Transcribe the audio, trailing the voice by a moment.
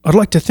I'd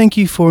like to thank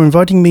you for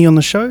inviting me on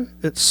the show.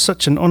 It's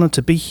such an honour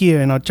to be here,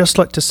 and I'd just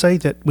like to say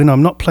that when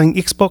I'm not playing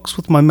Xbox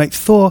with my mate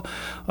Thor,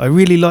 I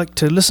really like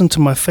to listen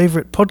to my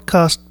favourite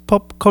podcast,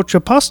 Pop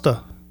Culture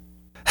Pasta.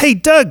 Hey,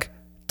 Doug!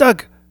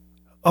 Doug!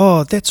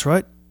 Oh, that's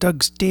right,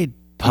 Doug's dead.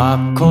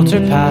 Pop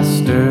Culture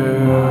Pastor.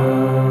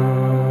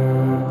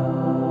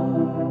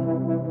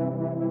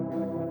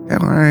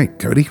 All right,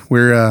 Cody,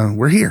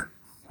 we're here.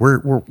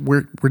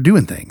 We're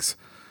doing things.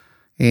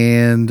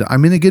 And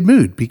I'm in a good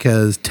mood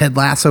because Ted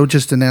Lasso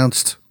just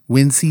announced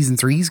when season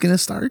 3 is going to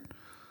start.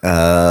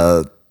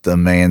 The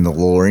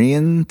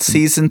Mandalorian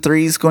season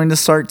 3 is going to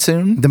start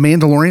soon. The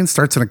Mandalorian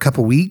starts in a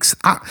couple weeks.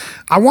 I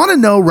want to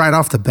know right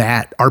off the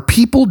bat, are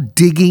people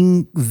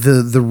digging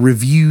the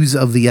reviews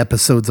of the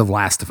episodes of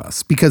Last of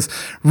Us? Because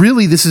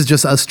really, this is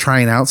just us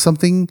trying out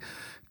something,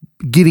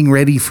 getting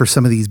ready for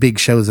some of these big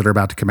shows that are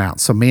about to come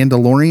out. So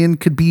Mandalorian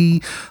could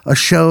be a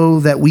show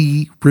that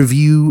we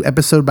review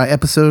episode by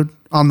episode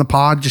on the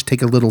pod, just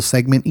take a little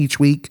segment each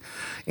week.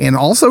 And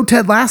also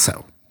Ted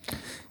Lasso.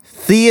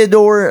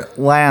 Theodore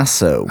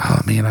Lasso. Oh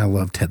man, I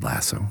love Ted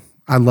Lasso.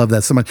 I love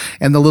that so much.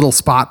 And the little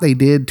spot they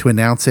did to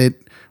announce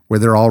it where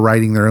they're all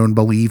writing their own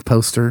Believe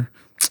poster,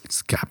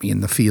 it's got me in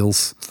the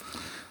feels.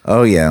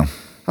 Oh yeah.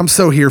 I'm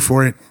so here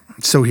for it.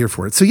 So here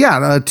for it. So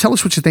yeah, tell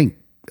us what you think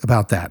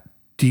about that.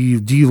 Do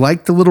you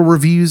like the little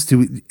reviews?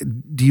 Do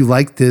you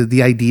like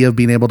the idea of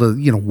being able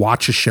to,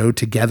 watch a show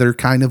together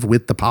kind of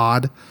with the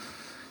pod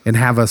and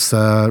have us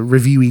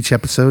review each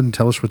episode and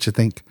tell us what you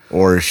think?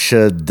 Or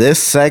should this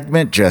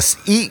segment just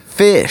eat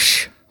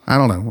fish? I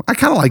don't know. I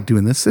kind of like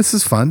doing this. This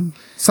is fun.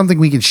 Something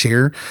we can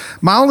share.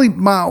 My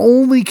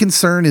only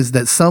concern is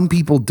that some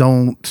people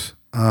don't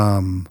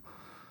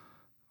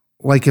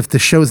like if the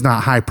show's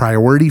not high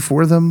priority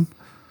for them,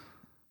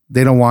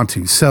 they don't want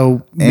to.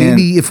 So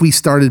maybe if we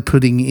started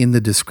putting in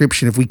the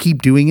description, if we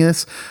keep doing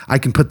this, I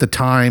can put the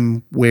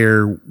time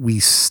where we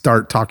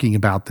start talking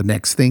about the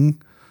next thing.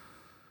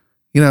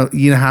 You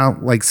know how,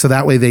 so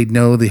that way they'd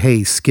know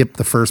hey, skip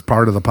the first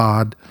part of the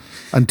pod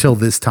until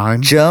this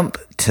time. Jump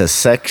to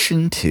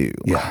section 2.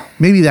 Yeah.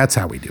 Maybe that's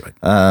how we do it.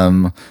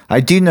 I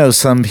do know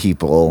some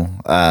people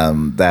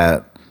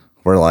that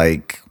were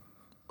like,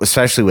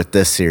 especially with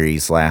this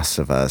series, Last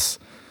of Us,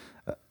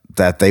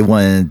 that they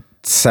wanted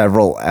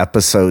several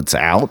episodes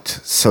out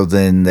so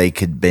then they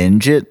could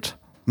binge it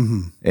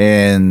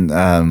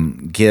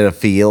and get a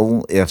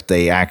feel if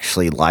they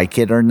actually like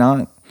it or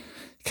not.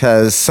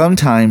 Because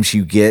sometimes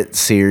you get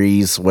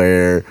series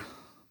where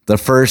the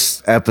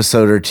first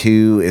episode or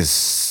two is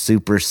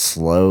super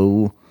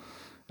slow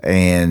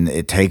and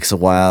it takes a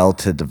while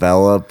to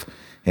develop.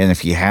 And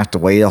if you have to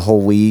wait a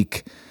whole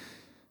week,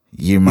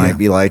 you might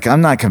be like,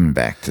 I'm not coming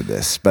back to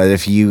this. But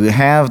if you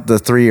have the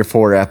 3 or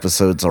 4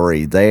 episodes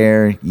already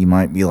there, you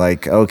might be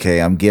like,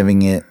 okay, I'm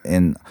giving it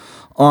an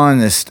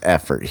honest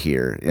effort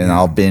here and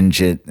I'll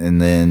binge it.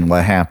 And then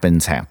what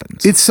happens.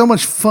 It's so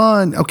much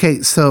fun.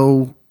 Okay,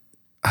 so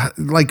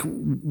like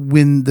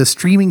when the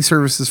streaming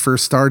services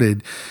first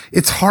started,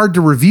 it's hard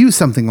to review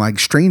something like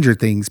Stranger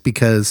Things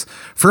because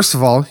first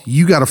of all,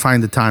 you got to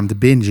find the time to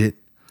binge it.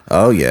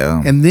 Oh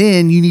yeah. And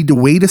then you need to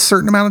wait a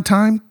certain amount of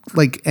time.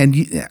 I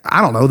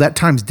don't know, that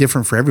time's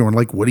different for everyone.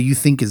 Like, what do you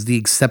think is the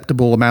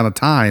acceptable amount of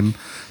time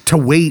to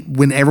wait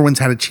when everyone's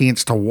had a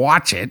chance to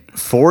watch it?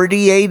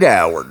 48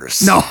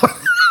 hours. No.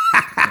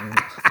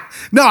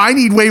 No, I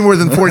need way more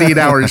than 48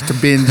 hours to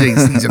binge a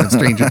season of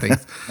Stranger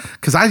Things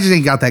because I just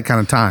ain't got that kind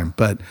of time.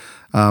 But,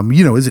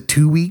 is it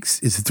 2 weeks?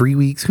 Is it 3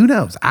 weeks? Who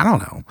knows? I don't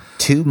know.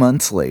 2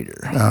 months later.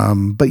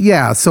 But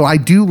yeah, so I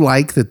do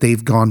like that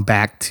they've gone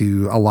back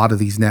to a lot of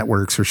these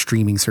networks or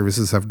streaming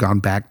services have gone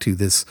back to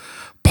this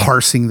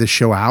parsing the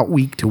show out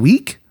week to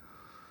week,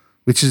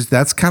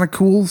 that's kind of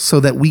cool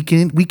so that we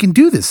can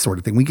do this sort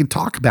of thing. We can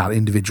talk about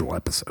individual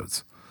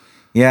episodes.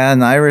 Yeah,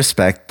 and I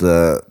respect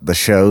the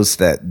shows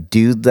that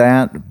do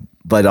that.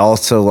 But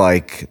also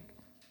like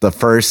the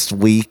first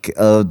week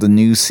of the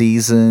new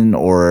season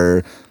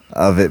or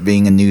of it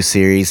being a new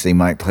series, they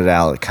might put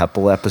out a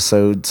couple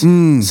episodes.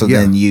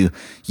 Then you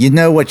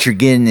know what you're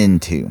getting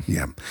into.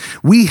 Yeah.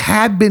 We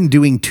had been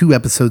doing 2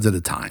 episodes at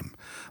a time,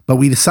 but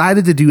we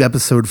decided to do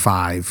episode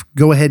 5.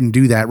 Go ahead and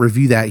do that,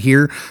 review that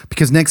here,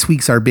 because next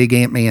week's our big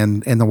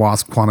Ant-Man and the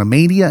Wasp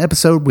Quantumania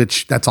episode,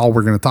 which that's all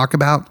we're going to talk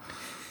about.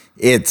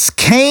 It's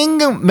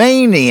Kang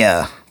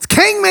Mania. It's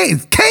Kang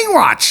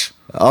Watch.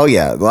 Oh,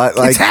 yeah.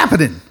 It's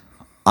happening.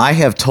 I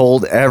have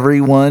told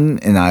everyone,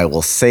 and I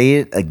will say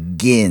it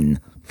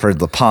again for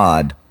the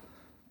pod,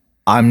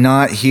 I'm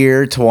not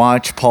here to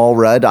watch Paul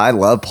Rudd. I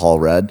love Paul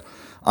Rudd.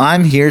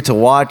 I'm here to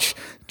watch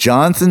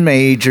Jonathan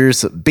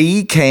Majors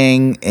be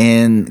Kang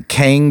and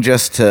Kang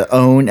just to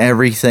own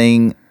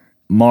everything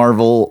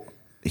Marvel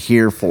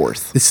here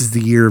forth. This is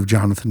the year of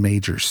Jonathan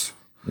Majors.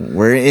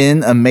 We're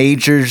in a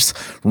Majors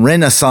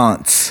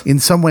renaissance. In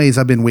some ways,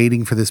 I've been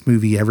waiting for this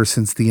movie ever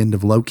since the end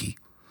of Loki.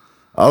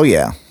 Oh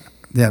yeah.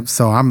 Yeah,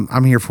 so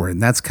I'm here for it,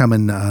 and that's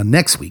coming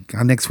next week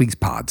on next week's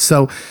pod.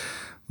 So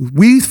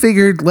we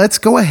figured let's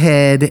go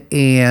ahead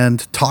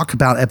and talk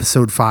about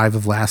episode 5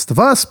 of Last of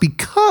Us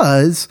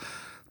because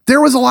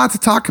there was a lot to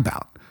talk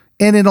about.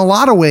 And in a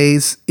lot of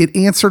ways, it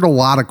answered a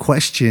lot of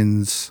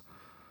questions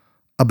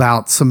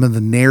about some of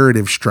the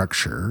narrative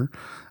structure,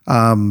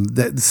 some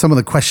of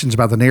the questions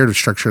about the narrative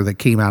structure that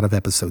came out of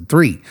episode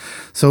 3.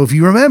 So if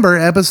you remember,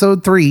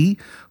 episode 3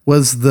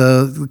 was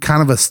the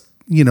kind of the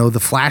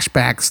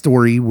flashback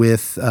story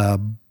with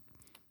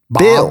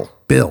Bill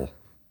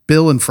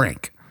and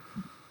Frank,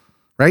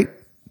 right?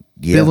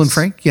 Yes. Bill and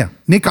Frank. Yeah.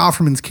 Nick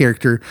Offerman's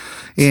character.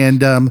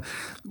 And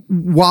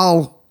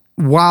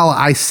while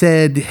I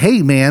said,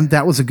 hey, man,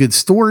 that was a good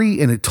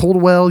story and it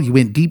told well, you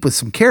went deep with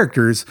some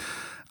characters,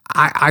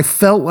 I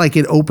felt like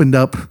it opened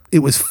up. It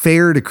was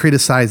fair to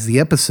criticize the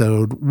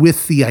episode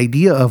with the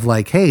idea of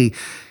like, hey,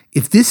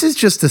 if this is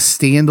just a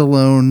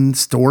standalone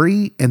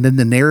story and then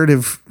the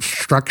narrative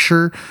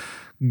structure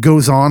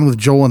goes on with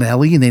Joel and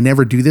Ellie and they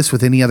never do this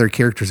with any other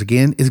characters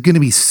again, is going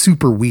to be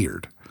super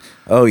weird.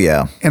 Oh,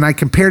 yeah. And I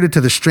compared it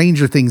to the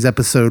Stranger Things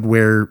episode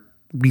where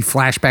we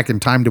flash back in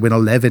time to when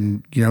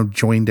 11,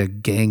 joined a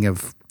gang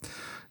of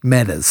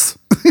metas.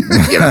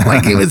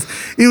 Like it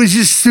was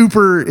just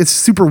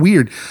super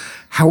weird.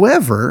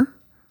 However,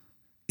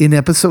 in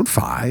episode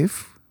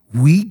 5,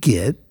 we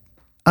get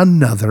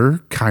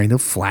another kind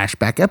of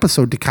flashback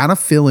episode to kind of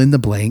fill in the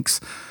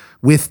blanks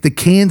with the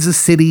Kansas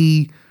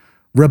City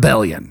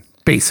rebellion,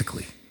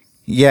 basically.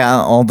 Yeah,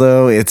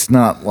 although it's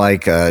not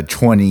like a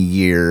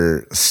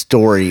 20-year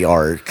story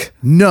arc.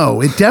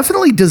 No, it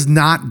definitely does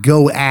not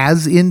go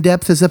as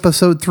in-depth as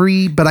episode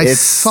 3, but I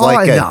saw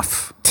like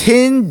enough.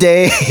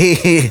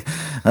 10-day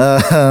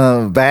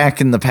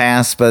back in the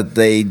past, but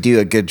they do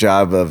a good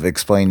job of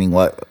explaining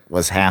what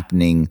was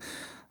happening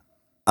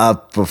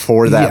up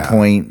before that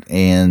point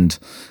and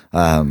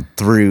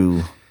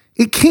through.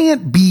 It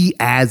can't be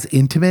as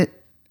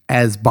intimate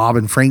as Bob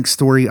and Frank's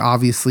story,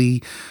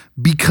 obviously,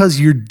 because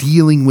you're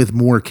dealing with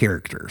more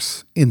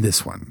characters in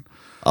this one.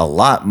 A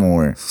lot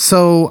more.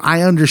 So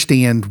I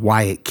understand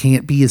why it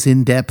can't be as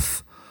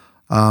in-depth,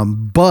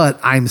 but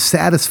I'm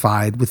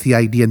satisfied with the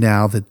idea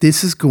now that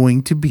this is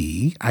going to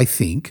be, I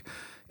think,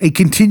 a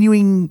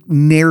continuing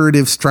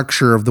narrative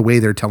structure of the way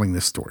they're telling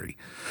this story.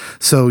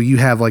 So you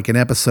have like an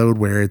episode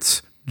where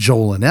it's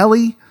Joel and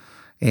Ellie,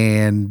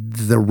 and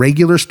the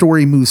regular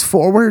story moves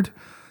forward,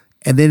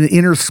 and then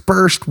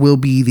interspersed will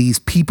be these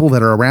people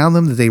that are around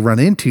them that they run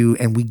into,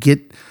 and we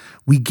get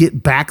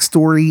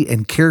backstory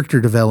and character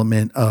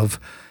development of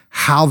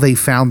how they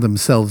found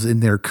themselves in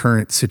their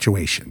current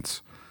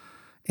situations.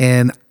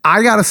 And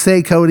I gotta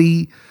say,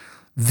 Cody,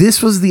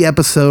 this was the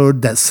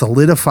episode that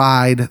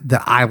solidified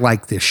that I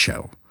like this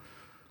show.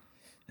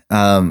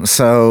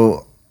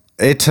 So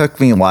it took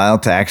me a while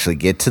to actually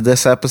get to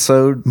this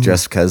episode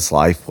just because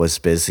life was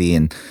busy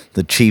and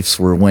the Chiefs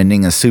were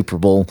winning a Super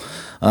Bowl.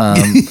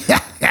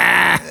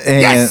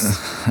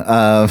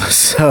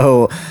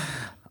 So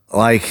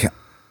like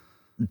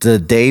the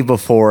day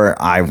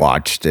before I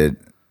watched it,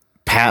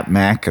 Pat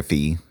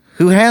McAfee,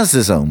 who has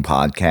his own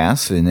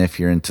podcast, and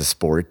if you're into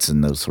sports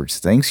and those sorts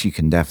of things, you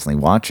can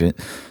definitely watch it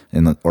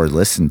or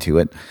listen to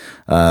it.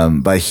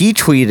 But he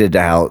tweeted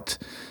out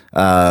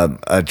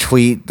a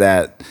tweet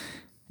that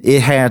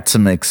it had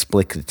some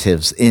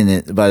explicatives in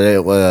it, but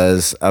it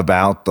was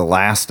about The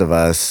Last of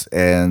Us,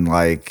 and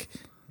like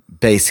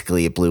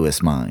basically it blew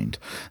his mind.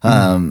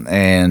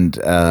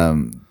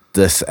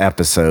 This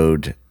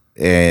episode,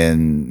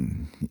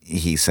 and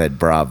he said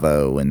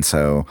bravo, and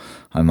so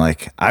I'm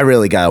like, I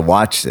really gotta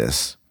watch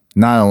this,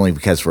 not only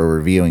because we're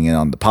reviewing it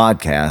on the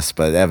podcast,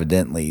 but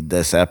evidently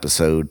this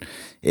episode,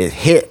 it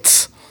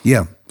hits.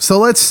 Yeah. So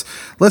let's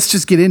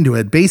just get into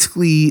it.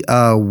 Basically,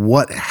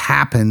 what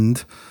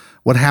happens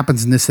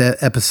in this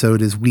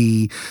episode is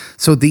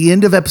so at the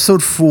end of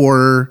episode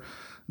 4,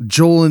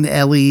 Joel and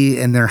Ellie,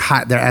 and they're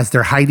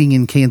hiding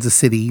in Kansas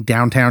City,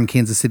 downtown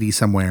Kansas City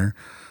somewhere,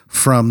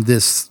 from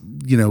this,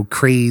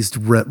 crazed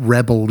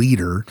rebel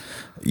leader.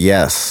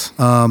 Yes.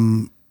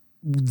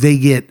 They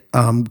get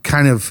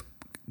kind of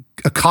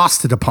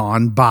accosted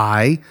upon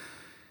by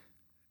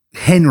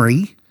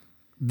Henry,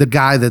 the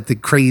guy that the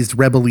crazed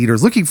rebel leader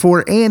is looking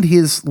for, and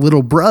his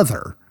little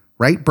brother,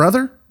 right?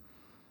 Brother?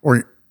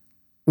 Or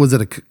was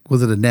it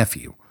a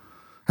nephew?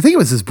 I think it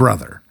was his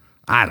brother.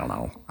 I don't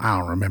know. I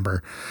don't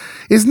remember.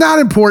 It's not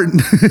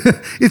important.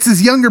 It's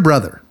his younger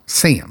brother,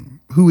 Sam,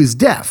 who is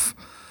deaf.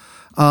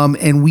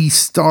 And we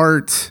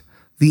start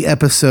the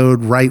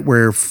episode right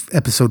where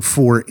episode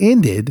 4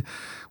 ended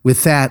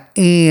with that.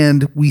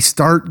 And we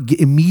start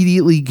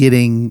immediately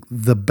getting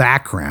the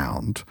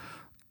background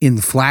in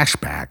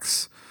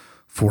flashbacks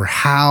for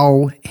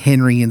how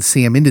Henry and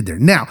Sam ended there.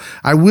 Now,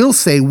 I will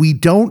say we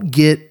don't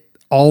get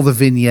all the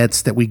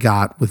vignettes that we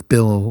got with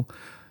Bill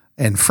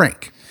and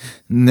Frank.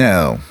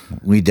 No,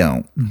 we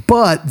don't.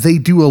 But they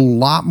do a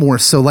lot more.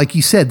 So like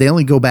you said, they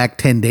only go back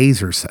 10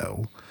 days or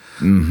so.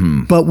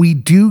 Mm-hmm. But we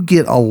do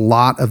get a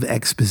lot of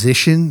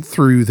exposition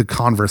through the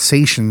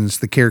conversations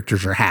the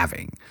characters are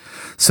having.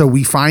 So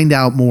we find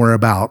out more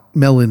about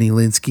Melanie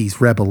Linsky's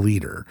rebel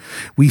leader.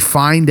 We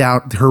find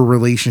out her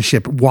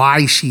relationship,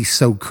 why she's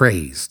so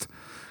crazed.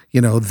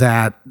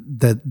 That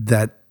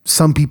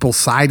some people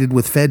sided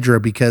with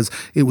Fedra because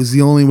it was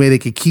the only way they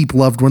could keep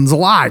loved ones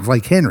alive,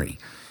 like Henry,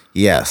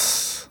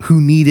 Yes.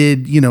 who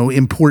needed,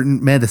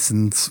 important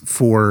medicines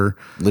for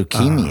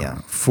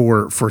Leukemia.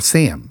 for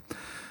Sam.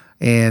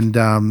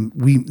 And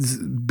we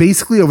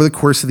basically, over the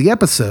course of the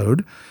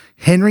episode,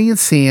 Henry and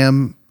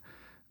Sam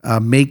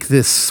make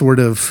this sort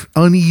of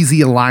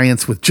uneasy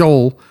alliance with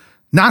Joel.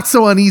 Not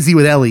so uneasy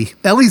with Ellie.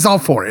 Ellie's all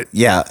for it.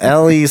 Yeah.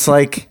 Ellie's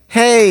like,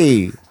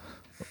 hey,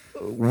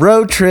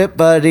 road trip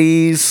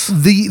buddies.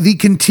 The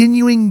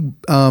continuing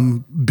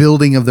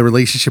building of the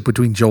relationship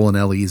between Joel and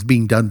Ellie is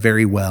being done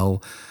very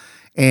well.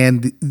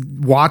 And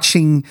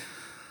watching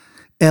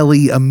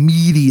Ellie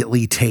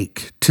immediately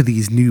take to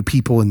these new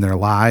people in their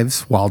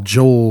lives, while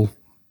Joel,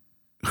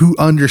 who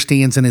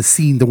understands and has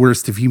seen the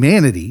worst of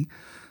humanity,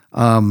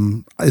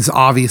 is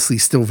obviously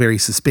still very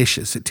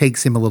suspicious. It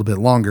takes him a little bit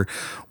longer.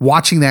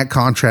 Watching that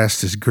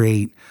contrast is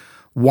great.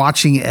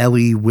 Watching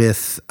Ellie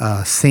with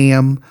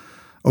Sam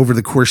over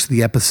the course of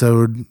the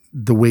episode,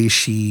 the way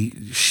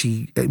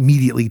she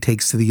immediately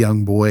takes to the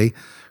young boy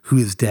who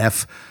is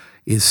deaf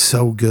is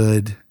so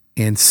good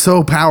and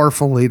so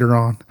powerful later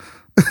on.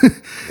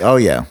 Oh,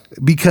 yeah.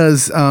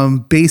 Because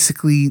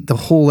basically the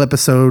whole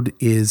episode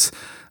is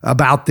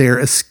about their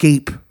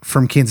escape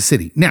from Kansas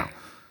City. Now,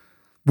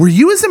 were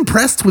you as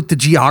impressed with the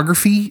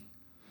geography,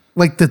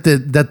 like that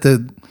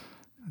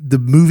the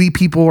movie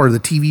people or the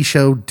TV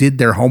show did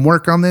their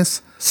homework on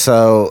this?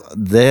 So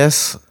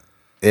this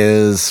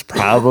is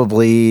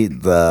probably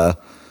the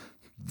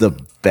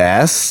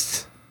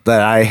best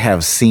that I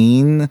have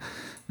seen,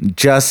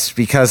 just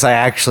because I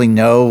actually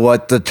know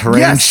what the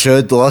terrain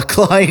should look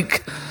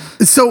like.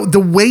 So the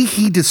way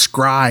he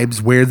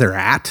describes where they're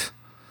at,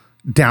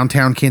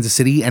 downtown Kansas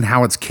City, and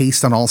how it's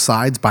cased on all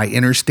sides by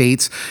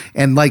interstates,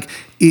 and like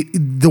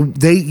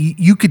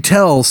you could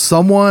tell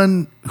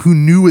someone who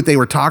knew what they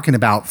were talking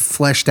about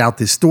fleshed out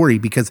this story,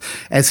 because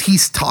as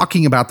he's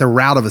talking about the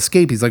route of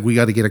escape, he's like, we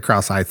got to get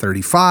across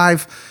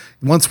I-35.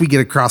 Once we get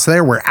across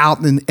there, we're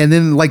out. And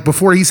then like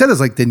before he said, it's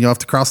like, then you'll have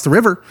to cross the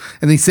river.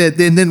 And he said,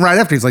 and then right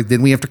after he's like,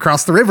 then we have to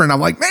cross the river. And I'm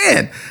like,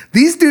 man,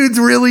 these dudes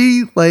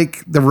really,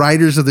 like, the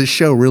writers of this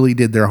show really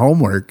did their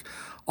homework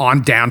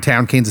on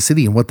downtown Kansas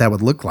City and what that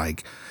would look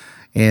like.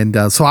 And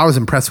so I was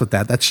impressed with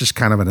that. That's just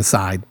kind of an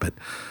aside, but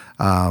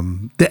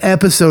the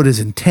episode is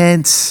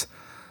intense.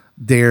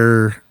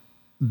 They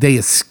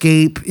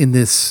escape in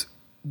this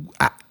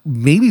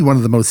maybe one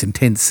of the most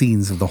intense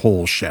scenes of the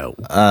whole show.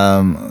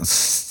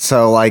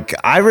 So like,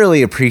 I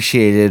really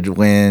appreciated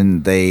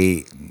when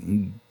they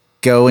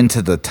go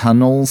into the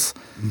tunnels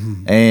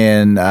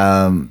and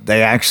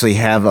they actually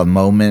have a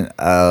moment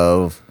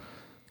of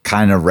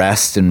kind of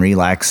rest and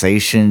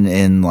relaxation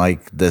in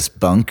like this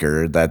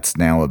bunker that's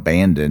now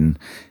abandoned.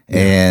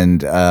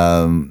 And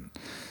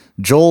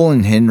Joel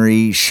and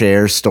Henry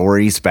share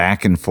stories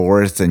back and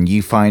forth, and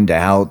you find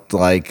out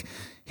like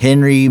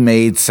Henry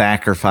made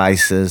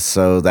sacrifices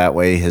so that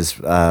way his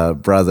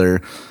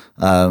brother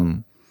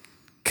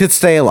could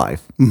stay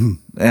alive.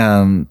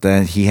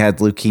 That he had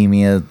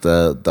leukemia.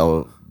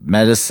 The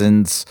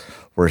medicines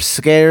were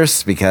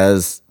scarce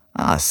because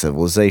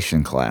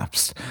civilization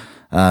collapsed.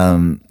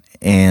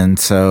 And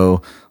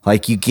so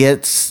like you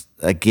get,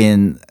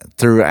 again,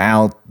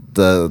 throughout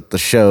the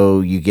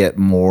show, you get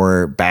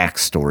more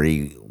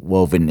backstory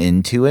woven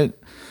into it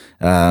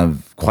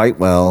quite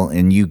well.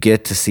 And you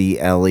get to see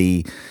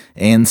Ellie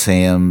and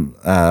Sam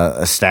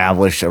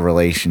establish a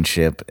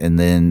relationship. And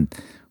then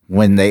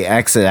when they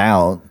exit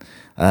out,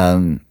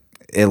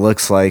 it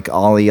looks like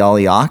Ollie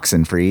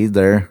Oxenfree.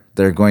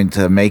 They're going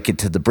to make it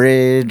to the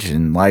bridge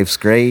and life's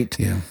great.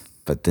 Yeah.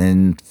 But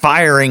then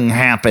firing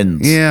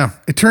happens. Yeah.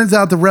 It turns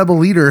out the rebel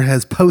leader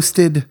has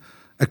posted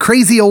a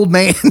crazy old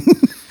man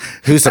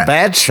who's a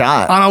bad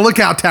shot on a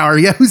lookout tower.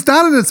 Yeah. Who's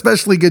not an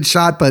especially good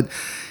shot, but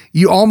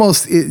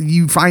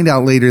you find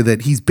out later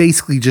that he's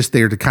basically just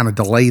there to kind of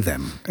delay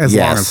them as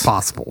long as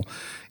possible.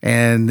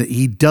 And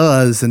he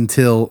does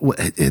until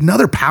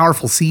another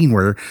powerful scene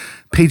where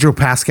Pedro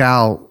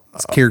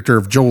Pascal's character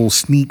of Joel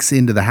sneaks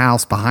into the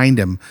house behind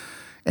him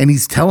and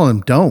he's telling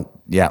him, don't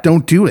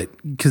do it.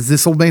 Because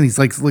this old man, he's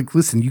like,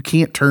 listen, you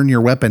can't turn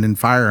your weapon and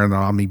fire it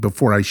on me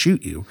before I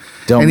shoot you.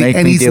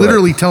 And he's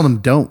literally telling him,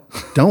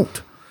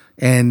 don't.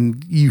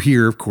 And you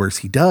hear, of course,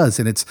 he does.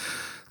 And it's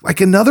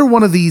like another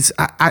one of these.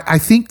 I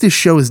think this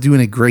show is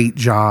doing a great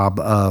job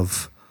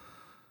of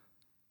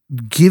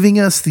giving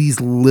us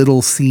these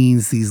little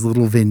scenes, these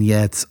little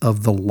vignettes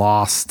of the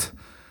lost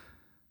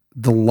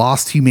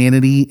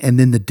humanity and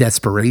then the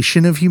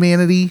desperation of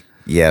humanity.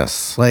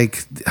 Yes.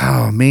 Like,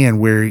 oh man,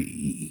 where,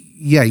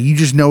 you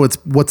just know it's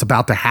what's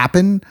about to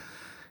happen.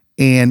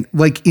 And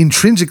like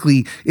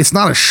intrinsically, it's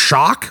not a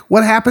shock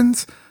what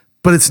happens,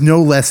 but it's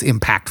no less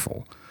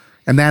impactful.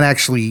 And that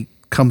actually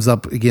comes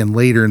up again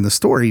later in the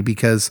story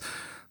because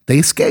they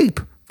escape.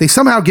 They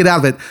somehow get out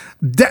of it.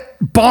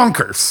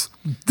 Bonkers.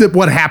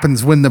 What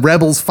happens when the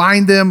rebels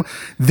find them,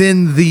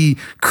 then the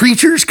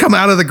creatures come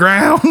out of the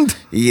ground.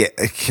 Yeah,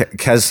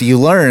 because you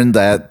learn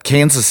that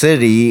Kansas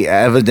City,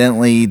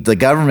 evidently, the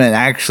government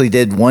actually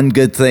did one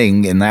good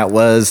thing, and that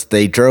was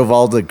they drove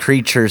all the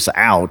creatures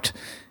out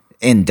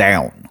and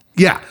down.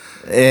 Yeah.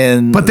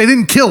 But they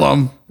didn't kill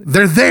them.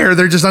 They're there.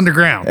 They're just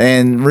underground.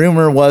 And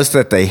rumor was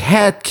that they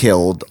had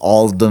killed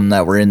all of them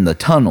that were in the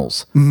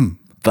tunnels. Mm-hmm.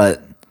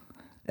 But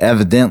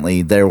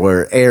evidently there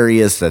were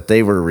areas that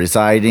they were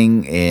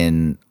residing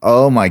in.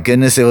 Oh my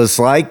goodness. It was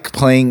like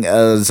playing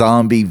a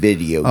zombie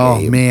video game.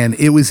 Oh man,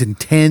 it was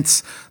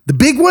intense. The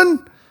big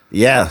one.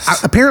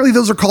 Yes. Apparently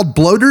those are called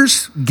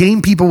bloaters.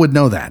 Game people would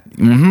know that.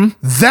 Mm-hmm.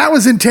 That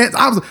was intense.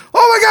 I was like,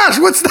 oh my gosh,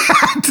 what's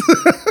that?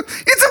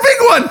 It's a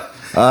big one.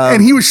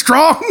 And he was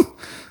strong.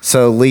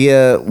 So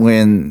Leah,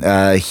 when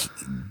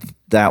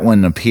that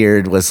one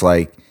appeared, was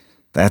like,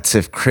 that's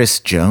if Chris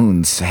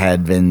Jones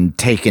had been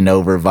taken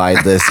over by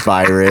this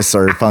virus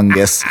or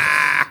fungus.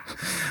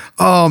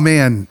 Oh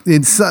man.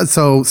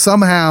 So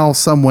somehow,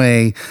 some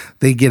way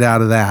they get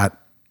out of that.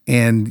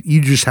 And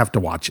you just have to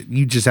watch it.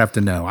 You just have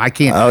to know. I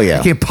can't. Oh, yeah.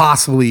 I can't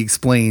possibly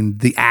explain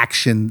the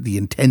action, the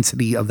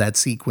intensity of that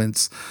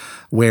sequence,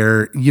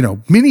 where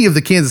many of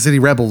the Kansas City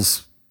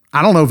rebels.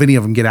 I don't know if any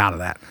of them get out of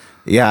that.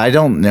 Yeah, I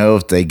don't know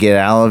if they get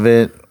out of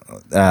it.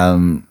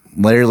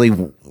 Literally,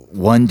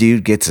 one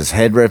dude gets his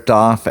head ripped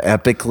off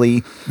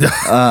epically,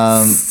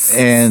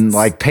 and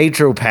like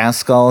Pedro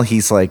Pascal,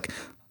 he's like,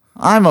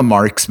 I'm a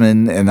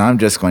marksman, and I'm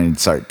just going to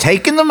start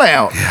taking them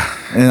out. Yeah.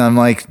 And I'm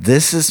like,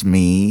 this is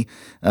me.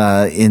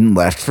 In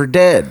Left 4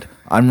 Dead.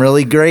 I'm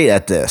really great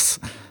at this.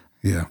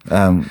 Yeah.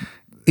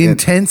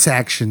 Intense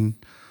action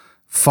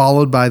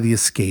followed by the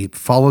escape,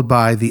 followed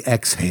by the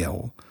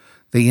exhale.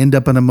 They end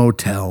up in a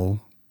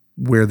motel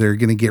where they're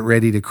going to get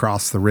ready to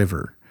cross the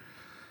river.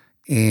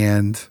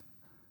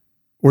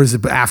 Or is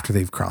it after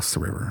they've crossed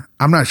the river?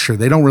 I'm not sure.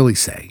 They don't really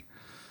say.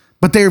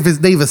 But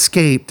they've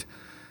escaped,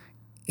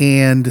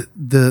 and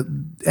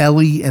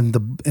Ellie and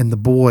the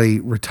boy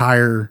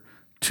retire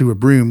to a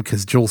room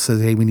because Joel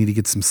says, hey, we need to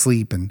get some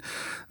sleep. And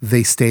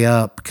they stay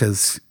up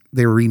because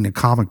they were reading a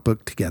comic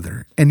book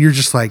together. And you're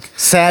just like,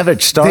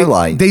 Savage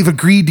Starlight. They've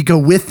agreed to go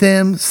with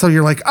them. So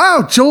you're like,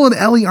 oh, Joel and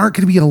Ellie aren't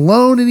going to be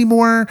alone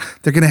anymore.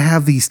 They're going to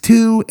have these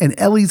two. And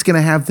Ellie's going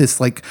to have this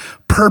like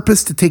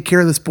purpose to take care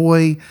of this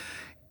boy.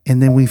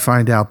 And then we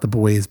find out the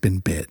boy has been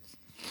bit.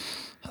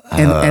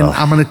 And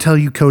I'm going to tell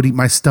you, Cody,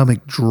 my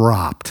stomach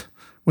dropped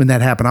when that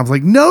happened. I was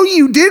like, no,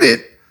 you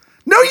didn't.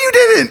 No, you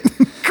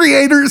didn't.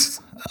 Creators.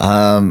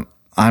 I'm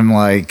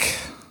like,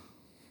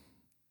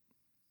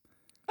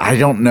 I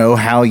don't know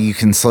how you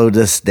can slow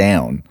this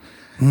down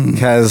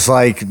because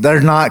like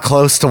they're not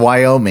close to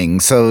Wyoming,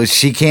 so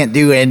she can't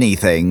do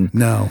anything.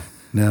 No.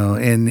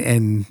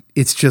 And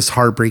it's just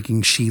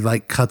heartbreaking. She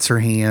like cuts her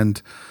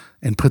hand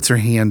and puts her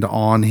hand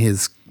on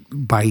his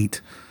bite.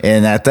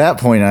 And at that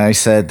point I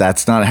said,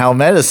 that's not how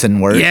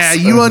medicine works. Yeah.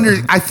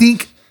 I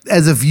think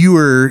as a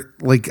viewer,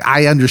 like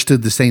I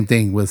understood the same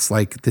thing was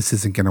like, this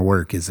isn't going to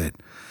work, is it?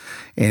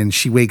 And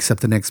she wakes up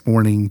the next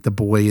morning. The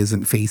boy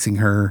isn't facing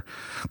her.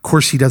 Of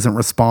course, he doesn't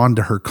respond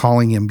to her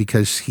calling him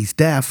because he's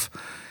deaf.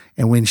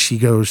 And when she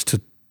goes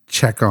to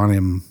check on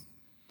him,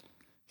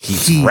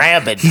 he's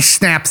rabid. He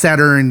snaps at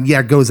her and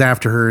goes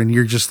after her. And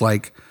you're just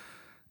like,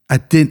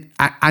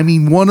 I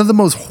mean, one of the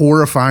most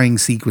horrifying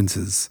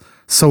sequences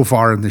so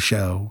far in the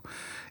show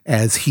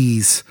as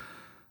he's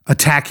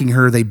attacking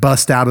her. They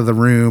bust out of the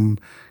room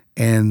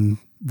and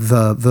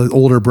the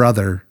older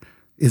brother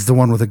is the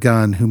one with a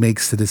gun who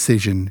makes the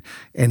decision,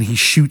 and he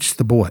shoots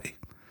the boy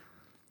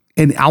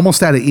and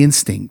almost out of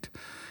instinct.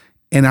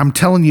 And I'm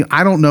telling you,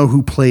 I don't know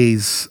who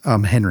plays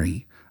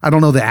Henry. I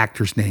don't know the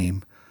actor's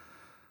name,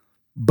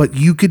 but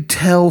you could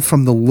tell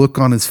from the look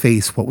on his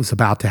face what was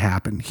about to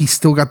happen. He's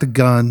still got the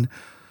gun.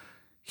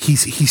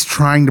 He's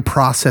trying to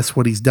process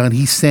what he's done.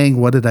 He's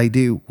saying, what did I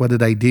do? What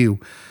did I do?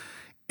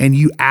 And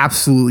you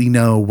absolutely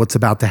know what's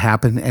about to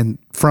happen. And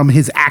from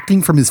his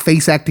acting, from his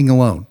face acting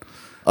alone,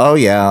 oh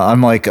yeah,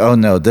 I'm like, oh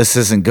no, this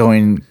isn't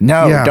going.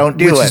 No, don't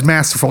do it. Which is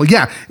masterful.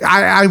 Yeah,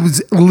 I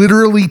was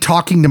literally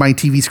talking to my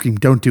TV screen.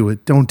 Don't do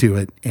it. Don't do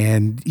it.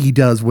 And he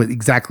does what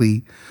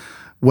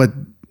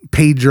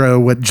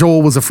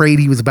Joel was afraid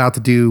he was about to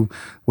do,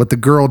 what the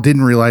girl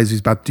didn't realize he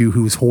was about to do,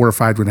 who was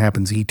horrified when it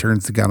happens. He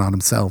turns the gun on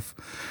himself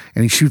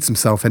and he shoots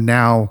himself. And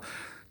now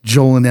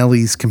Joel and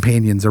Ellie's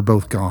companions are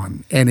both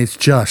gone. And it's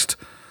just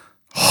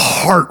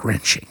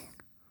heart-wrenching.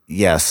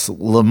 Yes,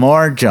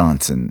 Lamar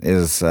Johnson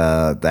is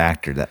the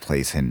actor that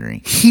plays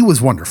Henry. He was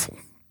wonderful.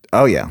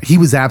 Oh yeah, he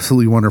was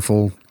absolutely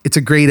wonderful. It's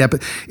a great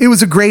It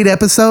was a great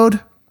episode,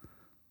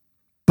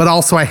 but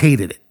also I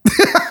hated it.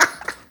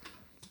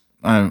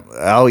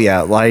 Oh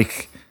yeah,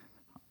 like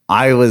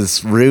I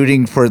was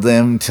rooting for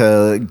them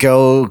to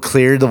go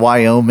clear the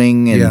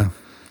Wyoming, and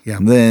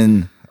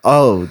then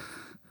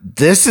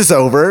this is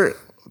over.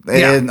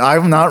 And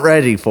I'm not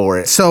ready for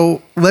it.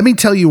 So let me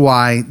tell you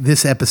why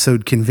this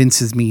episode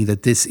convinces me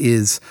that this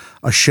is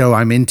a show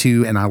I'm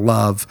into and I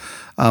love.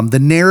 The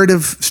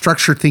narrative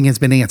structure thing has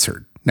been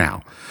answered.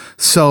 now.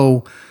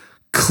 So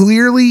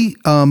clearly,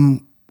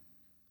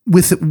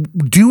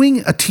 with doing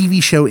a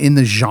TV show in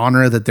the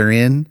genre that they're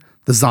in,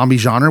 the zombie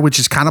genre, which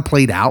is kind of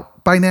played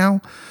out by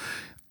now,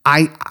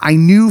 I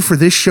knew for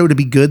this show to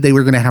be good, they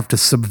were going to have to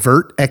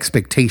subvert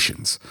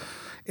expectations.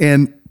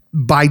 And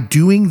by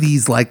doing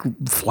these like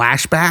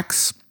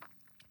flashbacks,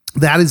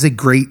 that is a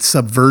great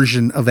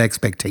subversion of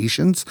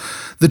expectations.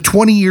 The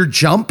 20-year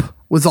jump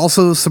was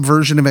also a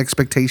subversion of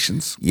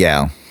expectations.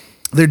 Yeah.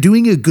 They're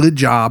doing a good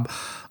job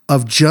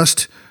of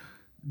just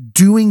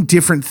doing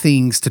different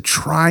things to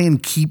try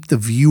and keep the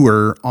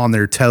viewer on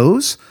their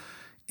toes.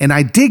 And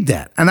I dig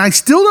that. And I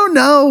still don't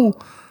know.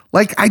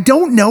 Like, I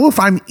don't know if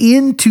I'm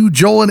into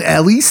Joel and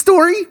Ellie's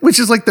story, which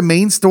is like the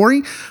main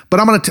story,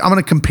 but I'm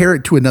gonna compare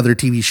it to another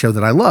TV show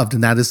that I loved,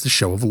 and that is the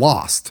show of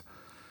Lost.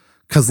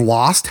 Because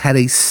Lost had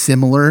a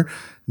similar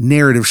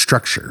narrative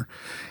structure.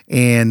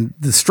 And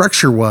the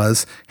structure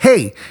was,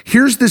 hey,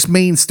 here's this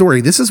main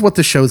story. This is what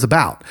the show's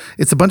about.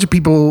 It's a bunch of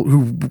people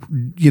who,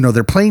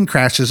 their plane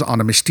crashes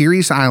on a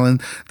mysterious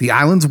island. The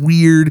island's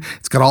weird.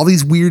 It's got all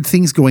these weird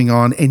things going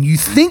on. And you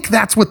think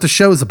that's what the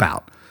show's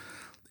about.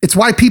 It's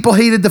why people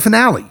hated the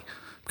finale,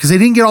 because they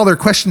didn't get all their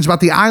questions about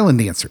the island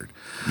answered.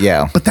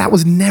 Yeah. But that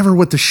was never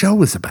what the show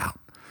was about.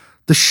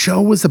 The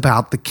show was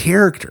about the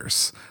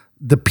characters,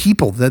 the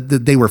people that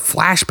they were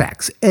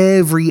flashbacks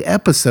every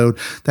episode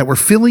that were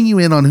filling you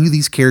in on who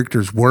these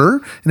characters were.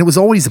 And it was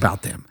always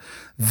about them.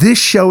 This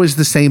show is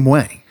the same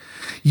way.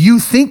 You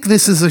think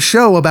this is a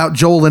show about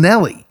Joel and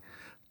Ellie,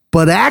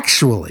 but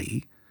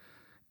actually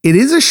it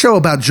is a show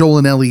about Joel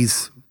and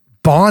Ellie's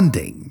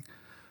bonding.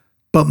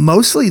 But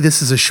mostly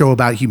this is a show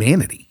about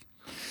humanity.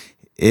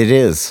 It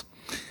is,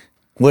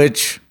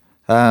 which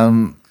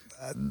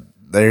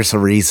there's a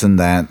reason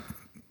that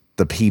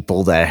the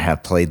people that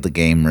have played the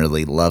game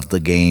really love the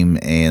game,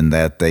 and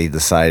that they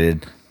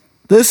decided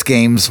this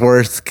game's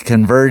worth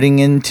converting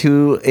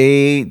into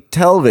a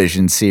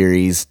television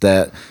series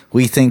that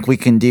we think we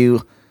can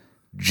do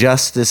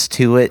justice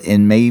to it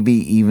and maybe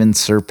even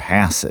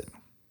surpass it.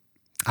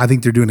 I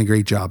think they're doing a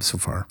great job so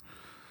far.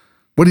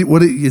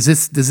 What is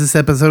this? Does this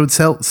episode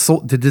sell?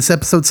 Did this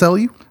episode sell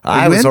you?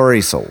 I was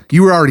already sold.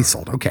 You were already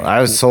sold. Okay. I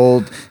was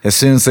sold as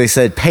soon as they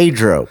said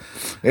Pedro.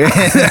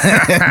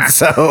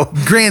 So,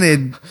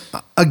 granted,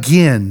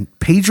 again,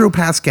 Pedro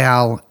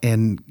Pascal,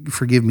 and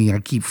forgive me, I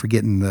keep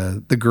forgetting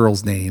the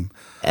girl's name.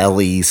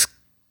 Ellie's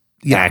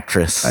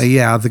actress.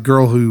 Yeah, the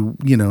girl who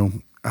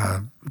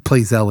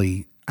plays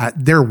Ellie.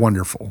 They're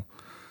wonderful.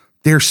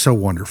 They're so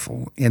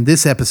wonderful, and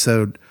this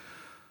episode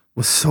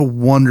was so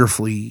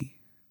wonderfully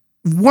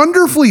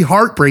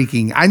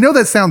heartbreaking. I know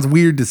that sounds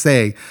weird to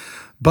say,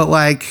 but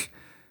like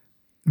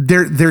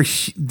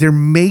they're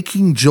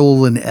making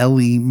Joel and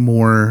Ellie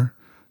more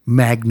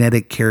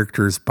magnetic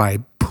characters by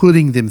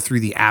putting them through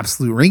the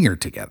absolute ringer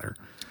together.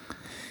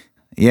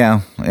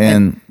 Yeah,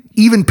 and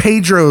even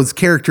Pedro's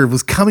character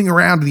was coming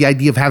around to the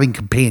idea of having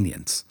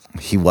companions.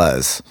 He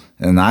was.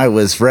 And I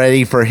was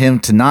ready for him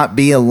to not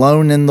be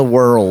alone in the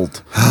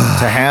world,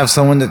 to have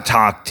someone to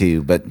talk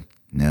to, but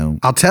no.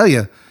 I'll tell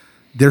you,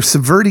 they're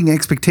subverting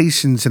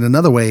expectations in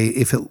another way.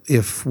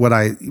 If what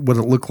it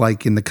looked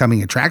like in the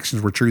coming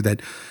attractions were true,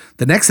 that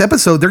the next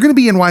episode they're going to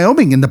be in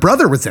Wyoming and the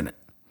brother was in it.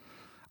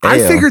 I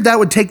figured that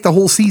would take the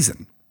whole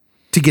season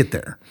to get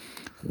there.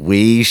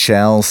 We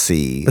shall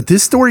see. But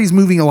this story is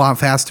moving a lot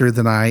faster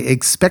than I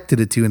expected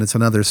it to, and it's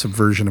another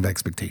subversion of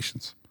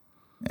expectations.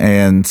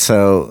 And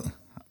so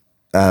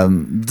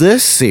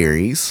this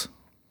series,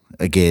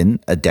 again,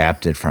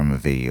 adapted from a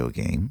video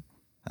game,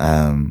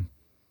 kind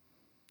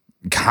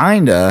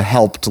of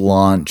helped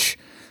launch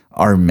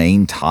our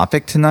main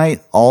topic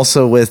tonight,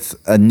 also with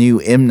a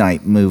new M.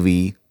 Night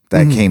movie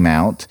that came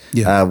out,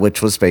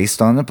 which was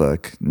based on a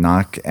book,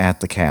 Knock at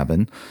the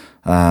Cabin,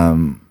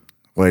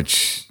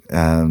 which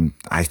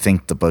I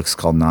think the book's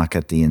called Knock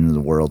at the End of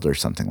the World or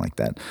something like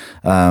that.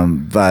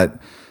 But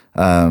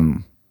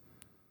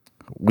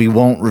we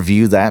won't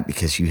review that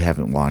because you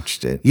haven't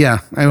watched it. Yeah,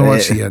 I haven't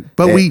watched it yet.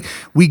 But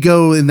we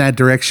go in that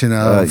direction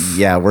of...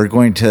 we're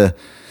going to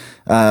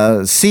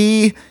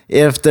see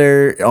if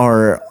there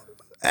are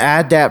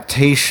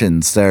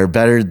adaptations that are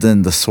better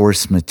than the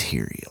source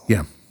material.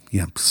 Yeah.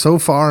 So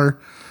far,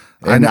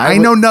 I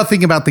know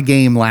nothing about the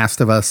game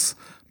Last of Us,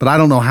 but I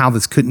don't know how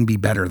this couldn't be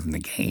better than the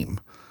game.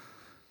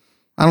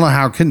 I don't know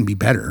how it couldn't be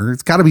better.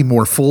 It's got to be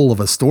more full of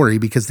a story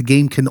because the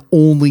game can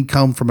only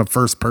come from a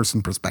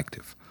first-person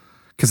perspective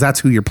because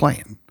that's who you're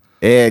playing.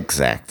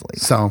 Exactly.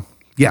 So,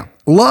 yeah.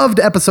 Loved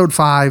episode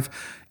 5.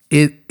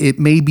 It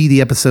may be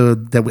the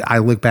episode that I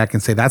look back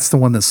and say, that's the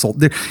one that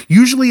sold. There,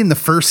 usually in the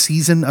first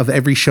season of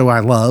every show I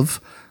love,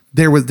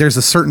 there's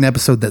a certain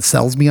episode that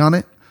sells me on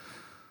it.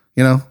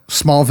 You know,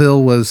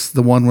 Smallville was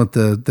the one with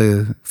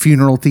the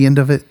funeral at the end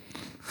of it,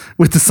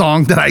 with the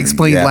song that I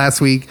explained last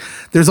week.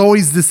 There's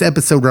always this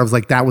episode where I was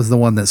like, that was the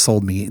one that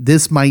sold me.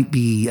 This might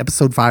be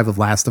episode 5 of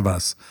Last of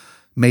Us,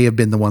 may have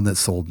been the one that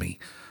sold me.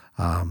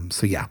 We're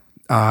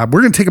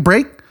going to take a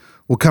break.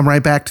 We'll come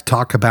right back to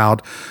talk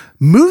about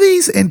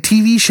movies and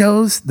TV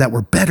shows that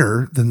were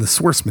better than the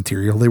source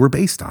material they were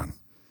based on.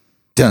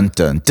 Dun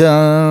dun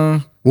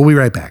dun. We'll be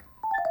right back.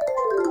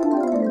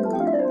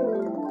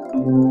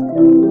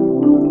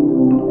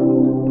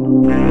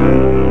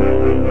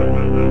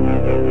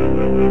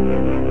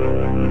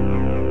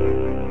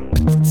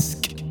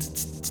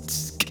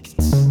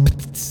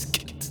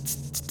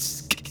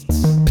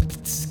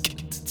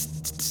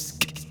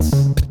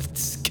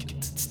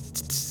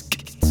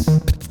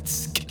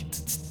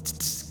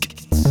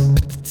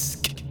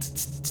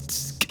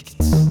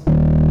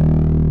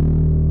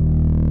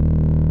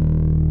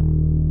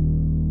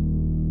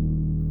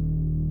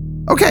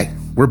 Okay,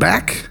 we're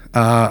back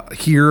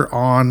here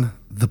on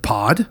the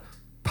pod,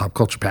 Pop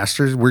Culture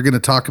Pastors. We're going to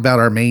talk about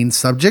our main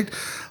subject.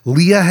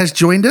 Leah has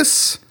joined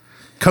us.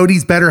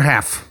 Cody's better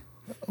half.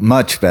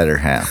 Much better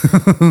half.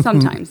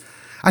 Sometimes.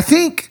 I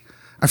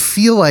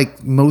feel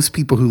like most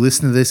people who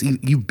listen to this,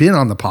 you've been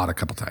on the pod a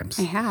couple times.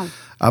 I have.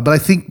 But I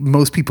think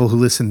most people who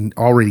listen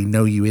already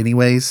know you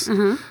anyways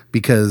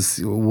because,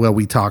 well,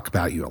 we talk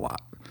about you a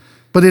lot.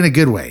 But in a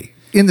good way,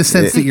 in the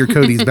sense that you're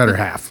Cody's better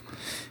half.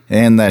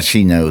 And that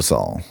she knows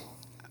all.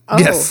 Oh.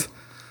 Yes.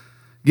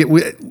 Yeah,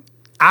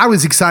 I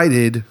was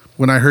excited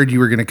when I heard you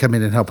were going to come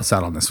in and help us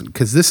out on this one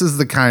because this is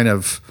the kind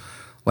of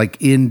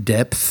like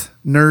in-depth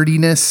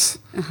nerdiness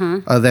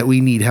that we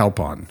need help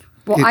on.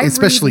 Well, I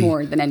especially read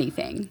more than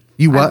anything.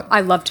 You what? I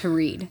love to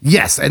read.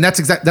 Yes, and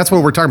that's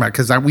what we're talking about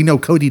because we know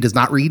Cody does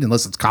not read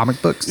unless it's comic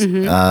books.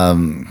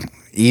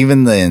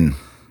 Even then,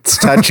 it's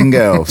touch and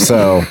go.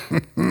 So,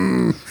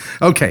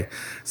 Okay,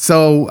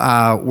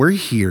 so we're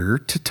here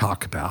to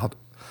talk about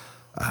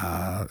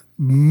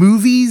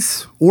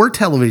movies or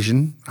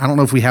television. I don't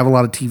know if we have a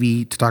lot of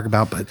TV to talk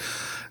about, but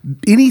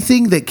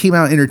anything that came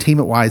out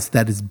entertainment-wise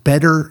that is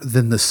better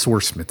than the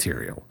source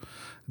material,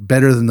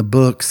 better than the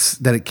books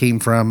that it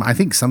came from. I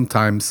think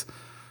sometimes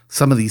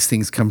some of these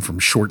things come from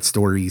short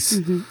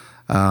stories.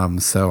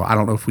 So I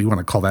don't know if we want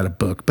to call that a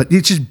book, but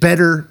it's just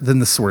better than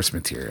the source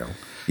material.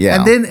 Yeah.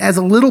 And then as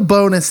a little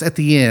bonus at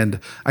the end,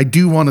 I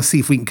do want to see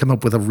if we can come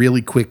up with a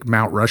really quick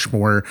Mount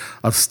Rushmore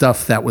of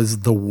stuff that was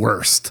the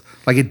worst.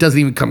 Like it doesn't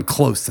even come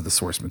close to the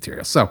source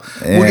material. So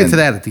we'll get to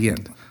that at the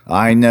end.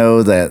 I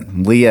know that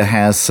Leah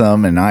has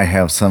some and I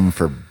have some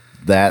for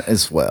that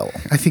as well.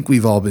 I think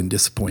we've all been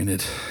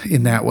disappointed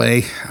in that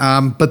way.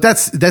 But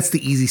that's the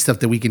easy stuff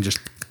that we can just,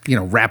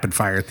 rapid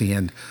fire at the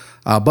end.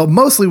 But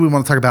mostly we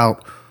want to talk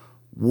about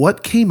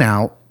what came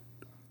out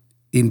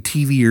in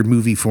TV or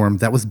movie form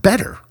that was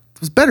better.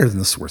 It was better than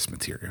the source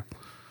material.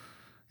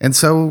 And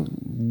so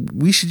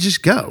we should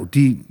just go.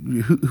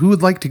 Who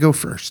would like to go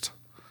first?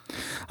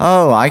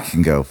 Oh, I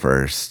can go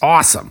first.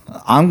 Awesome.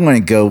 I'm going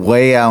to go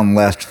way out in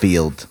left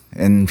field,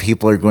 and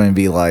people are going to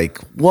be like,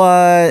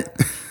 what?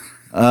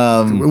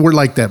 We're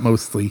like that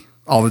mostly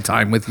all the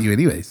time with you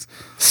anyways.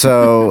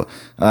 So,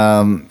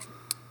 a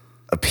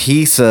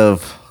piece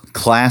of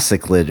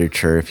classic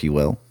literature, if you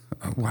will.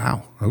 Oh,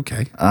 wow.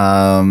 Okay.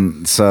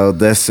 So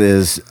this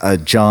is a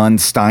John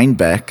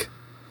Steinbeck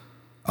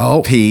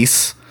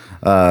piece,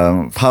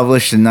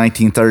 published in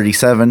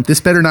 1937. This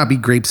better not be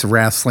Grapes of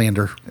Wrath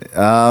slander.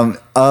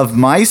 Of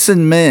Mice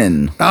and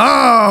Men.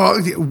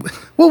 Oh,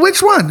 well,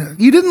 which one?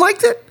 You didn't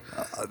like it?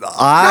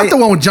 Not the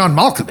one with John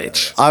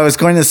Malkovich. I was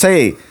going to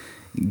say,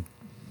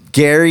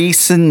 Gary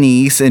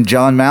Sinise and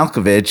John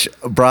Malkovich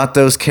brought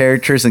those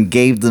characters and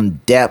gave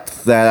them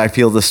depth that I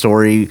feel the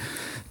story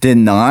did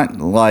not.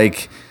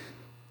 Like,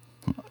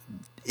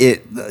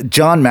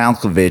 John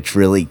Malkovich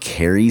really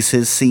carries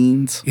his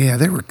scenes. Yeah,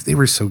 they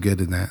were so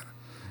good in that.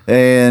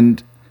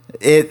 And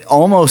it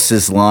almost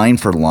is line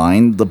for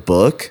line the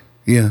book.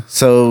 Yeah.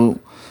 So,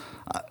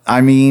 I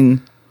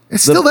mean,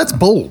 that's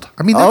bold.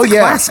 I mean, that's a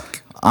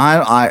classic.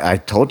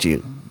 I told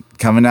you,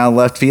 coming out of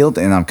left field,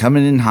 and I'm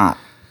coming in hot.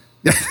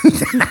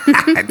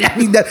 I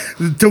mean,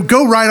 to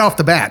go right off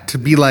the bat to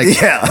be like,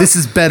 this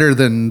is better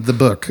than the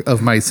book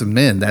of Mice and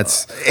Men.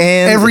 That's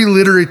every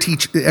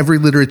literature.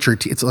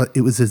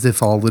 It was as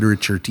if all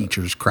literature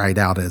teachers cried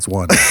out as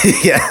one.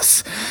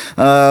 Yes.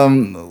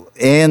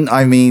 And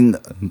I mean,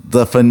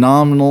 the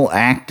phenomenal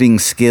acting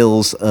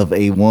skills of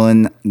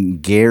one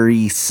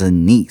Gary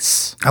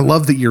Sinise. I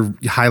love that you're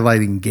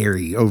highlighting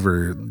Gary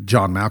over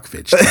John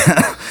Malkovich.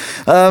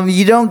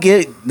 You don't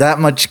get that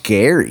much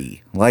Gary.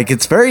 Like,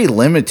 it's very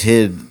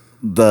limited,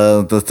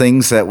 the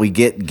things that we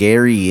get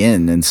Gary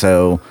in. And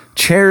so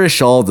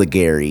cherish all the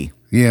Gary.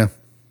 Yeah.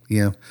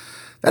 Yeah.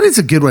 That is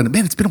a good one.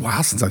 Man, it's been a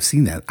while since I've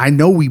seen that. I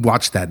know we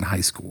watched that in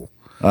high school.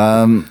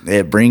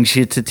 It brings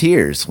you to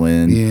tears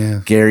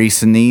when Gary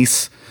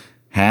Sinise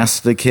has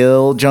to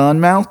kill John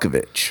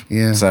Malkovich.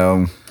 Yeah.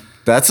 So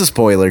that's a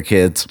spoiler,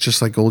 kids.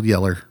 Just like Old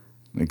Yeller.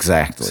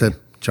 Exactly. Except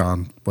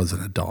John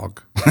wasn't a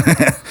dog.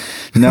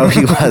 No,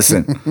 he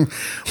wasn't.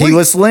 He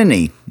was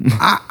Lenny.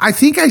 I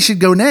think I should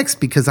go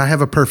next because I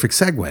have a perfect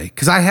segue.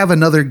 Because I have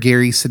another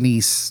Gary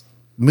Sinise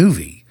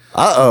movie.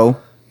 Uh-oh.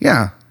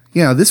 Yeah.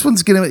 Yeah. This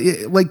one's going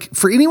to, like,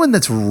 for anyone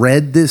that's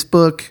read this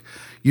book,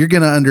 you're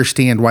going to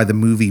understand why the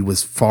movie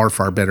was far,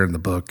 far better than the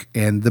book.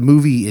 And the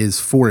movie is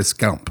Forrest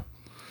Gump.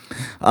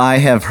 I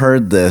have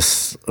heard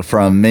this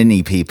from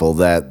many people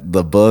that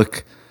the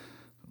book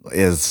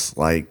is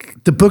like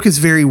The book is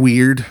very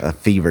weird. a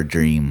fever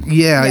dream.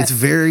 Yeah, Yes. it's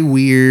very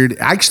weird.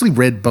 I actually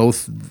read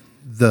both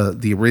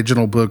the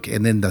original book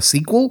and then the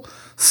sequel.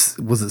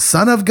 Was it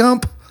Son of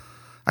Gump?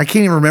 I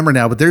can't even remember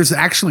now, but there's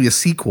actually a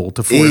sequel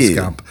to Forrest Ew.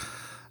 Gump.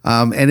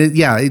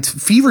 It's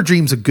Fever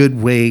Dream's a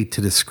good way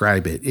to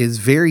describe it. It's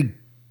very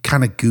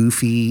kind of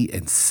goofy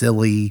and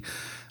silly,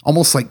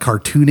 almost like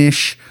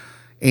cartoonish.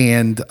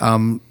 And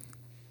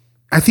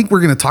I think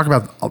we're going to talk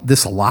about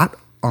this a lot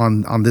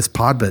on this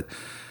pod, but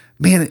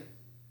man,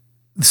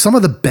 some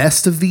of the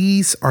best of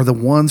these are the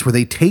ones where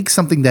they take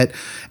something that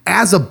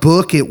as a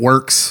book, it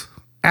works.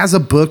 As a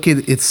book,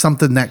 it's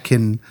something that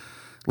can,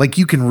 like,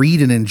 you can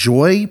read and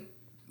enjoy.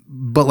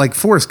 But like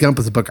Forrest Gump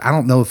is a book, I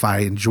don't know if I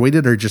enjoyed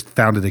it or just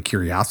found it a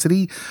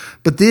curiosity.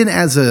 But then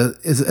as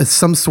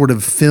some sort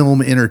of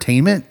film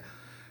entertainment,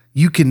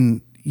 you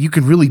can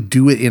really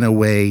do it in a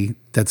way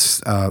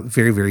that's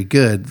very, very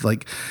good.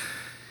 Like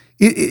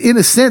in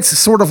a sense,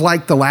 sort of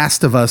like The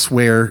Last of Us,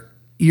 where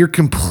you're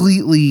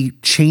completely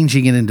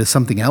changing it into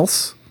something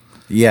else.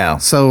 Yeah.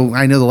 So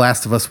I know The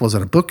Last of Us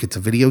wasn't a book, it's a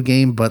video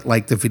game, but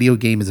like the video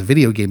game is a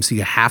video game. So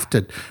you have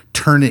to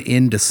turn it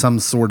into some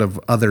sort of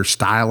other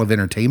style of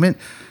entertainment.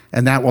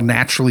 And that will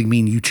naturally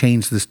mean you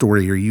change the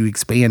story or you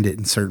expand it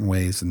in certain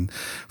ways. And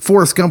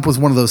Forrest Gump was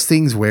one of those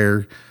things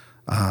where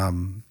I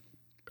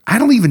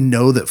don't even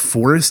know that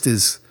Forrest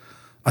is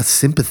a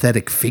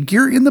sympathetic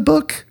figure in the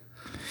book.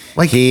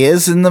 Like He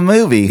is in the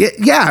movie.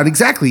 yeah,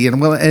 exactly.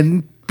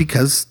 And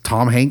because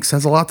Tom Hanks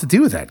has a lot to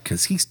do with that,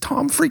 because he's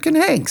Tom freaking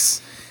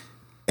Hanks.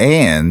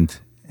 And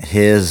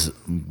his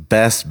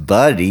best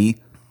buddy,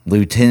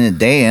 Lieutenant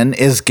Dan,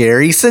 is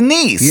Gary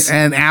Sinise.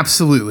 And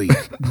absolutely,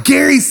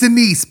 Gary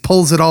Sinise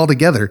pulls it all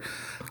together.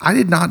 I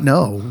did not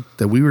know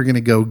that we were going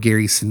to go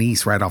Gary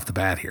Sinise right off the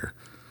bat here.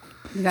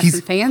 We got He's-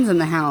 some fans in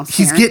the house.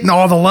 He's here. getting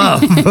all the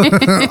love.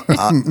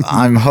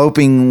 I'm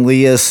hoping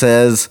Leah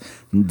says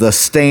The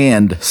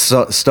Stand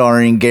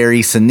starring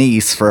Gary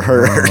Sinise for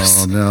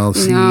hers. Oh no!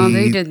 See, No,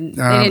 they didn't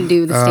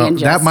do The Stand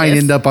That might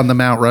justice. end up on the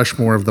Mount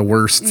Rushmore of the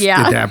worst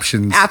Yeah,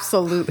 adaptions.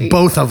 absolutely.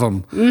 Both of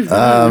them.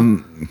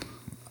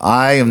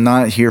 I am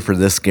not here for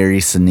this Gary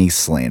Sinise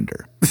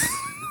slander.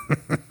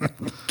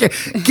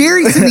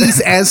 Gary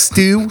Sinise as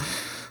Stu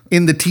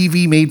in the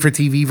TV made for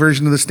TV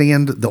version of The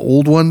Stand, the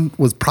old one,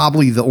 was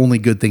probably the only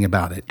good thing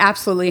about it.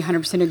 Absolutely,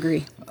 100%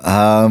 agree.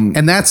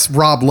 And that's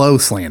Rob Lowe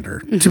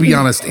slander, to be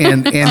honest,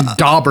 and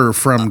Dauber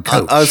from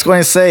Coach. I was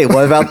going to say,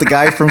 what about the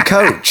guy from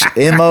Coach?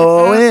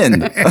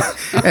 Moon.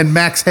 And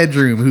Max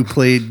Headroom, who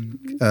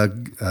played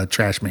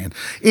Trash Man.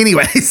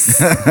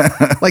 Anyways,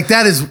 like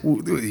that is,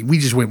 we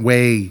just went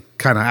way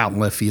kind of out in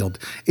left field.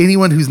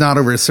 Anyone who's not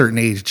over a certain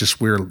age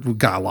just we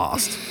got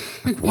lost.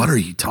 Like, what are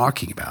you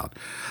talking about?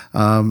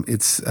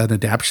 It's an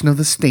adaptation of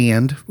The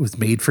Stand. It was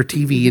made for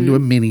TV into a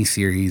mini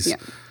series. Yeah.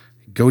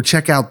 Go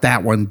check out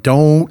that one.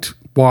 Don't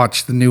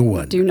watch the new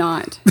one. Do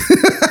not.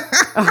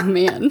 Oh,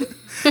 man.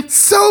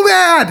 So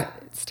bad.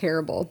 It's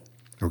terrible.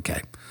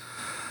 Okay.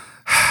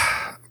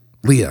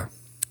 Leah,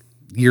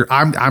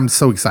 I'm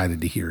so excited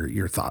to hear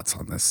your thoughts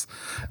on this.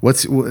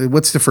 What's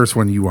the first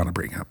one you want to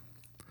bring up?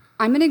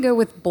 I'm going to go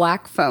with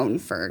Black Phone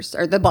first,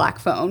 or The Black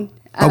Phone.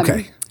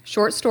 Okay.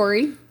 Short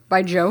story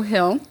by Joe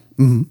Hill,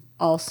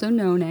 also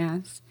known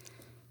as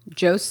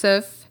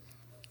Joseph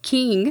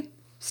King,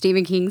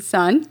 Stephen King's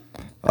son.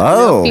 I don't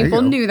know Oh, if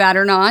people knew that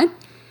or not.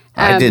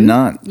 I did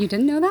not. You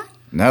didn't know that?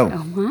 No.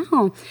 Oh,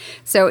 wow.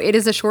 So it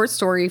is a short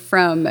story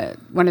from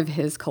one of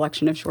his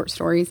collection of short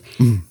stories.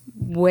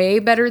 Way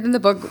better than the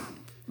book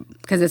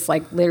because it's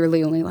like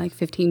literally only like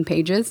 15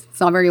 pages. It's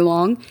not very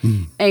long.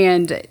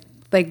 And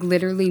like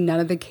literally none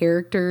of the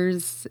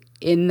characters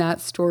in that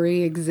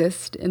story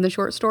exist in the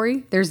short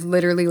story. There's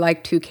literally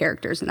like 2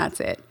 characters and that's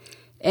it.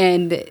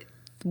 And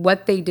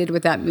what they did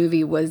with that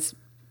movie was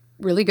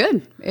really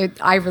good.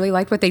 I really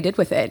liked what they did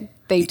with it.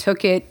 They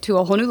took it to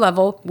a whole new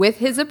level with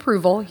his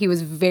approval. He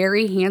was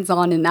very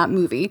hands-on in that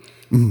movie.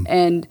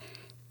 And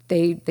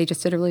they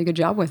just did a really good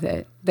job with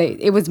it.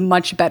 It was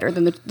much better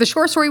than the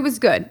short story was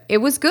good. It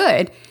was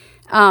good.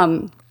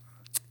 But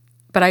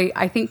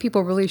I think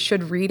people really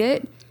should read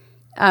it.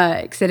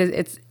 Because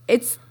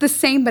it's the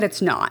same, but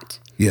it's not.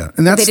 Yeah,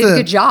 and that's They did a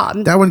good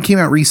job. That one came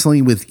out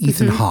recently with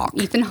Ethan Hawke.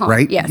 Ethan Hawke,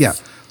 right? yes. Yeah,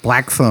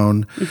 Black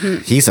Phone.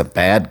 He's a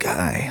bad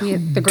guy. Yeah,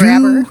 the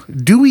grabber.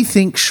 Do we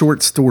think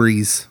short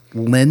stories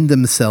lend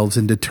themselves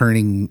into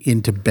turning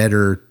into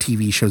better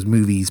TV shows,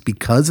 movies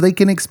because they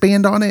can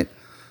expand on it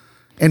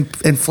and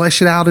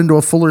flesh it out into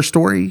a fuller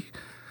story?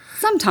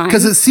 Sometimes.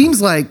 Because it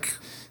seems like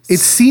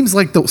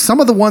some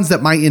of the ones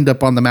that might end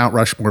up on the Mount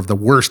Rushmore of the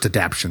worst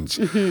adaptions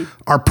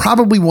are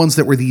probably ones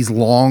that were these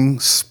long,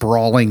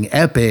 sprawling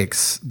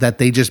epics that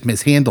they just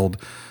mishandled.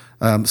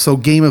 So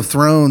Game of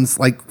Thrones,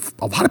 like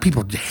a lot of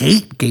people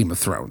hate Game of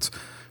Thrones.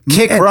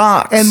 Kick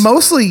rocks. And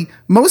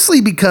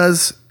mostly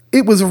because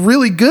it was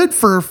really good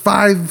for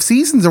 5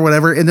 seasons or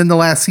whatever, and then the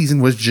last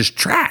season was just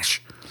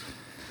trash.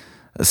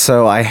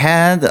 So I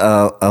had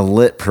a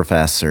lit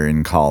professor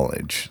in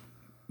college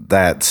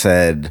that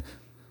said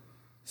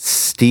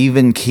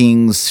Stephen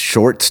King's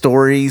short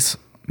stories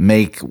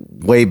make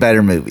way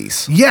better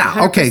movies.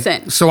 Yeah. Okay.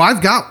 100%. So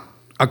I've got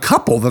a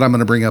couple that I'm going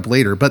to bring up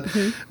later, but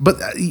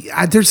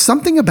there's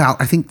something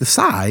about, I think, the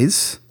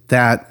size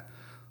that,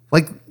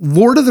 like,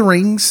 Lord of the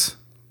Rings,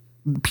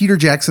 Peter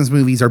Jackson's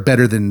movies are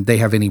better than they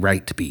have any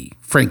right to be,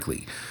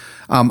 frankly.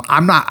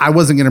 I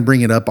wasn't going to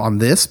bring it up on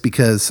this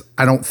because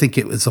I don't think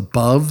it was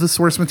above the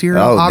source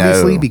material, Oh,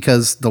 obviously, no.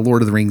 because the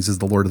Lord of the Rings is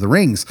the Lord of the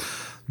Rings,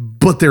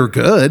 but they're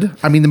good.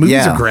 I mean, the movies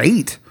Yeah. are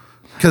great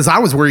because I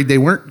was worried they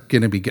weren't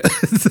going to be good.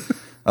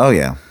 Oh,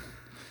 yeah.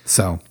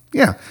 So,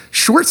 yeah,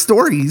 short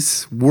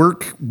stories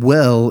work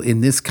well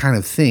in this kind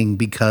of thing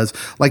because,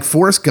 like,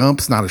 Forrest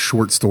Gump's not a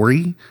short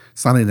story.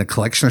 It's not in a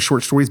collection of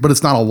short stories, but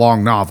it's not a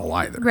long novel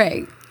either.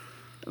 Right.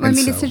 Well, I And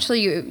mean, so- essentially,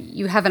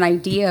 you have an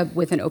idea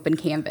with an open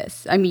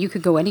canvas. I mean, you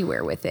could go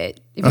anywhere with it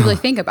if you really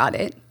think about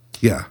it.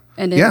 Yeah.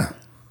 And yeah.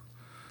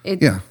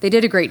 Yeah. They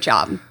did a great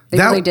job. They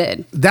really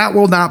did. That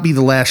will not be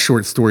the last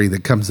short story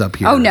that comes up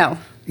here. Oh, no.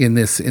 In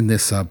this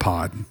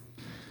pod.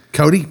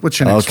 Cody, what's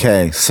your next one?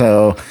 Okay,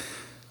 so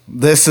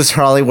this is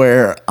probably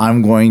where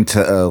I'm going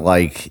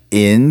to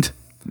end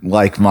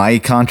like my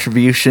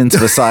contributions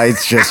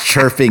besides just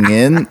chirping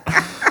in.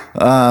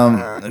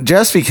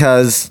 Just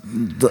because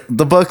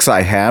the books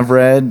I have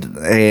read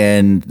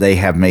and they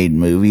have made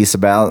movies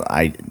about,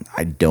 I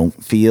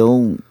don't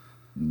feel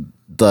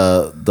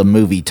the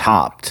movie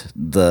topped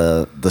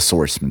the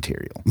source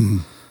material.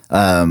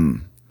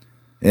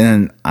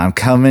 And I'm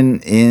coming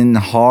in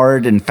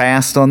hard and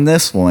fast on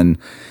this one,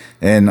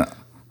 and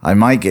I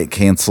might get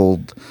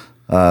canceled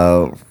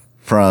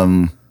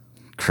from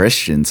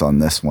Christians on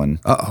this one.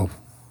 Uh-oh.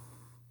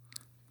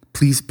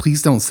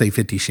 Please don't say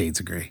 50 Shades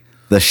of Grey.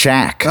 The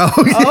Shack. Oh,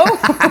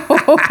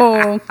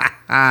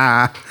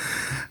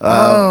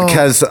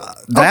 Because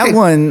that Okay.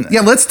 one,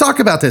 Yeah, let's talk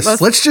about this.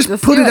 Let's just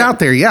let's put do it it. out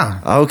there. Yeah.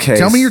 Okay.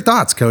 Tell me your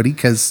thoughts, Cody,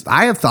 because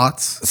I have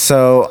thoughts.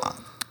 so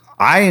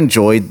I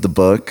enjoyed the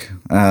book.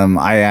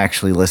 I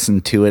actually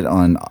listened to it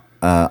on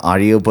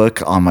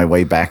audiobook on my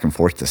way back and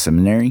forth to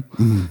seminary.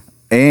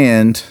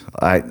 And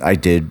I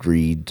did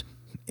read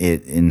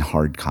it in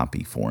hard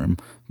copy form.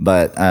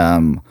 But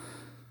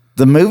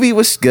the movie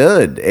was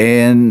good,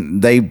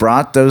 and they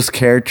brought those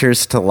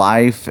characters to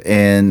life.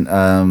 And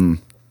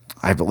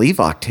I believe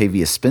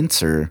Octavia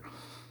Spencer,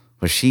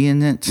 was she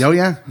in it? Oh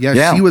yeah.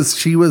 Yeah.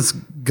 She was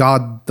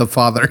God the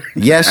Father.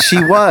 Yes,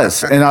 she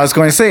was. And I was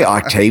going to say,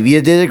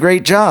 Octavia did a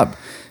great job.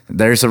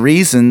 There's a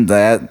reason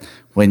that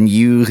when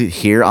you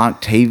hear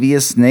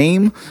Octavia's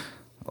name,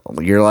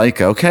 you're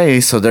like, okay,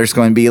 so there's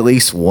going to be at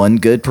least one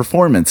good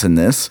performance in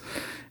this.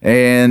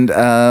 And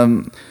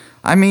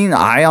I mean,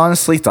 I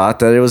honestly thought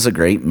that it was a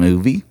great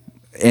movie.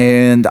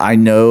 And I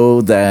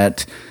know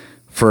that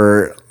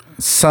for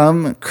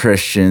some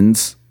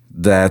Christians,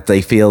 that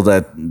they feel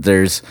that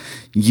there's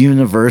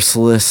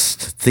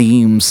universalist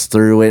themes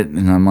through it.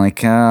 And I'm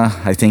like,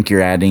 I think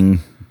you're adding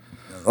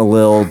a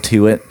little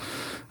to it.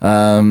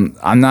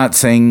 I'm not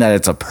saying that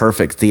it's a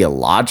perfect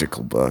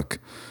theological book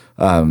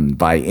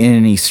by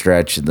any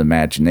stretch of the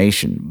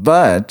imagination,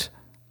 but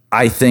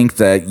I think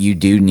that you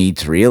do need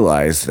to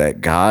realize that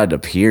God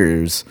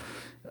appears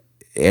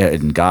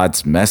and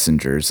God's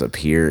messengers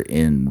appear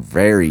in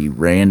very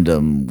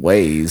random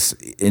ways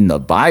in the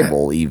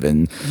Bible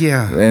even.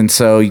 Yeah. And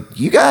so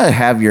you got to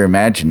have your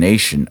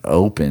imagination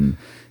open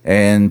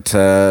and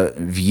to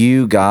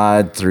view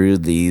God through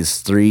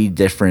these three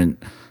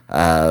different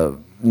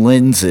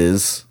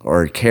lenses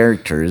or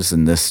characters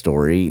in this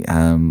story.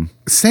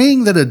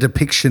 Saying that a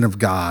depiction of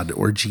God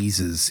or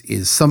Jesus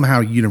is somehow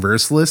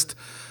universalist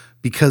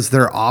because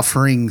they're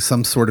offering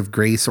some sort of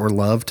grace or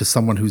love to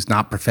someone who's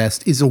not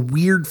professed is a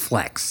weird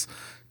flex,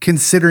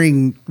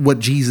 considering what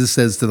Jesus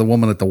says to the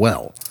woman at the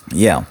well.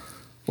 Yeah.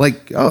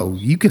 Like, oh,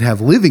 you could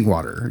have living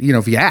water,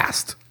 if you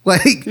asked.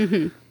 Like,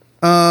 you're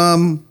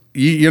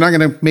not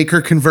going to make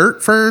her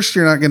convert first.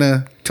 You're not going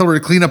to tell her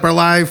to clean up her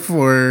life,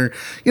 or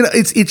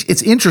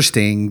it's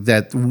interesting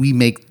that we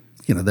make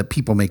that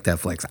people make that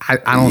flex. I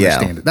don't Yeah.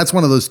 understand it. That's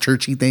one of those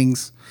churchy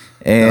things.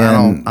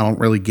 And I don't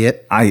really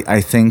get.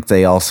 I think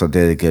they also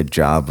did a good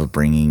job of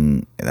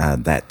bringing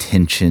that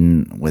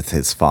tension with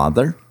his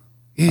father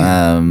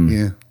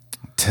Yeah.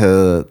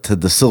 to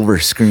the silver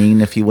screen,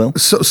 if you will.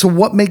 So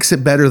what makes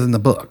it better than the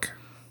book,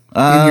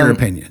 in your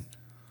opinion?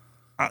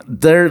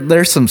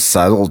 There's some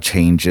subtle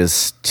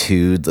changes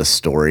to the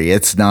story.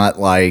 It's not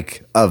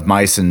like Of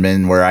Mice and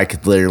Men where I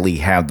could literally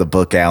have the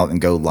book out and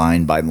go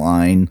line by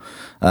line.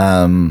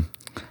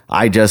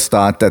 I just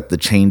thought that the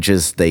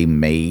changes they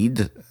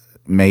made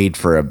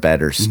for a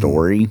better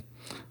story,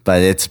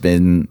 but it's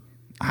been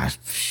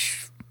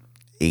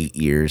 8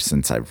 years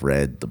since I've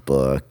read the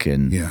book,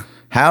 and Yeah.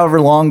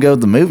 however long ago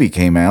the movie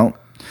came out.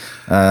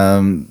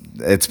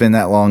 It's been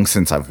that long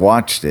since I've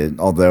watched it,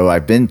 although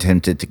I've been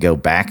tempted to go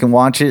back and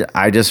watch it.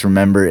 I just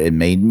remember it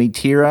made me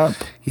tear up.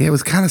 Yeah, it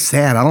was kind of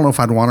sad. I don't know if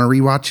I'd want to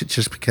rewatch it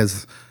just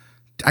because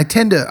I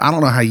don't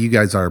know how you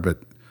guys are, but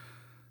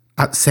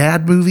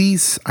sad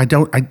movies, I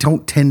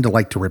don't tend to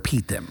like to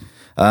repeat them.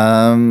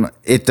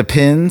 It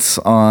depends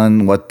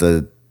on what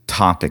the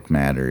topic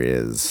matter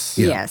is.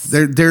 yes.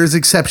 There's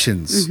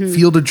exceptions.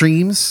 Field of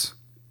Dreams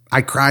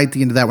I cry at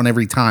the end of that one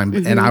every time,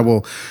 Mm-hmm. and I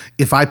will,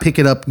 if I pick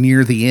it up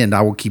near the end,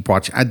 I will keep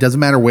watching. It doesn't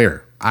matter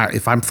where.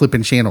 If I'm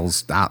flipping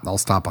channels, I'll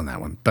stop on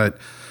that one. But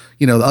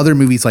the other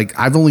movies, like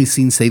I've only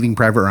seen Saving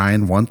Private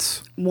Ryan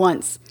once.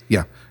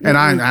 Yeah, and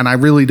I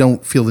really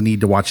don't feel the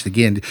need to watch it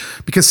again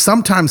because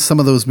sometimes some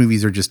of those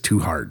movies are just too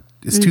hard.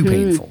 It's too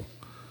painful.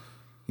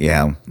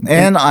 Yeah.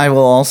 And I will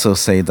also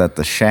say that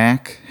The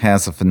Shack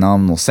has a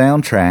phenomenal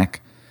soundtrack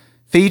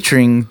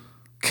featuring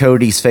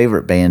Cody's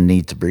favorite band,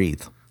 Need to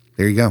Breathe.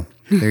 There you go.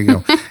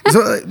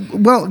 So,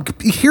 well,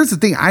 here's the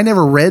thing. I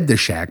never read The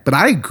Shack, but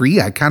I agree.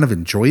 I kind of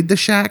enjoyed The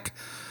Shack.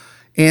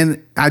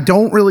 And I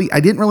didn't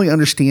really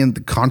understand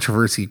the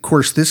controversy. Of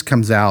course, this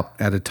comes out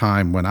at a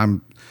time when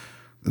I'm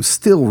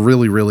still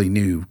really, really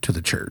new to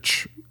the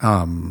church.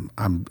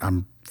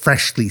 I'm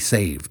freshly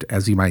saved,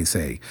 as you might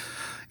say.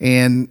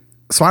 And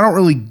so I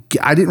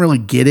didn't really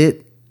get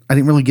it. I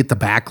didn't really get the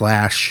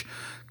backlash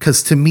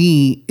because to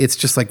me, it's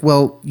just like,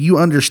 well, you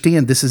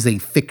understand this is a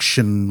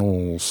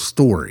fictional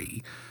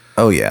story.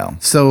 Oh, yeah.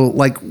 So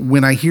like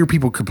when I hear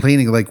people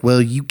complaining like,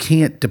 well, you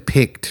can't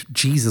depict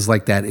Jesus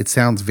like that. It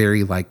sounds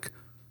very like,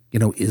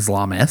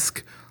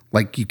 Islam-esque.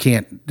 Like you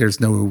can't, there's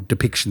no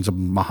depictions of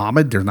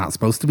Muhammad. They're not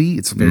supposed to be.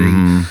 It's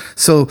very,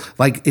 so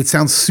like it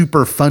sounds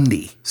super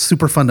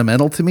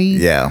fundamental to me.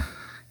 Yeah.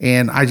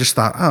 And I just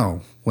thought,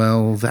 oh,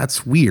 well,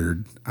 that's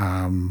weird.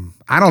 I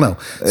don't know.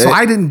 So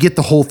I didn't get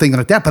the whole thing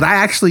like that, but I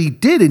actually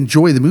did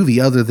enjoy the movie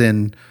other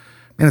than,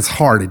 man, it's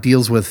hard. It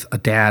deals with a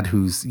dad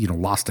who's,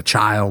 lost a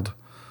child.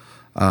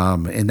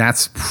 And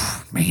that's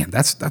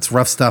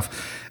rough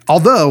stuff.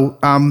 Although,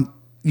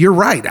 you're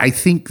right. I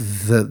think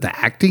the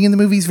acting in the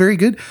movie is very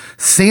good.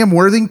 Sam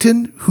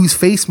Worthington, whose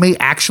face may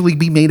actually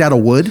be made out of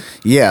wood.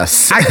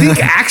 Yes. I think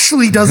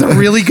actually does a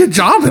really good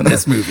job in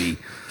this movie.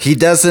 He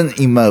doesn't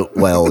emote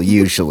well,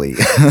 usually.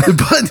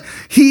 But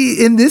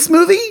in this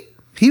movie,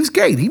 he was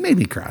great. He made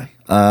me cry.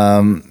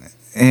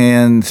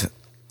 And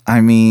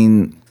I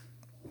mean,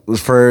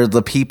 for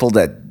the people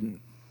that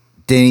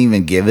didn't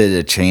even give it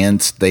a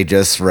chance, they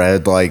just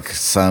read like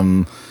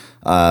some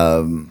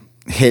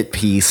hit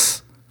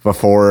piece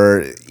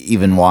before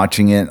even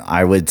watching it,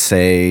 I would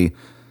say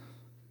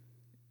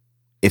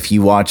if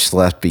you watched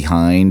Left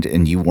Behind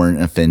and you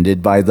weren't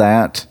offended by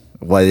that,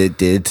 what it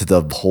did to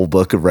the whole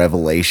book of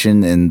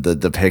Revelation and the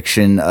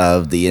depiction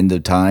of the end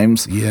of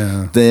times,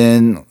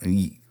 then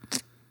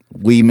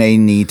we may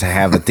need to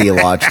have a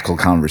theological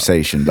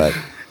conversation. But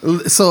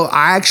so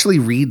I actually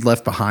read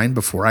Left Behind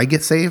before I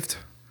get saved.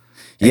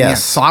 And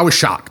yes. So I was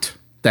shocked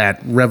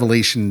that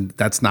Revelation,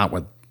 that's not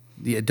what,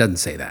 it doesn't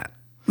say that.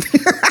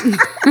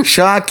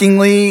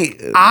 Shockingly,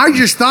 I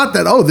just thought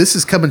that, oh, this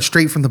is coming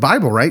straight from the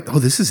Bible, right? Oh,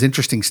 this is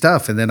interesting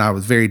stuff. And then I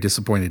was very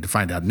disappointed to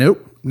find out, no,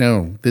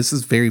 this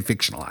is very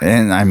fictionalized.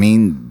 And I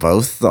mean,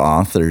 both the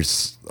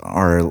authors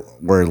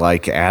were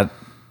like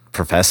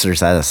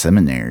professors at a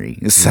seminary.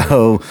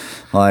 So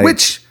like,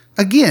 which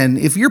again,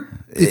 if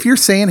you're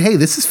saying, hey,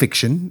 this is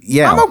fiction,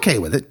 I'm okay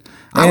with it.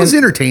 I was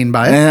entertained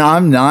by it. And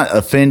I'm not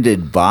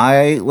offended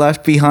by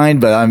Left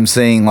Behind, but I'm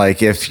saying,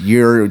 like, if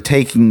you're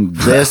taking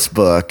this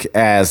book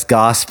as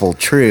gospel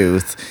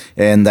truth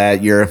and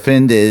that you're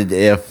offended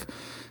if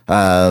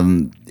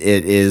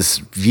it is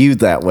viewed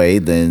that way,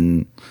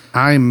 then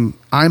I'm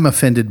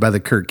offended by the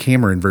Kirk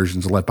Cameron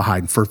versions of Left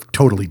Behind for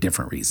totally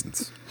different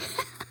reasons.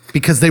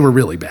 Because they were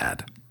really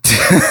bad.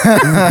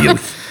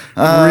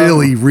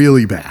 really,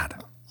 really bad.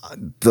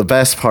 The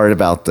best part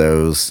about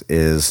those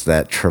is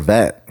that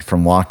Trevette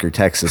from Walker,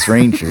 Texas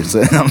Rangers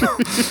in them.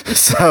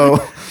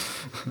 So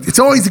it's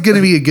always going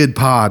to be a good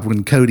pod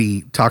when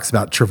Cody talks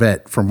about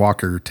Trevette from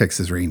Walker,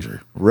 Texas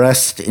Ranger.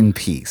 Rest in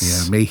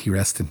peace. Yeah, may he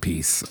rest in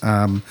peace.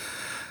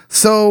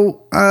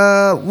 So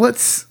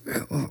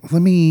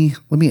let me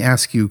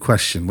ask you a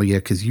question, Leah,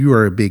 because you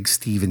are a big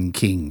Stephen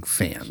King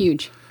fan.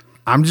 Huge.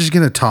 I'm just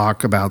going to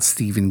talk about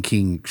Stephen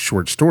King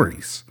short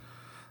stories.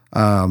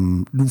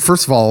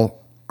 First of all,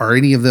 are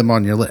any of them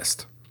on your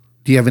list?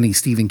 Do you have any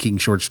Stephen King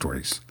short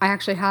stories? I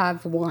actually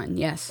have one,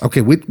 yes.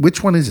 Okay,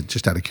 which one is it,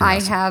 just out of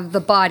curiosity? I have The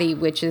Body,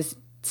 which is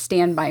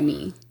Stand By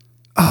Me.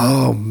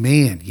 Oh,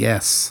 man,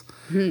 yes.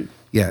 Mm-hmm.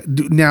 Yeah.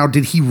 Now,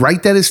 did he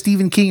write that as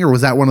Stephen King, or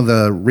was that one of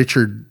the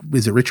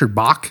Richard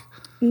Bach?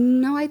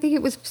 No, I think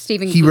it was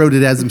Stephen King. He wrote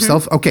it as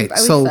himself? Mm-hmm. Okay,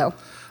 so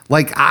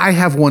like I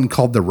have one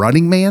called The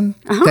Running Man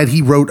that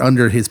he wrote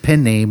under his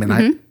pen name, and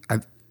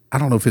I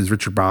don't know if it was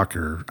Richard Bach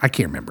or I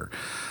can't remember.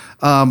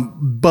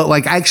 But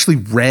like I actually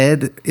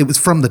read, it was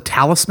from The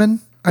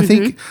Talisman, I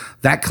think,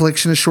 that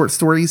collection of short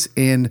stories.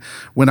 And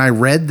when I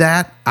read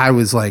that, I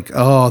was like,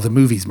 oh, the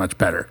movie's much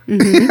better.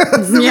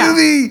 The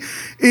movie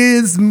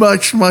is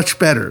much, much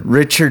better.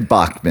 Richard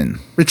Bachman.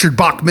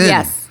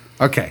 Yes.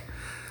 Okay.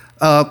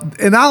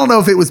 And I don't know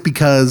if it was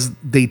because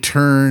they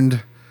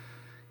turned,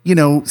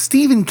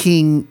 Stephen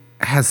King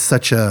has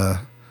such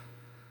a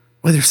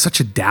well, there's such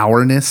a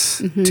dourness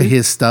to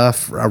his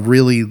stuff.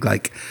 Really,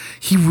 like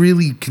he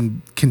really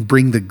can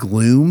bring the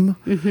gloom,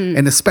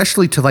 and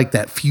especially to like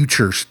that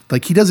future.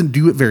 Like he doesn't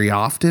do it very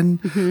often,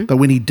 but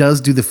when he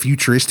does do the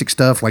futuristic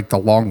stuff, like The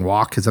Long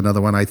Walk is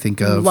another one I think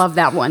of. Love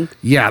that one.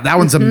 Yeah, that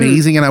one's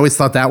amazing, and I always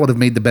thought that would have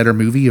made the better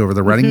movie over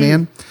The Running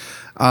Man.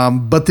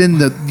 But then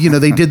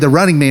they did The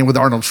Running Man with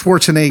Arnold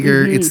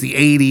Schwarzenegger. It's the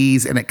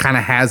 80s, and it kind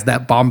of has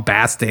that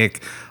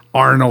bombastic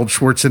Arnold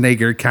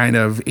Schwarzenegger kind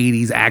of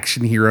 80s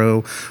action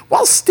hero,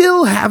 while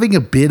still having a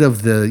bit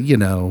of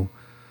the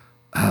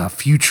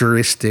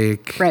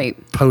futuristic,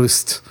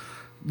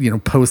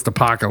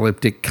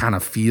 post-apocalyptic kind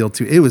of feel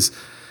to it.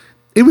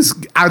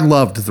 I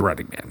loved The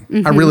Running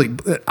Man. I really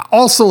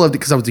also loved it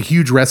because I was a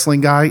huge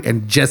wrestling guy,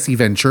 and Jesse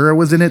Ventura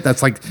was in it.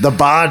 That's like The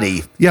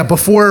Body. Yeah,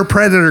 before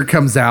Predator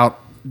comes out,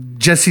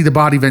 Jesse the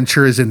Body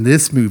Ventura is in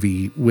this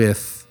movie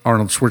with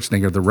Arnold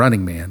Schwarzenegger, The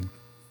Running Man.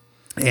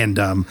 And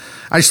I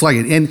just like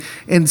it.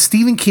 And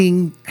Stephen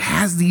King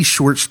has these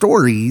short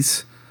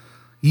stories.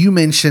 You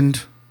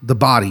mentioned The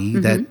Body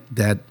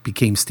that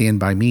became Stand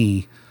By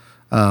Me.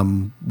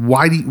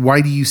 Why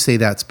do you say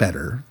that's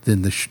better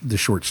than the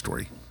short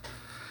story?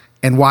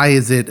 And why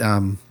is it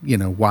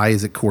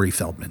Corey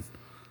Feldman?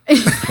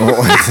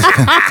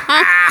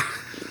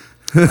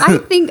 I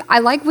think I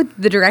like with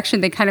the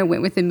direction they kind of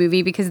went with the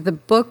movie, because the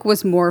book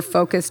was more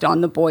focused on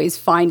the boys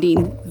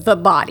finding the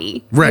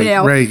body. Right,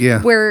 right,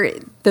 yeah. Where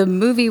the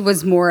movie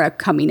was more a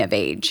coming of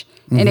age.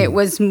 And it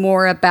was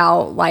more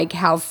about like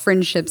how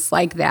friendships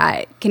like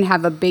that can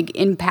have a big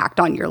impact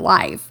on your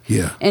life.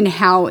 Yeah. And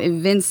how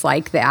events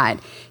like that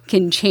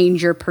can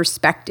change your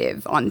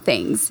perspective on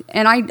things.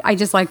 And I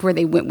just like where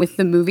they went with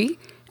the movie.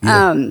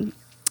 Yeah.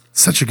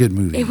 Such a good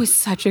movie. It was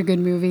such a good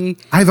movie.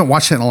 I haven't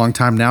watched it in a long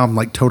time. Now I'm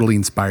like totally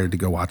inspired to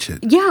go watch it.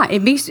 Yeah,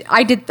 it makes.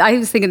 I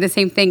was thinking the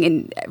same thing.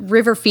 In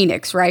River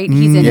Phoenix, right?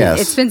 He's in Yes.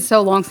 it. It's been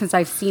so long since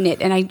I've seen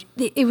it, and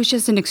it was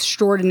just an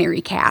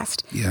extraordinary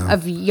cast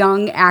of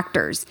young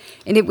actors,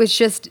 and it's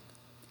just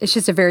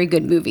a very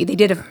good movie.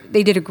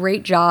 They did a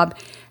great job.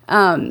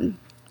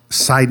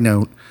 Side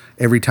note: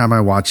 every time I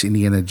watch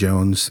Indiana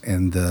Jones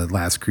and the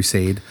Last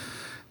Crusade,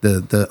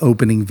 the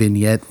opening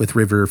vignette with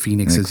River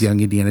Phoenix as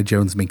young Indiana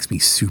Jones makes me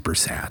super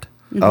sad.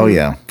 Oh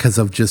yeah, because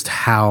of just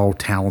how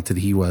talented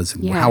he was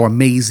and Yeah. how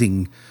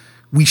amazing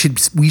we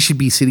should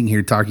be sitting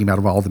here talking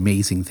about all the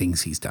amazing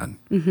things he's done.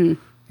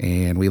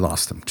 And we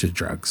lost him to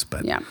drugs.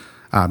 But Yeah.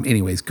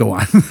 Anyways, go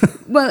on.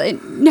 Well,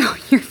 no,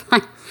 you're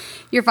fine.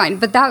 You're fine.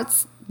 But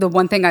that's the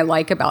one thing I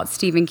like about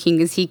Stephen King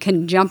is he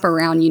can jump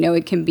around.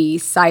 It can be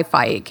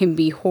sci-fi, it can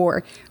be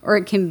horror, or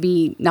it can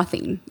be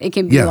nothing. It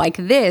can be like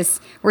this,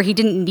 where he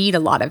didn't need a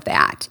lot of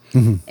that.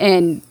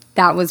 And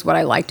that was what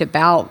I liked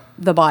about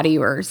The Body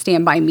or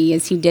Stand By Me,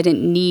 is he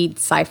didn't need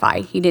sci-fi.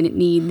 He didn't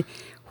need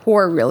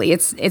horror, really.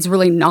 It's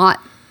really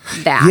not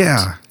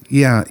that.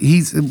 Yeah.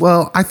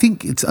 I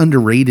think it's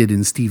underrated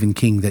in Stephen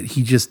King that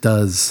he just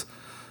does.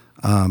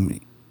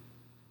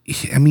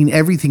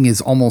 Everything is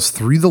almost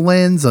through the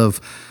lens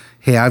of,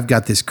 hey, I've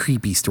got this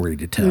creepy story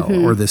to tell,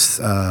 or this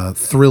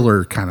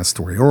thriller kind of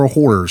story, or a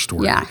horror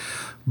story. Yeah.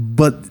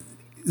 But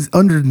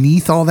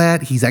underneath all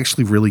that, he's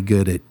actually really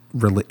good at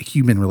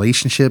human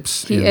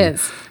relationships. He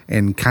is.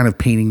 And kind of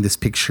painting this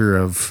picture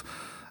of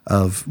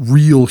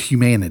real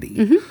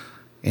humanity.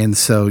 And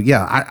so,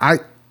 yeah,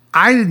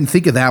 I didn't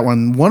think of that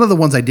one. One of the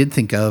ones I did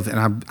think of,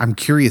 and I'm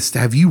curious,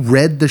 have you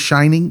read The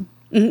Shining?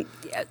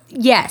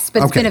 Yes,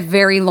 but it's been a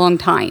very long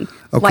time.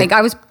 Okay. Like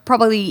I was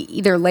probably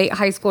either late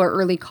high school or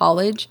early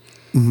college.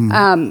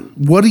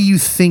 What do you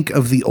think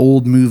of the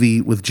old movie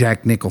with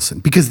Jack Nicholson?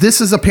 Because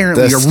this is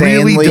apparently The a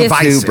really Stanley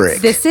divisive.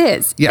 Kubrick. This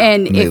is. Yeah,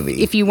 and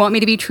movie. if you want me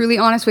to be truly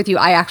honest with you,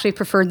 I actually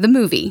preferred the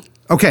movie.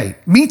 Okay,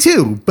 me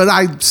too. But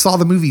I saw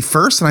the movie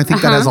first, and I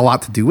think that has a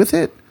lot to do with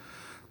it.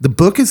 The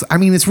book is,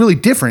 it's really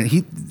different.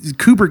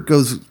 Kubrick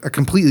goes a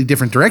completely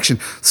different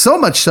direction. So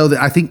much so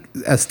that I think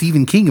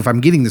Stephen King, if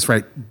I'm getting this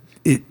right,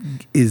 it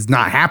is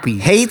not happy.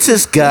 hates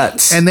his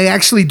guts. And they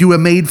actually do a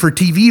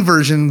made-for-TV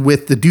version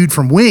with the dude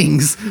from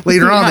Wings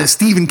later on that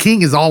Stephen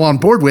King is all on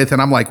board with,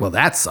 and I'm like, well,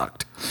 that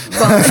sucked.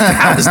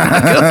 That was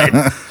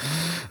not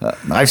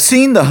good. I've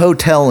seen The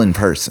Hotel in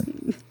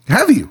person.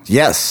 Have you?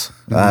 Yes,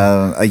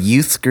 a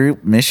youth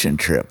group mission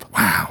trip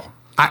Wow.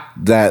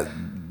 that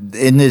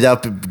ended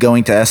up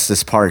going to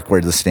Estes Park, where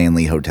the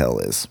Stanley Hotel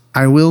is.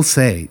 I will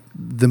say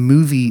the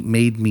movie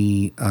made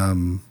me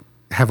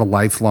have a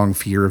lifelong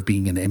fear of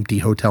being in empty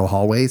hotel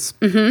hallways.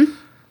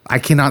 I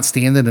cannot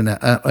stand it in an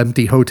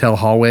empty hotel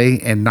hallway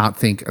and not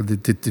think of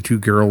the two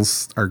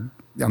girls are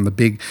on the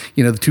big,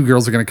 the two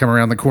girls are going to come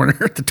around the corner,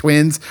 the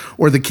twins,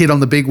 or the kid on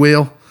the big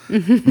wheel.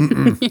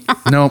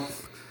 Nope.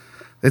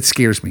 It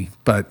scares me.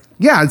 But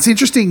yeah, it's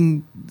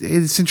interesting.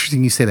 It's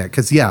interesting you say that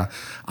because,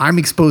 I'm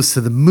exposed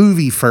to the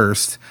movie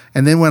first.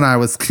 And then when I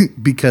was,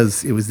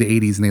 because it was the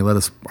 80s and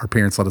our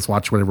parents let us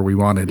watch whatever we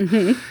wanted.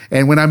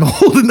 And when I'm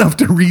old enough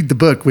to read the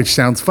book, which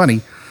sounds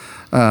funny,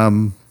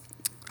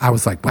 I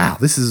was like, wow,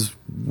 this is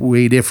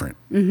way different.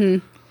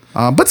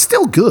 But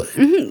still good.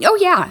 Oh,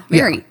 yeah,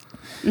 very.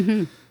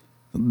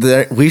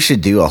 We should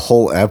do a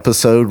whole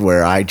episode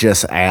where I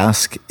just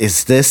ask,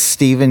 is this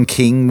Stephen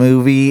King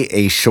movie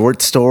a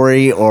short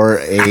story or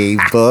a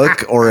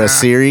book or a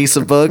series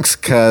of books?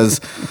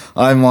 Because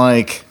I'm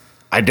like,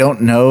 I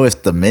don't know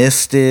if The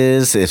Mist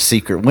is, if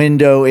Secret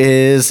Window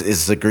is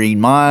The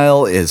Green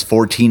Mile, is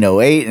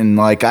 1408. And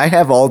like, I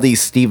have all these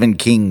Stephen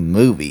King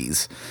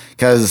movies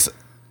because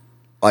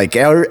like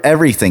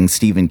everything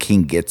Stephen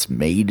King gets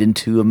made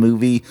into a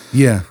movie.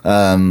 Yeah.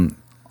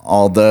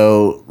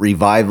 Although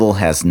Revival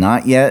has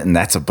not yet, and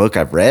that's a book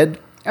I've read.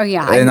 Oh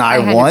yeah, and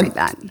I had want to read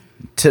that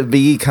to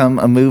become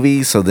a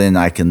movie, so then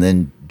I can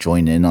then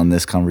join in on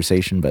this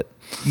conversation. But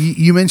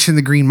You mentioned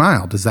The Green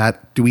Mile.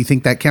 Do we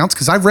think that counts?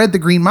 Because I've read The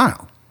Green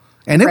Mile,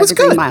 and it was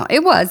good.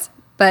 It was,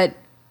 but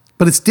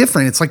it's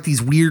different. It's like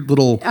these weird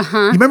little.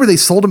 You remember they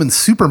sold them in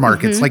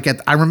supermarkets. Like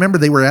I remember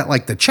they were at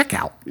like the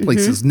checkout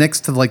places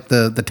next to like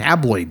the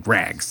tabloid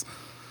rags,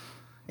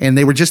 and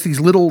they were just these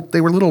little. They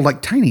were little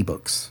like tiny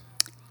books.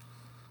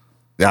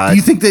 Do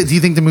you think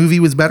the movie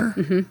was better?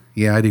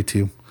 Yeah, I do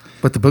too.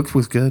 But the book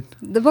was good.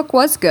 The book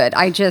was good.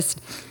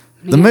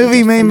 The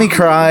movie made me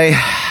cry.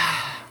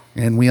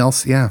 And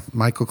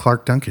Michael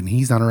Clark Duncan.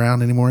 He's not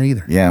around anymore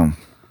either. Yeah.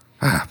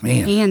 Ah,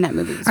 man. And that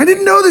movie was I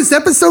didn't know this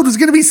episode was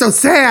going to be so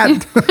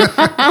sad.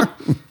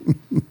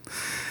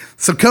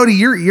 So Cody,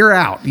 you're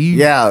out.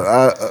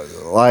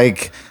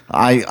 Like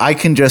I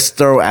can just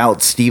throw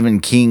out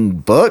Stephen King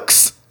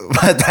books,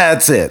 but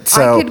that's it.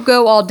 So I could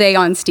go all day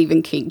on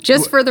Stephen King,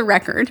 just for the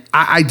record.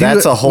 I do.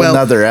 That's a whole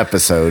nother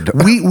episode.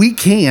 we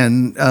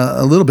can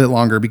a little bit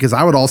longer because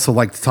I would also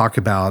like to talk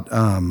about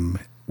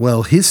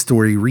his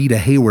story, Rita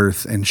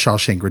Hayworth and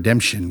Shawshank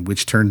Redemption,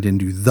 which turned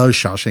into The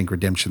Shawshank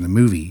Redemption, the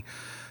movie.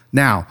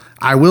 Now,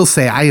 I will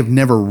say I have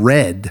never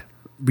read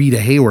Rita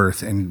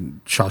Hayworth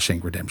and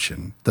Shawshank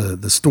Redemption,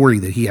 the story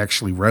that he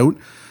actually wrote,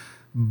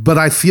 but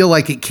I feel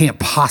like it can't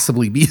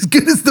possibly be as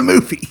good as the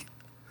movie.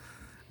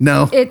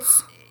 No.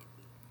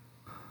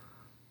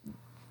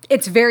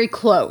 It's very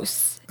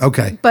close.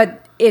 Okay.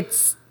 But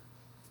it's...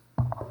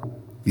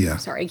 Yeah.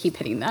 Sorry, I keep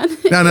hitting that.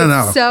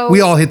 No. So we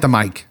all hit the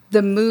mic.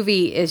 the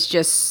movie is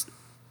just...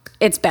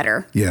 It's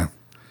better. Yeah.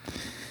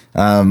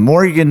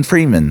 Morgan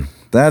Freeman.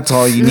 That's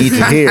all you need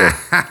to hear.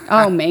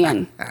 Oh,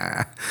 man.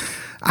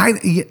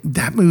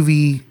 That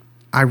movie,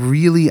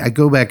 I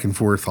go back and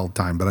forth all the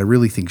time, but I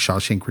really think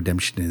Shawshank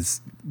Redemption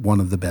is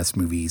one of the best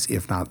movies,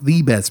 if not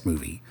the best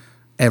movie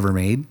ever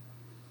made.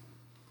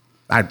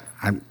 I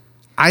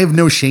have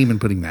no shame in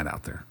putting that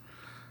out there.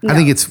 No.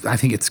 I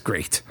think it's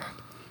great.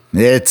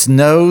 It's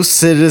no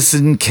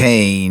Citizen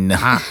Kane.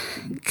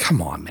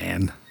 Come on,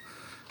 man.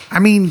 I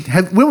mean,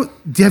 have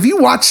you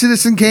watched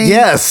Citizen Kane?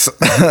 Yes.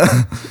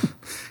 I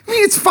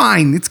mean, it's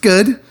fine. It's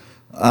good.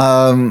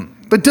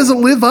 But does it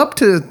live up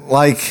to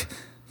like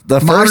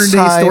the modern first day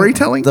time,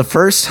 storytelling? The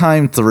first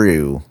time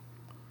through,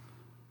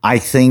 I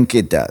think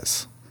it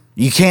does.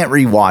 You can't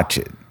rewatch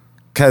it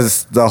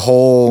because the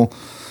whole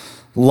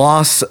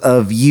loss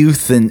of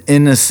youth and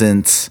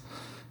innocence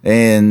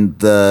and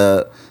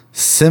the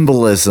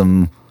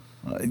symbolism,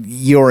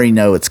 you already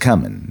know it's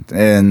coming.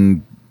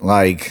 And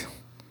like,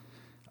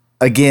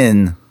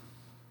 again,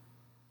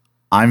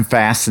 I'm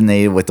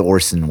fascinated with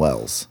Orson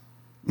Welles.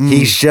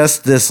 He's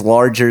just this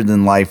larger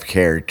than life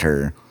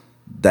character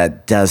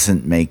that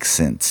doesn't make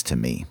sense to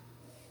me.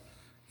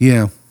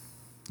 Yeah.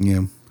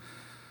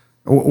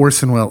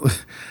 Orson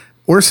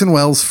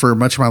Welles for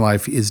much of my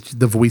life is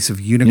the voice of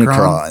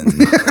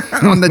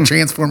Unicron. On the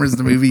Transformers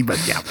the movie, but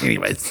yeah.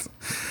 Anyways,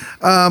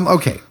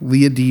 okay,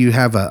 Leah, do you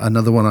have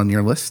another one on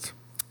your list?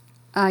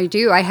 I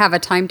do. I have A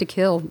Time to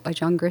Kill by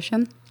John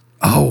Grisham.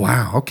 Oh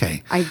wow,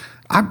 okay.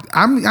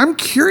 I'm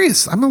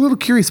curious. I'm a little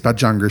curious about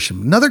John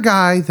Grisham. Another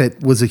guy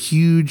that was a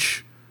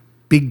huge,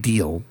 big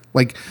deal.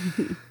 Like,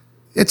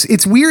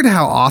 it's weird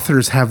how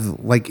authors have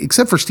like,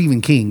 except for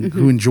Stephen King,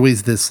 who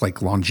enjoys this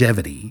like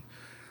longevity.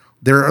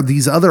 There are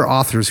these other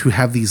authors who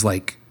have these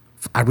like,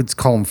 I would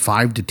call them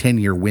 5 to 10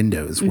 year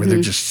windows where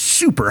they're just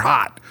super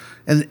hot,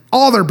 and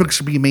all their books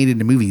should be made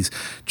into movies.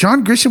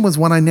 John Grisham was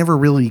one I never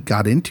really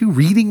got into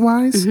reading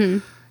wise,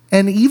 and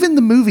even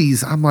the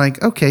movies. I'm like,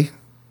 okay,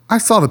 I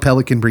saw the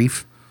Pelican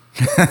Brief.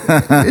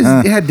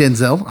 It had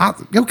Denzel.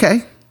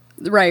 Okay.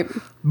 Right.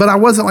 But I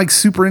wasn't like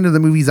super into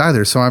the movies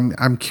either. So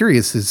I'm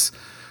curious, is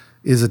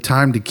A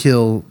Time to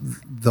Kill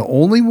the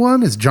only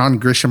one? Is John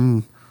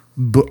Grisham,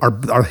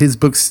 are his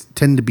books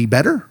tend to be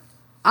better?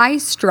 I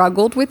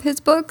struggled with his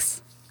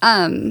books.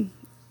 It's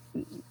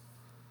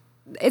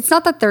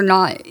not that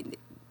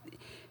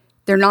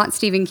they're not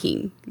Stephen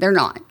King. They're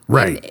not.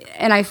 Right.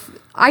 And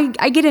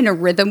I get in a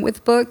rhythm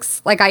with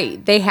books.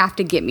 Like they have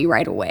to get me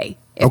right away.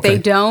 If they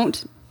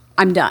don't,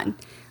 I'm done.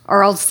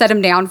 Or I'll set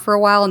them down for a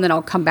while and then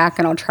I'll come back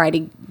and I'll try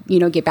to,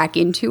 get back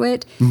into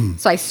it.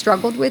 So I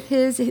struggled with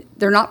his.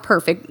 They're not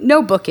perfect.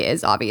 No book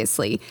is,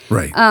 obviously.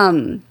 Right.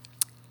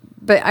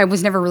 But I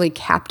was never really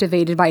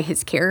captivated by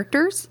his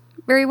characters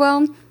very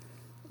well.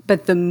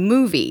 But the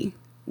movie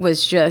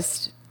was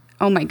just,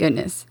 oh my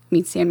goodness.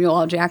 Meet Samuel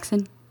L.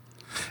 Jackson.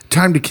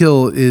 Time to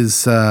Kill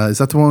is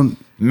that the one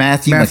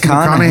Matthew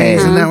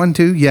McConaughey's in McConaughey that one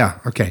too. Yeah.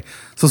 Okay.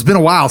 So it's been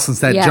a while since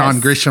that Yes.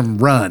 John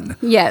Grisham run.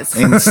 Yes.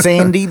 and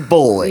Sandy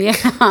Bullock.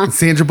 Yeah.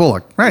 Sandra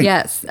Bullock. Right.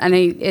 Yes. And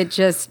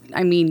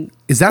I mean,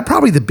 Is that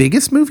probably the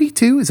biggest movie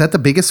too? Is that the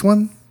biggest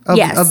one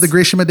Yes. of the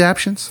Grisham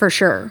adaptions? for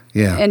sure.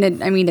 Yeah. And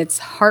it's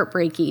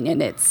heartbreaking,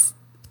 and it's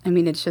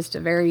just a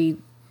very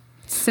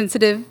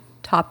sensitive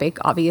topic,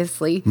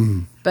 obviously.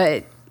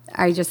 But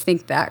I just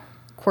think that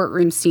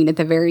courtroom scene at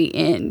the very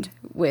end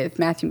with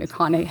Matthew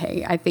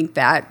McConaughey, I think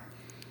that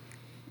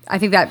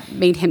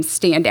made him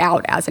stand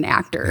out as an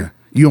actor.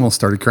 You almost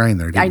started crying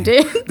there, didn't I you?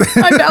 did.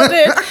 I felt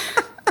it.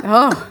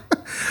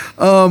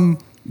 Oh,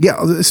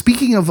 Yeah.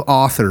 Speaking of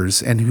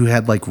authors and who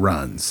had like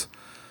runs,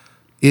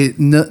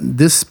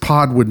 this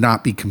pod would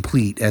not be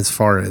complete as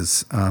far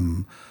as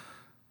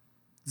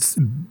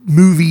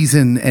movies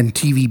and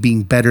TV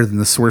being better than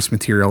the source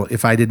material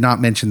if I did not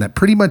mention that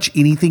pretty much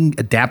anything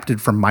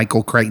adapted from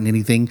Michael Crichton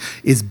anything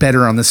is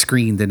better on the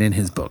screen than in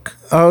his book.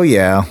 Oh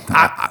yeah.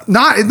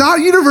 Not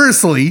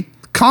universally.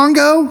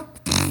 Congo,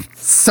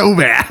 so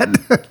bad.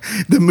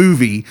 The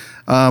movie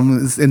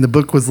and the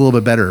book was a little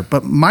bit better,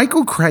 but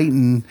Michael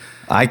Crichton.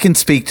 I can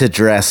speak to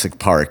Jurassic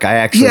Park. I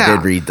actually Yeah.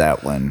 did read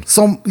that one.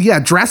 So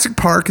yeah, Jurassic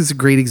Park is a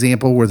great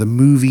example where the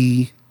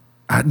movie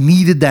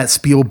needed that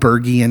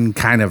Spielbergian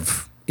kind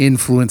of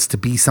influence to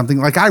be something.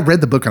 Like I read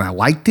the book and I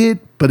liked it,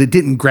 but it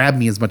didn't grab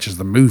me as much as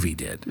the movie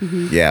did.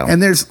 Yeah.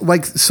 And there's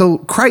like, so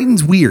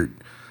Crichton's weird.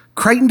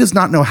 Crichton does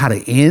not know how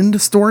to end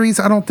stories,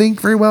 I don't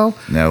think, very well.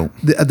 No.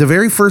 The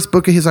very first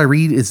book of his I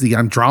read is The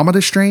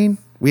Andromeda Strain.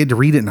 We had to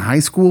read it in high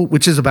school,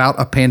 which is about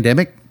a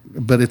pandemic,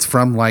 but it's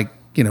from like,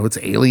 it's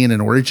alien in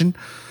origin.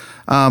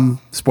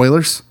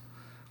 Spoilers.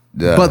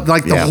 But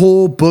like the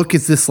whole book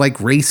is this like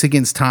race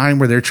against time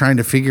where they're trying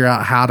to figure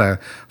out how to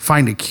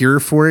find a cure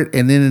for it.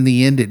 And then in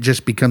the end, it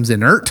just becomes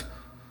inert.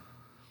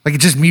 Like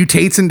it just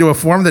mutates into a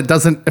form that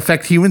doesn't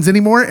affect humans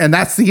anymore. And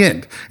that's the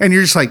end. And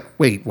you're just like,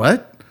 wait,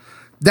 what?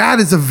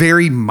 That is a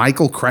very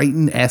Michael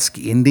Crichton-esque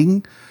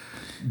ending.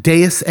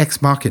 Deus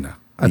Ex Machina,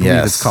 I believe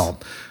Yes. it's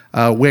called.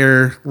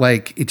 Where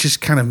like it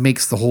just kind of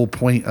makes the whole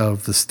point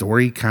of the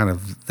story kind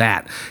of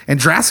that. And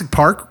Jurassic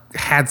Park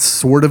had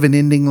sort of an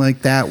ending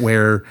like that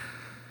where,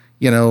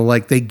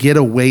 like they get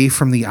away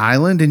from the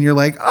island and you're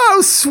like,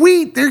 oh,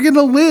 sweet, they're going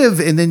to live.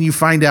 And then you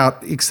find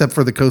out, except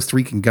for the Costa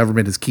Rican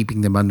government is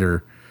keeping them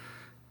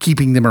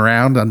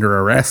around under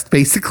arrest,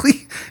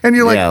 basically. And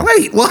you're like, Yeah.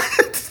 wait,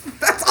 what?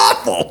 That's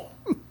awful.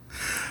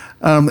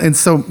 And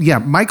so, yeah,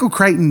 Michael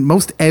Crichton,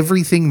 most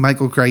everything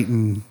Michael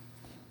Crichton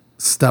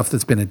stuff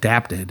that's been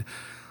adapted,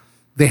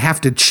 they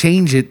have to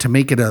change it to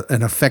make it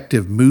an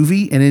effective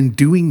movie. And in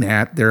doing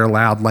that, they're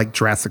allowed, like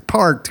Jurassic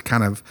Park, to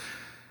kind of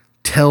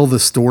tell the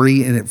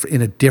story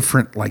in a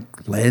different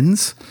like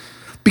lens.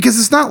 Because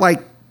it's not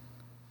like,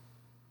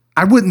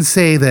 I wouldn't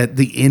say that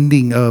the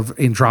ending of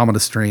Andromeda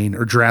Strain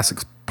or Jurassic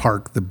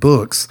Park, the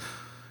books,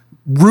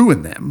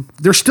 ruin them.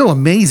 They're still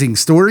amazing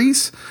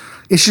stories.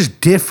 It's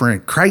just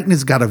different. Crichton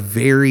has got a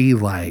very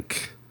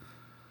like,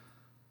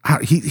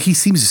 he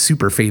seems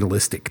super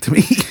fatalistic to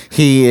me.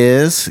 He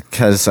is,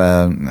 because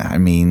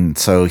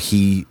so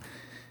he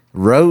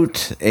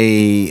wrote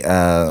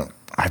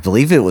I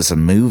believe it was a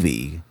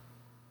movie,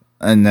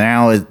 and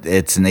now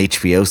it's an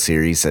HBO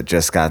series that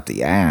just got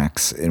the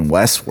axe in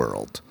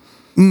Westworld.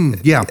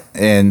 Yeah.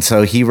 And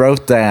so he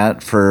wrote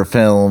that for a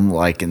film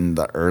like in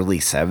the early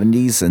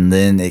 70s, and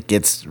then it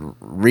gets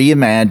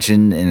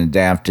reimagined and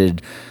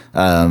adapted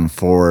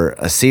for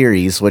a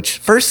series, which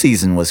first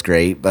season was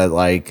great, but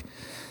like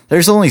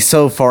there's only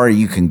so far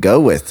you can go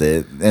with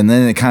it. And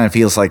then it kind of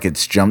feels like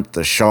it's jumped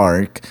the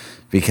shark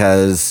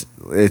because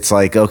it's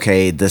like,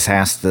 okay, this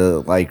has to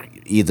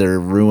like either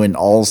ruin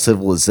all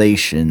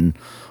civilization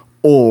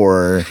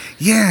or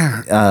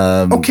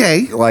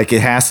okay. like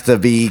it has to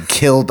be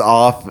killed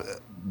off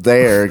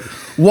there.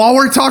 While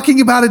we're talking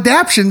about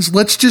adaptions,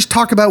 let's just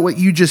talk about what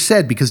you just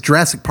said, because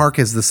Jurassic Park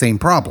has the same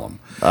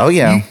problem. Oh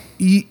yeah.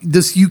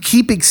 You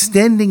keep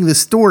extending the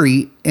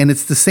story, and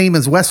it's the same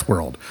as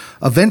Westworld.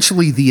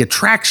 Eventually, the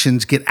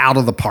attractions get out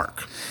of the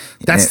park.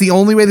 That's the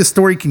only way the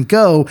story can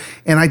go,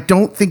 and I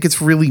don't think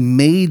it's really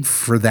made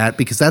for that,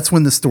 because that's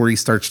when the story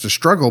starts to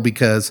struggle,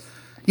 because,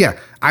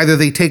 either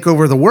they take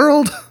over the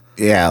world,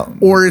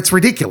 or it's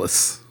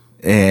ridiculous.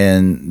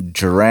 And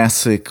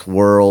Jurassic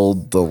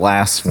World, the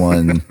last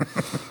one,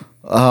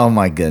 oh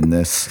my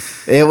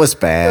goodness. It was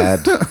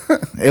bad.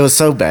 It was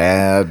so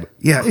bad.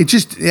 Yeah, it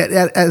just,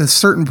 at a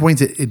certain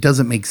point, it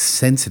doesn't make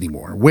sense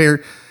anymore.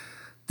 Where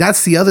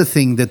that's the other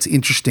thing that's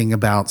interesting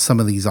about some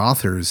of these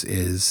authors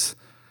is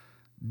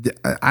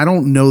I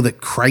don't know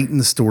that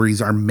Crichton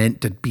stories are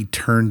meant to be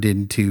turned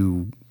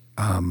into,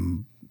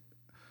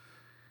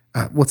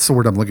 what's the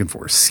word I'm looking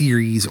for?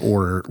 Series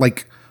or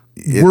like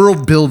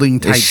world building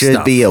type stuff. It should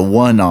stuff. be a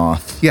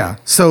one-off. Yeah.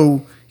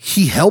 So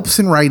he helps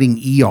in writing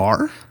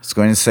ER. I was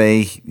going to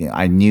say,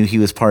 I knew he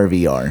was part of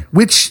ER.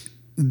 Which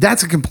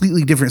that's a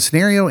completely different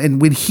scenario.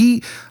 And when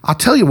I'll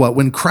tell you what,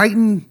 when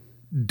Crichton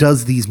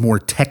does these more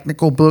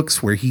technical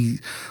books where he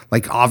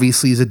like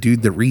obviously is a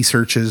dude that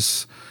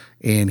researches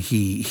and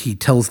he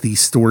tells these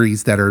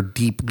stories that are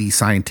deeply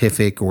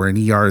scientific, or in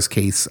ER's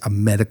case, a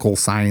medical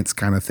science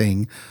kind of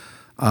thing.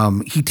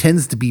 He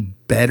tends to be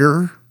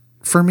better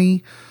for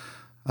me.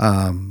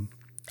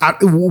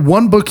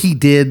 One book he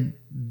did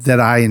that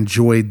I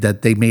enjoyed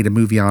that they made a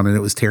movie on and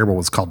it was terrible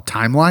was called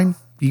Timeline.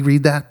 You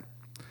read that?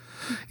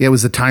 Yeah, it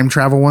was a time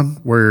travel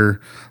one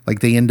where like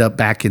they end up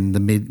back in the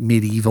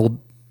medieval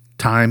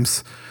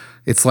times.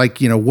 It's like,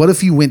 what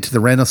if you went to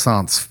the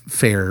Renaissance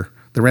fair,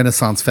 the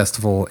Renaissance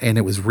festival, and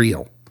it was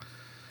real?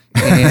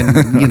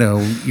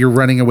 And, you're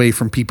running away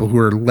from people who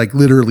are like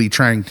literally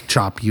trying to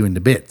chop you into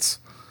bits.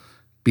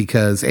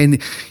 Because,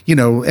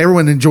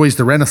 everyone enjoys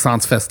the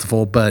Renaissance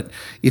festival, but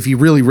if you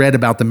really read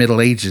about the Middle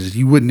Ages,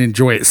 you wouldn't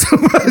enjoy it so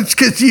much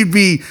because you'd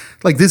be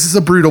like, this is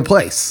a brutal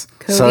place.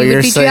 So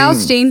you're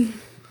saying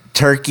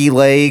turkey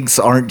legs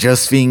aren't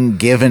just being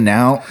given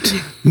out?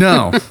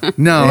 No.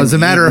 As a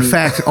matter of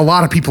fact, a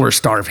lot of people are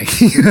starving.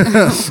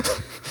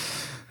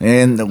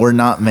 And we're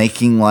not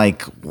making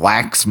like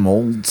wax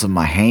molds of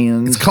my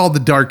hands. It's called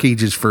the Dark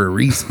Ages for a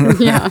reason.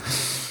 Yeah.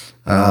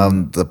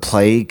 The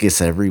plague is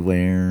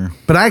everywhere.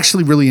 But I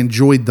actually really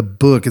enjoyed the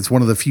book. It's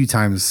one of the few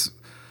times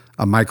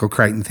a Michael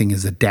Crichton thing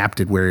is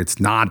adapted where it's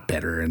not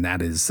better, and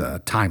that is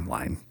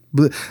Timeline.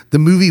 The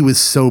movie was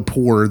so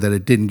poor that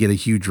it didn't get a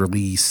huge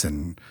release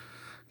and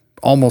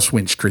almost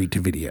went straight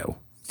to video.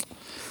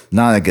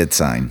 Not a good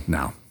sign.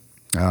 No.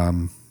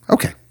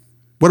 Okay.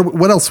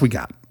 What else we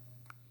got?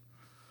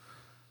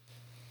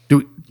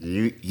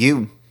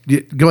 You.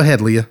 Go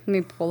ahead, Leah. Let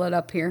me pull it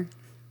up here.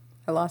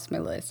 I lost my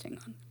listing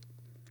on.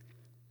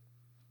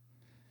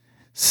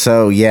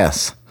 So,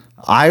 yes,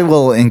 I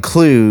will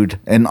include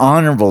an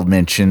honorable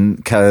mention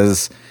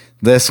because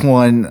this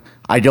one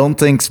I don't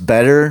think's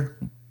better,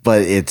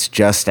 but it's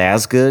just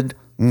as good.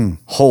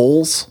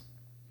 Holes.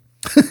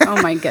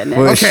 Oh, my goodness.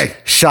 With Okay.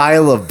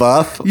 Shia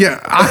LaBeouf. Yeah,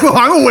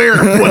 I'm aware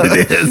of what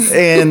it is.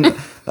 And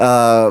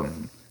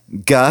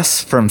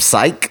Gus from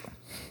Psych.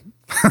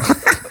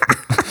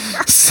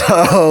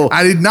 So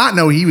I did not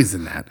know he was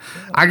in that.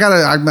 I'm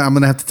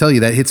gonna have to tell you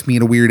that hits me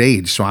at a weird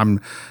age. So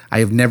I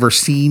have never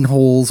seen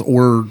Holes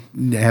or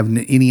have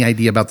any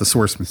idea about the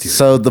source material.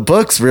 So the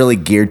book's really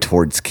geared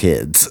towards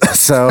kids.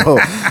 So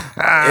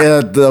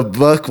the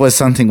book was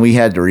something we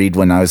had to read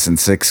when I was in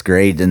 6th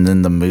grade, and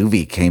then the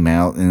movie came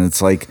out, and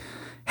it's like,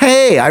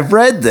 hey, I've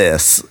read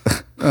this.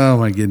 Oh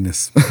my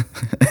goodness.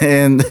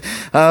 And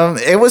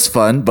it was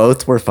fun.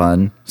 Both were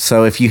fun.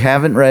 So if you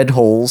haven't read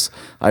Holes,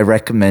 I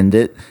recommend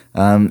it.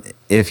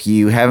 If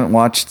you haven't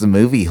watched the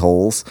movie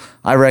Holes,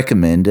 I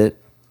recommend it.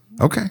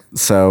 Okay.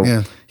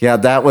 So yeah,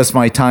 that was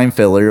my time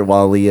filler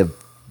while Leah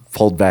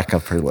pulled back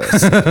up her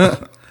list.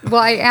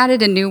 Well, I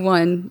added a new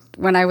one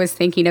when I was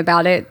thinking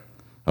about it.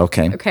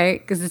 Okay. Okay,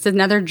 because it's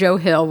another Joe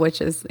Hill,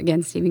 which is,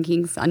 again, Stephen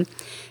King's son.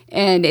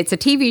 And it's a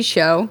TV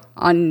show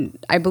on,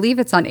 I believe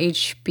it's on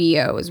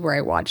HBO is where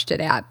I watched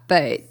it at.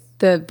 But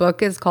the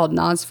book is called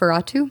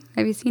Nosferatu.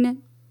 Have you seen it?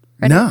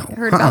 No.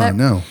 Heard about it?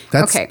 No.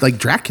 That's Okay. like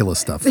Dracula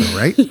stuff though,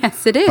 right?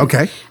 Yes, it is.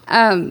 Okay.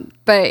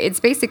 But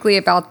it's basically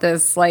about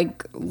this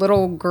like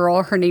little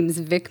girl. Her name's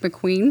Vic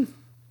McQueen.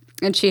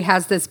 And she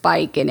has this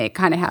bike, and it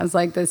kind of has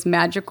like this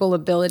magical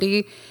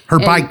ability. Her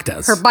And bike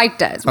does. Her bike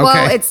does. Okay.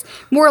 Well, it's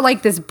more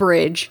like this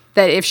bridge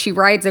that if she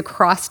rides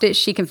across it,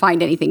 she can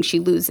find anything she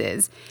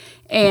loses.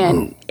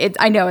 And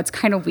I know it's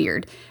kind of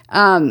weird.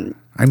 I'm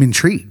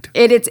intrigued.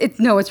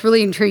 It's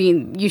really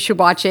intriguing. You should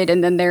watch it.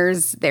 And then there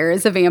is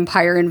a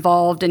vampire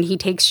involved, and he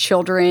takes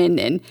children,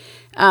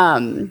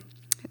 and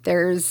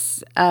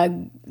there's a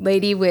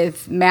lady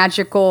with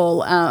magical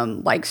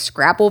like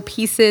Scrabble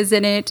pieces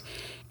in it.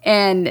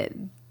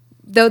 And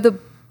though the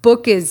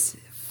book is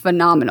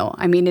phenomenal,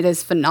 I mean, it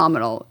is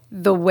phenomenal.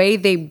 The way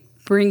they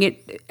bring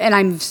it, and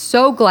I'm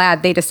so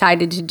glad they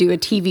decided to do a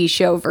TV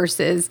show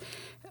versus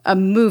a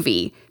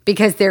movie,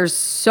 because there's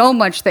so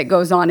much that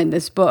goes on in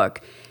this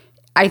book.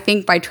 I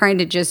think by trying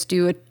to just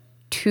do a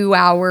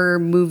 2-hour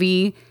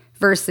movie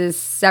versus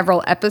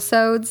several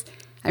episodes,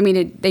 I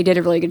mean, they did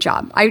a really good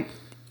job.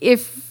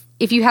 If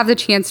you have the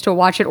chance to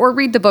watch it or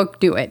read the book,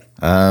 do it.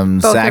 Both are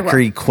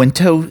Zachary well.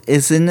 Quinto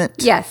is in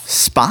it.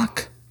 Yes.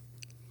 Spock.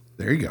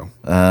 There you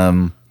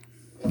go.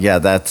 Yeah,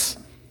 that's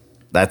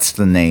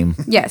the name.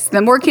 Yes,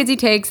 the more kids he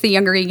takes, the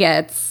younger he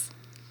gets.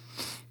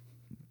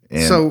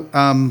 And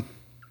So,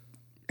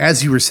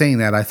 as you were saying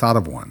that, I thought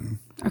of one.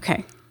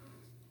 Okay.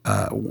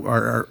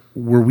 Were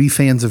we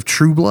fans of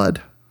True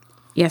Blood?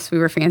 Yes, we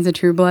were fans of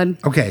True Blood.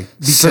 Okay,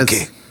 because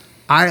Suki.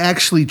 I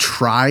actually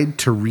tried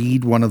to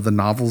read one of the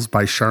novels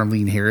by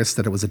Charlene Harris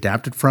that it was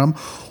adapted from.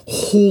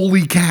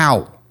 Holy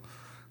cow!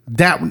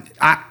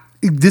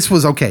 This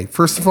was okay.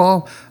 First of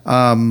all,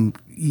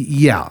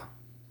 yeah,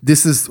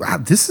 this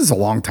is a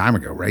long time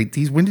ago, right?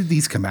 When did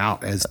these come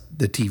out as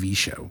the TV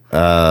show?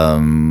 I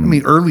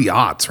mean, early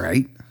aughts,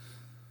 right?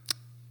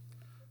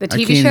 The I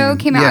TV can't show even-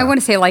 came out, yeah. I want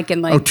to say like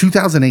in like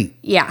 2008.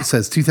 Yeah. It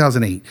says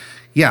 2008.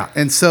 Yeah.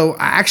 And so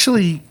I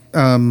actually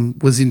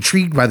was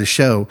intrigued by the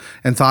show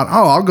and thought,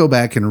 oh, I'll go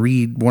back and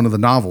read one of the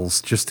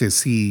novels just to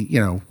see,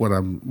 what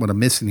I'm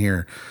missing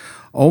here.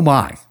 Oh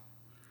my.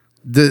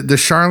 The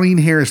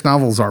Charlene Harris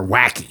novels are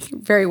wacky.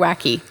 Very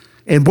wacky.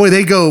 And boy,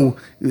 they go.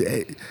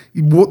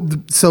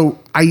 So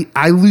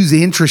I lose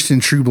interest in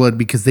True Blood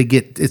because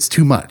it's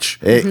too much.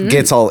 It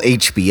gets all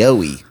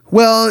HBO-y.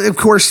 Well, of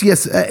course,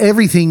 yes,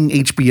 everything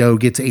HBO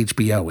gets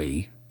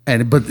HBO-y,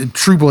 but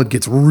True Blood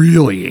gets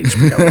really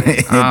HBO-y.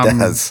 It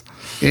does.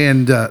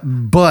 And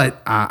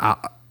but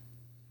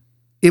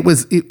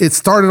it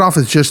started off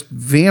as just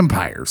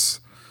vampires,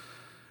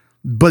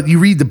 but you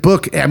read the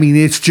book. I mean,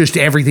 it's just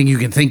everything you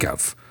can think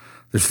of.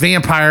 There's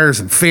vampires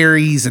and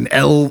fairies and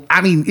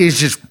I mean, it's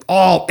just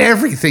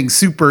everything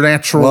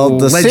supernatural. Well,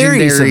 the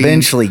legendary. series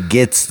eventually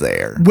gets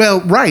there.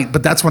 Well, right,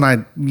 but that's when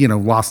I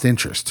lost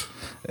interest.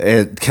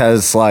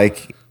 Because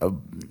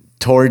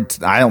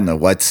towards, I don't know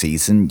what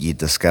season, you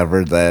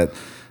discovered that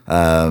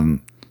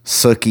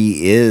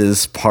Sookie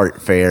is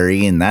part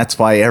fairy, and that's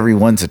why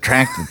everyone's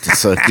attracted to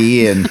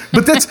Sookie. And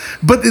but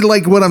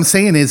what I'm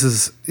saying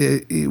is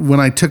when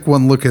I took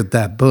one look at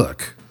that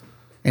book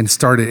and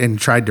started and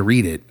tried to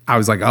read it, I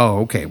was like, oh,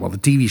 okay, well, the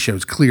TV show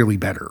is clearly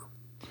better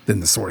than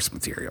the source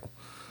material,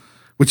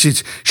 which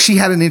is, she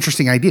had an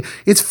interesting idea.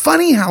 It's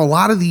funny how a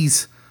lot of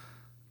these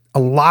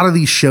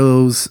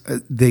shows,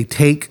 they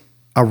take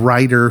a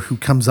writer who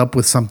comes up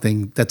with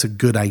something that's a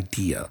good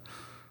idea.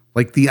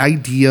 Like the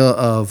idea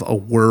of a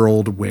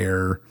world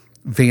where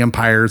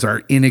vampires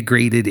are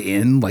integrated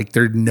in, like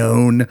they're a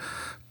known,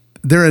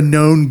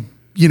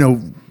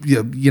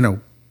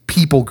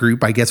 people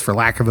group, I guess, for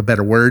lack of a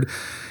better word.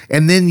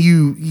 And then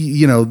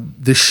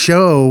the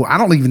show, I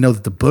don't even know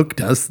that the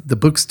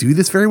books do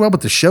this very well,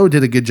 but the show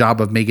did a good job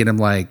of making them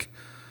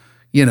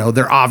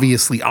they're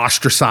obviously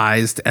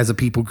ostracized as a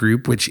people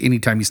group, which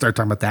anytime you start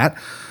talking about that,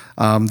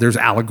 there's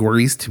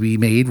allegories to be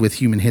made with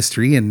human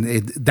history. And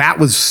that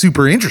was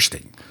super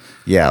interesting.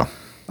 yeah.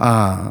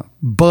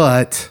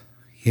 But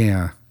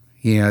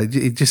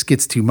it just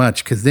gets too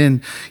much because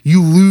then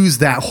you lose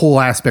that whole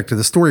aspect of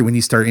the story when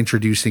you start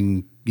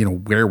introducing,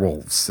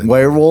 werewolves. And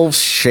Werewolves,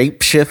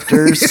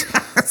 shapeshifters.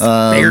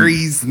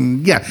 fairies.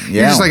 And you're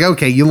just like,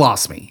 okay, you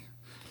lost me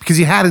because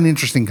you had an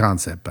interesting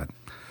concept, but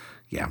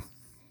yeah.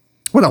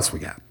 What else we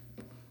got?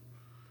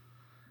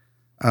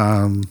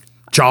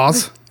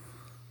 Jaws.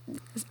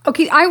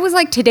 Okay, I was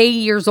today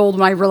years old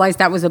when I realized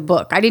that was a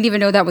book. I didn't even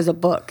know that was a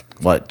book.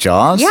 What,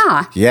 Jaws?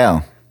 Yeah.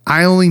 Yeah.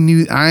 I only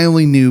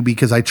knew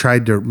because I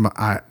tried to,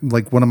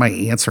 one of my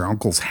aunts or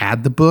uncles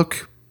had the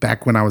book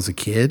back when I was a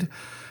kid.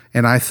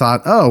 And I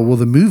thought, oh, well,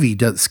 the movie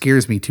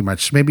scares me too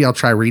much. Maybe I'll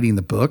try reading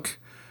the book.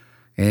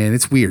 And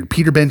it's weird.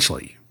 Peter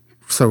Benchley.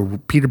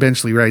 So Peter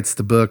Benchley writes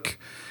the book.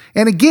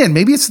 And again,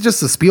 maybe it's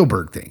just a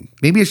Spielberg thing.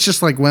 Maybe it's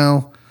just maybe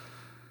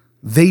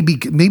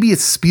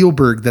it's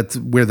Spielberg that's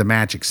where the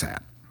magic's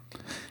at.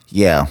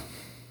 Yeah.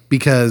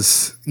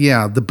 Because,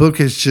 the book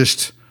is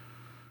just,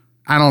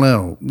 I don't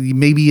know.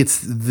 Maybe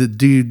it's the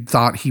dude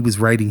thought he was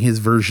writing his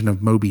version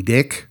of Moby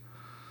Dick,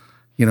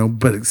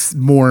 but it's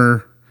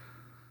more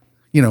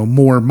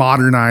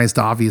modernized,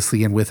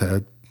 obviously, and with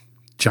a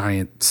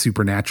giant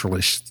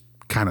supernaturalish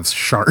kind of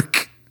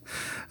shark.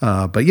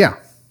 But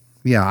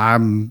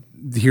I'm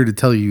here to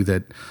tell you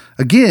that,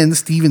 again,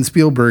 Steven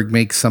Spielberg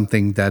makes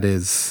something that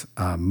is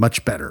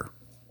much better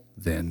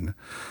than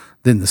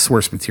the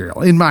source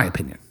material, in my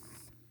opinion.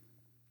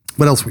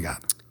 What else we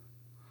got?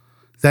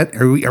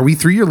 Are we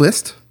through your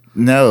list?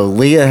 No,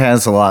 Leah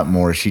has a lot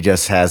more. She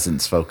just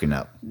hasn't spoken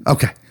up.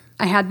 Okay.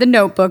 I had The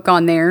Notebook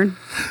on there.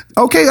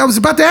 Okay, I was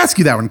about to ask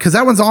you that one because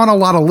that one's on a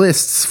lot of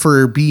lists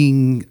for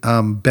being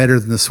better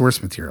than the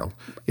source material.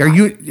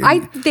 I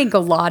think a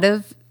lot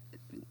of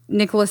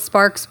Nicholas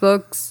Sparks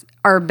books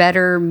are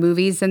better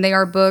movies than they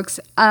are books.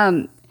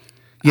 So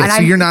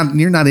you're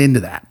not into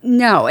that.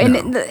 No,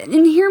 and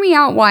hear me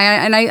out why.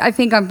 And I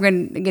think I'm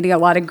getting a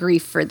lot of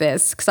grief for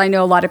this because I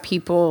know a lot of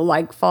people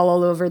fall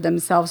all over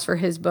themselves for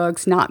his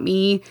books, not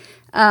me.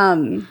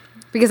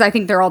 Because I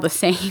think they're all the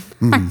same.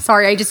 Mm-hmm. I'm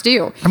sorry, I just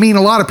do. I mean,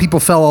 a lot of people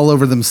fell all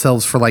over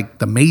themselves for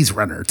the Maze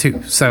Runner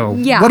too. So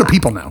what do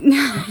people know?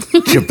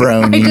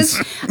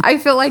 Jabronis. I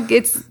feel like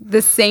it's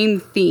the same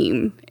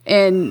theme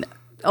in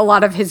a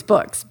lot of his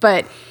books,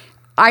 but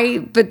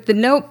The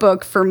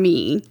Notebook for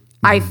me,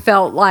 I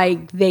felt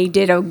like they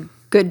did a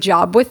good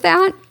job with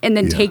that, and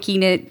then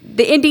taking it.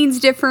 The ending's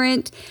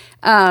different.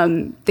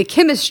 The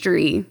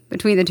chemistry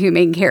between the two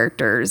main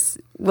characters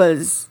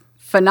was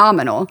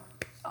phenomenal.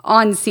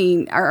 On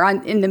scene or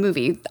in the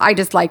movie, I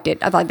just liked it.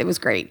 I thought it was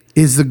great.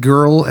 Is the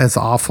girl as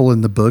awful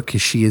in the book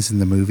as she is in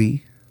the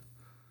movie?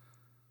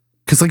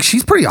 Because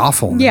she's pretty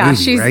awful in the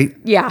movie, right?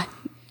 Yeah,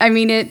 I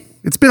mean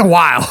It's been a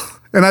while,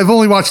 and I've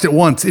only watched it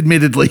once,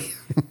 admittedly.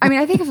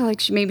 I feel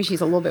like maybe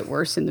she's a little bit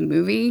worse in the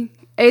movie.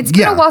 It's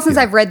been a while since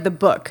I've read the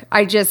book.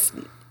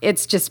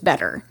 It's just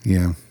better.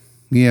 Yeah.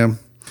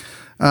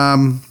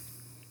 That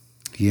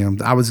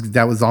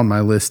was on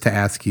my list to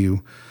ask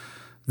you.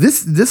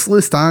 This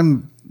list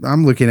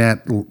I'm looking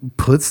at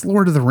puts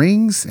Lord of the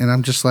Rings, and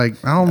I'm just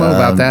like, I don't know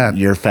about that.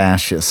 You're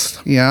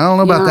fascist. Yeah, I don't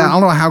know about that. I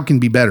don't know how it can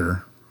be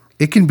better.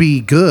 It can be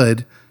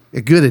good,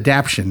 a good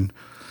adaptation.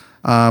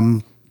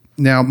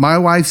 Now, my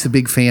wife's a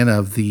big fan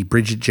of the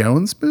Bridget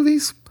Jones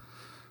movies.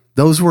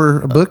 Those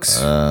were books.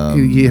 Have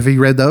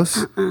you read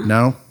those?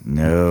 No.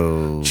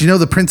 No. Did you know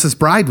The Princess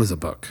Bride was a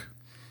book?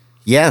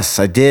 Yes,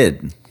 I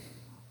did.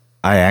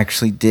 I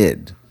actually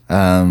did.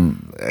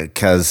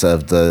 Because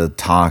of the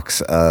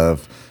talks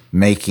of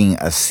making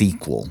a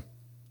sequel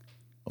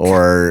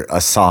or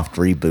a soft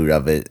reboot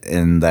of it,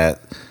 and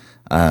that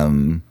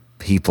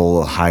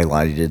people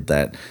highlighted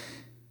that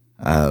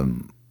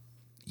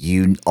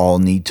you all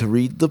need to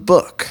read the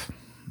book.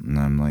 And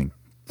I'm like,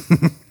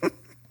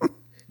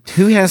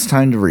 who has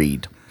time to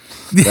read?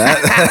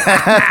 That's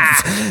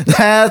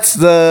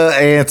the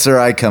answer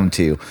I come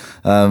to.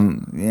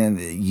 And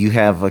you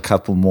have a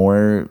couple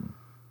more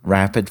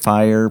rapid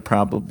fire,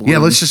 probably. Yeah,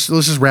 let's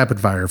just rapid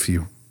fire a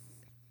few.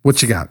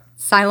 What you got?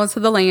 Silence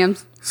of the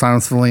Lambs.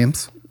 Silence of the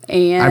Lambs.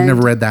 And I've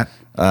never read that.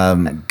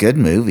 Good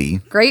movie.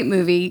 Great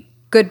movie.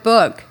 Good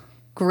book.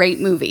 Great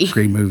movie.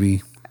 Great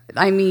movie.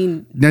 I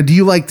mean, Now, do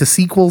you like the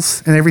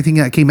sequels and everything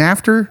that came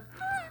after?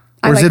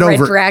 I Or is like it Red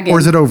over? Dragon. Or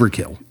is it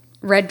overkill?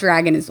 Red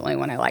Dragon is the only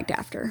one I liked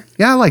after.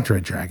 Yeah, I liked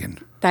Red Dragon.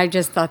 I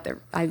just thought that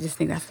I just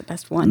think that's the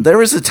best one. There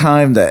was a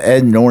time that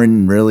Ed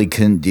Norton really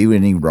couldn't do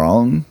any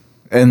wrong.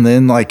 And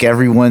then, like,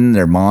 everyone,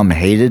 their mom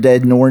hated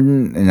Ed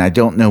Norton. And I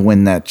don't know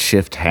when that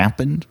shift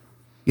happened.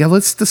 Yeah,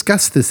 let's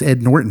discuss this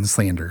Ed Norton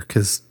slander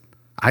because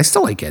I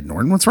still like Ed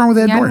Norton. What's wrong with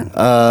Ed Yeah.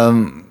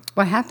 Norton?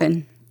 What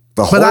happened?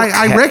 The But Hulk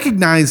I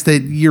recognize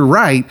that you're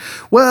right.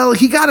 Well,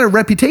 he got a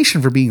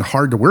reputation for being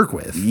hard to work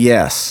with.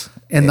 Yes.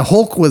 And the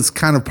Hulk was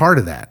kind of part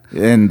of that.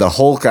 And the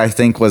Hulk, I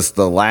think, was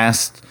the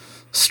last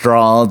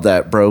straw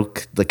that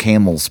broke the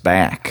camel's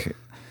back.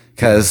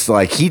 Because,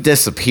 like, he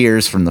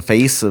disappears from the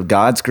face of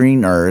God's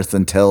green earth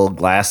until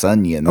Glass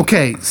Onion.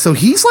 Okay, so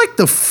he's like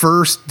the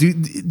first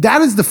dude.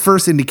 That is the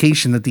first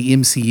indication that the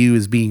MCU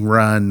is being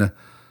run.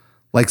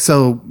 Like,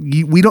 so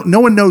no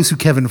one knows who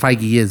Kevin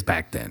Feige is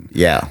back then.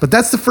 Yeah. But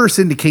that's the first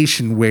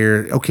indication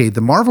where, okay,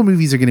 the Marvel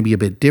movies are going to be a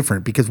bit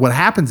different because what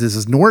happens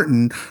is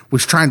Norton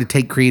was trying to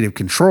take creative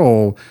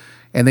control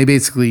and they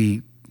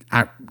basically,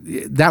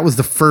 that was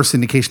the first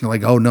indication of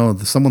like, oh no,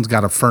 someone's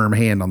got a firm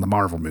hand on the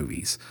Marvel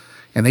movies.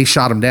 And they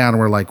shot him down and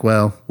we're like,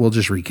 well, we'll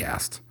just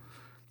recast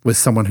with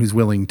someone who's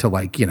willing to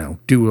like,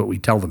 do what we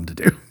tell them to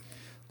do.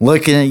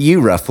 Looking at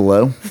you,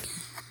 Ruffalo.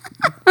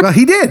 Well,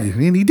 he did. I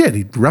mean, he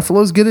did.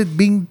 Ruffalo's good at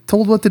being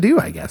told what to do,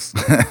 I guess.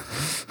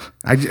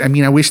 I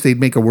mean, I wish they'd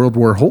make a World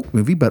War Hulk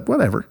movie, but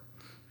whatever.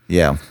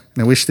 Yeah.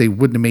 I wish they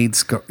wouldn't have made,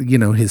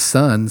 his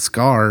son,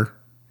 Scar,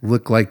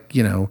 look like,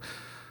 a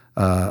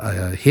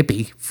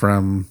hippie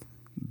from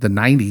the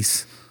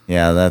 90s.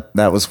 Yeah,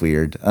 that was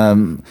weird.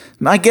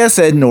 I guess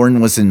Ed Norton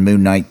was in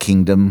Moon Knight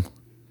Kingdom.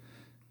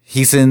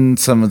 He's in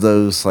some of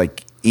those,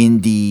 like,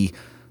 indie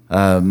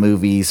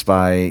movies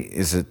by,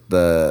 is it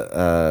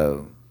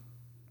the...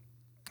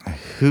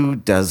 who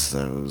does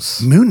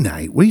those? Moon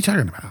Knight? What are you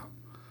talking about?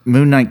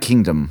 Moon Knight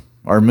Kingdom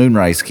or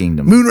Moonrise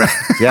Kingdom. Moonrise.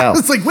 Yeah.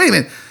 It's like, wait a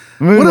minute.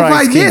 Moonrise what have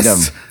I Kingdom.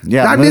 missed?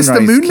 Yeah, Did I missed the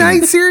Moonrise Moon Knight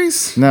Kingdom.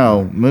 series?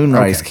 No,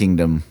 Moonrise Okay.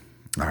 Kingdom.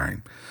 All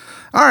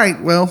right.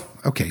 Well,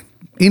 okay.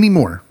 Any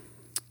more?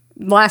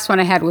 The last one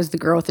I had was the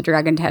girl with the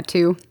dragon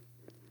tattoo.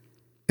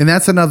 And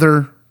that's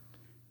another.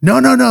 No.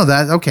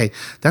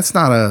 That's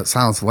not a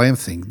Silence of the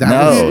Lambs thing.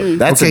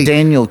 That's a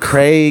Daniel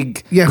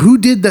Craig. Yeah. Who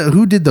did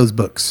those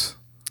books?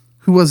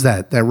 Who was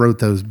that wrote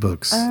those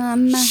books?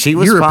 She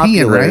was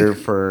European, popular right?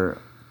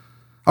 for.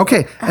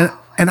 Okay,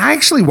 and I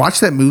actually watched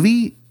that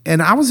movie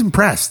and I was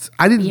impressed.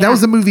 I didn't. Yeah. That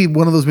was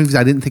one of those movies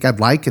I didn't think I'd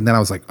like, and then I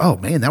was like, oh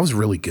man, that was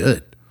really good.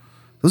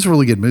 That was a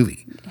really good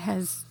movie. It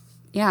has,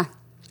 yeah.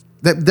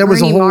 There was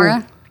Rooney a whole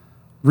Mara.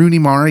 Rooney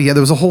Mara. Yeah,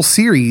 there was a whole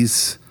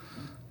series,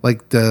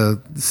 like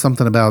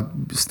something about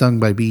stung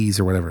by bees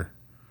or whatever.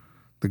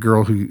 The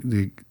girl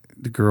the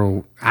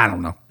girl. I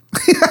don't know.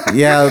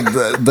 Yeah,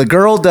 the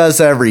girl does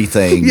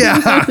everything.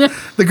 Yeah,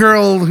 the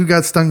girl who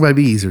got stung by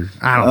bees, or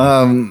I don't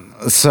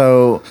know.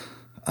 So,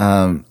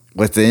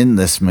 within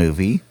this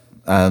movie,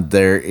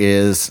 there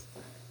is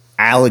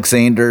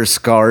Alexander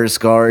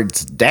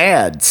Skarsgård's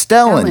dad,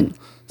 Stellan. Stellan.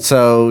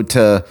 So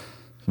to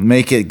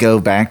make it go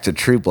back to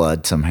True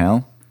Blood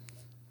somehow,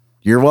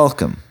 you're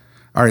welcome.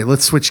 All right,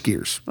 let's switch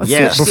gears.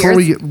 Yes.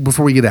 switch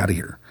Before we get out of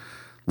here,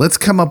 let's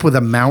come up with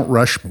a Mount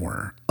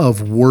Rushmore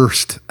of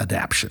worst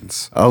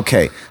adaptions.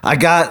 Okay, I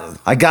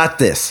got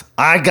this.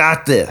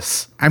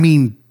 I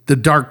mean, The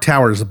Dark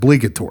Tower is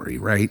obligatory,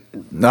 right?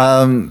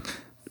 The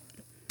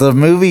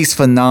movie's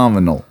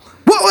phenomenal.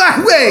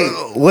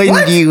 Wait, When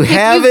what? you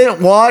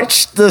haven't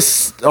watched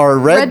this or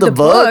read the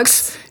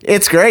books,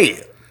 it's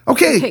great.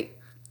 Okay,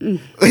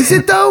 Okay. is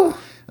it though?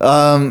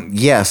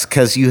 Yes,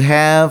 because you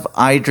have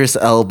Idris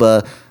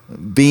Elba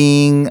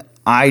being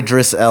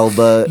Idris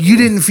Elba. You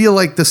didn't feel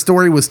like the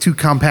story was too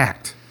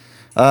compact.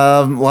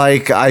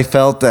 Like, I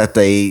felt that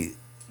they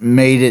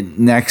made it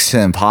next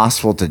to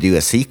impossible to do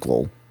a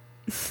sequel.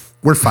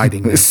 We're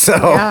fighting this. So,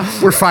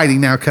 We're fighting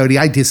now, Cody.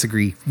 I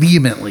disagree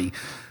vehemently.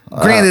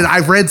 Granted,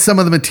 I've read some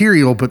of the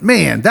material, but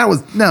man, that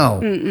was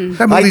no.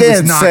 That movie I was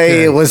didn't not say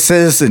good. it was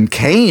Citizen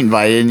Kane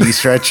by any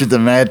stretch of the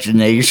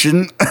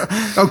imagination.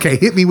 Okay,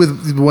 hit me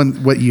with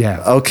what you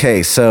have.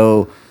 Okay,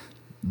 so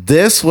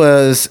This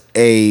was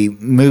a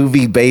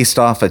movie based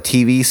off a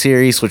TV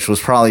series, which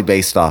was probably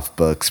based off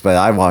books, but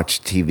I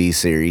watched a TV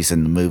series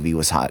and the movie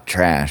was hot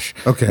trash.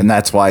 Okay. And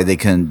that's why they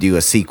couldn't do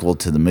a sequel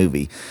to the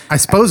movie. I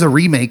suppose a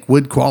remake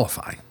would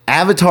qualify.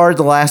 Avatar: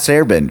 The Last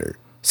Airbender.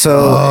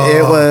 So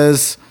it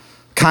was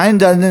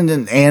kind of done in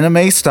an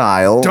anime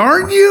style.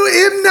 Darn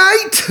you, M.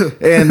 Night!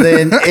 And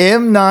then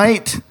M.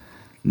 Night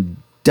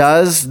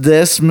does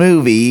this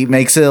movie,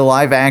 makes it a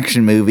live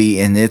action movie,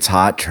 and it's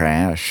hot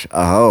trash.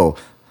 Oh,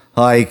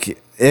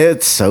 like,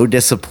 it's so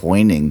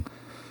disappointing.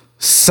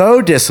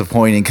 So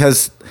disappointing,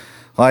 because,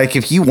 like,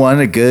 if you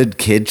want a good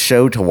kid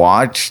show to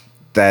watch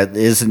that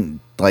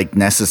isn't, like,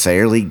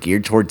 necessarily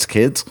geared towards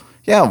kids,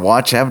 yeah,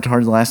 watch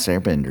Avatar: The Last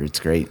Airbender. It's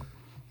great.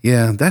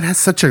 Yeah, that has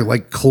such a,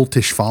 like,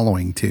 cultish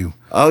following, too.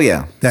 Oh,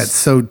 yeah. That's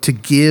so to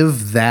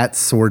give that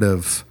sort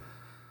of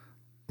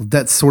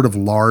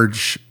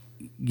large,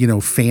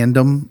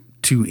 fandom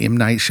to M.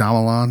 Night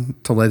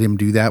Shyamalan, to let him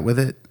do that with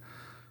it.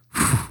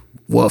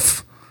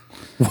 Woof.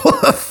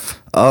 Woof.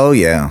 Oh,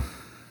 yeah.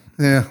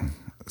 Yeah.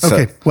 So-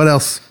 Okay. What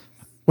else?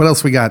 What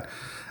else we got?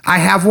 I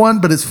have one,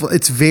 but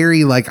it's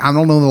very like, I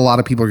don't know that a lot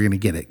of people are going to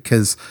get it,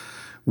 because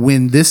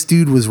when this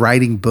dude was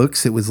writing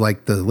books, it was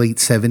like the late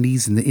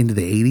 70s and into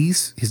the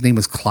 80s. His name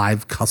was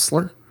Clive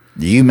Cussler.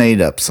 You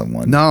made up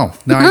someone. No,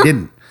 I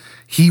didn't.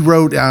 He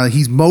wrote,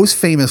 he's most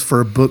famous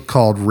for a book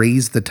called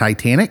Raise the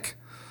Titanic.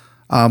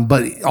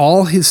 But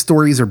all his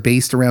stories are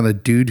based around a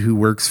dude who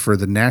works for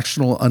the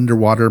National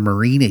Underwater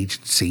Marine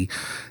Agency,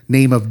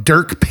 name of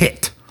Dirk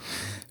Pitt,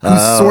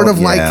 who's sort of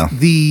like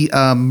the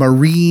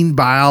marine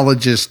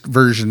biologist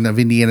version of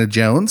Indiana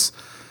Jones.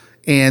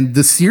 And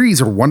the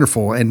series are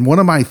wonderful. And one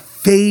of my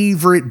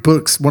favorite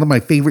books, one of my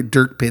favorite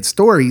Dirk Pitt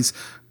stories,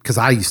 because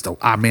I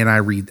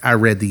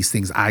read these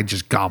things. I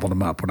just gobbled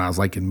them up when I was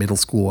like in middle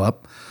school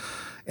up.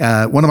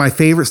 One of my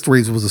favorite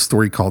stories was a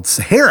story called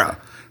Sahara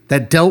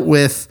that dealt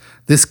with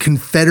this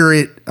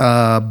Confederate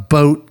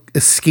boat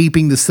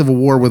escaping the Civil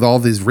War with all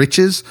these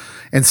riches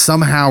and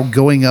somehow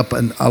going up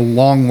a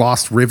long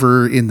lost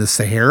river in the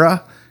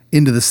Sahara,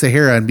 into the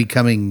Sahara, and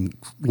becoming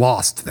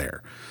lost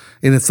there.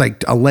 And it's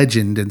like a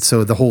legend. And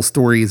so the whole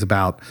story is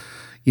about,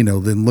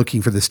 them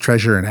looking for this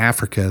treasure in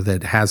Africa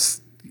that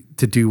has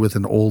to do with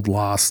an old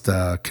lost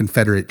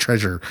Confederate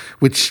treasure,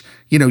 which,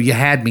 you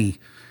had me.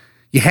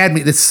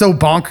 It's so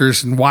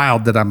bonkers and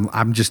wild that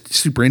I'm just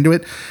super into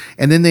it.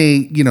 And then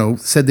they,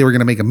 said they were going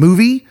to make a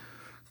movie.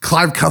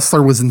 Clive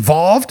Cussler was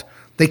involved.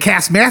 They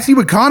cast Matthew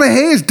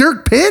McConaughey as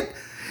Dirk Pitt.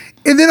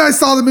 And then I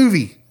saw the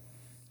movie.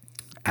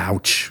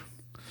 Ouch.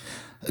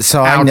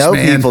 So I Ouch, know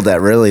man. people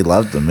that really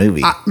loved the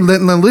movie.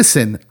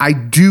 Listen, I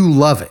do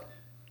love it.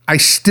 I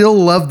still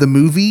love the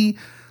movie,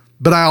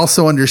 but I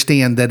also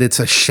understand that it's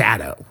a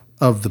shadow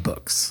of the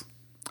books.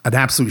 An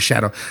absolute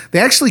shadow. They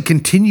actually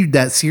continued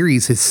that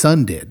series, his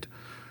son did,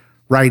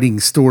 writing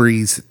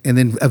stories, and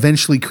then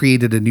eventually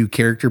created a new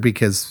character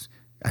because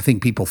I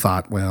think people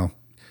thought, well,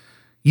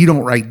 you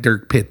don't write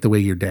Dirk Pitt the way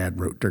your dad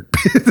wrote Dirk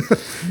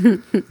Pitt.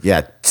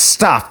 Yeah,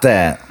 stop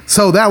that.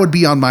 So that would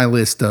be on my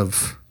list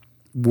of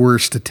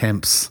worst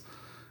attempts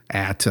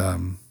at,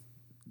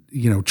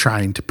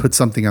 trying to put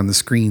something on the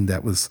screen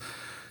that was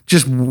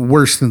just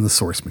worse than the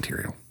source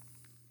material.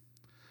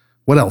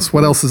 What else?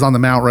 What else is on the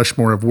Mount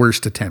Rushmore of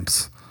worst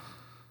attempts?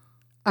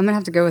 I'm going to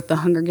have to go with the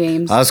Hunger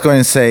Games. I was going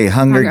to say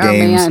Hunger Oh,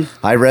 Games. man.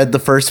 I read the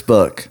first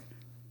book.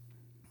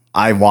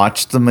 I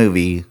watched the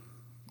movie,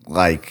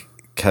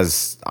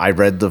 because I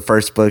read the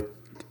first book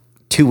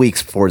 2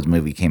 weeks before the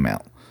movie came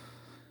out.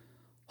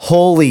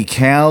 Holy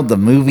cow, the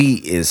movie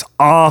is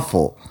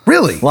awful.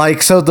 Really?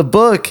 So the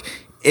book,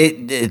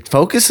 it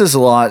focuses a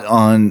lot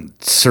on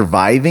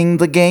surviving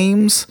the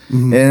games,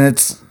 and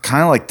it's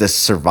kind of like this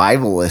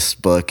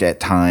survivalist book at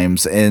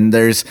times, and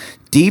there's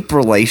deep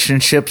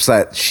relationships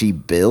that she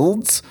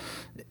builds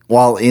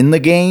while in the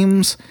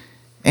games,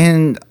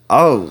 and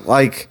I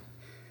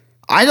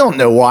don't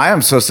know why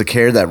I'm supposed to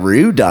care that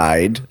Rue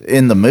died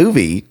in the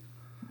movie.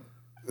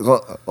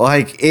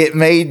 It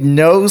made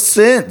no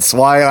sense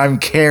why I'm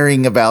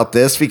caring about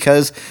this,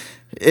 because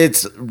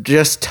it's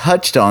just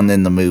touched on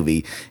in the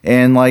movie.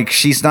 And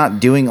she's not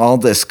doing all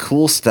this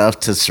cool stuff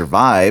to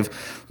survive.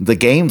 The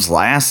games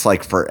last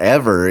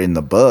forever in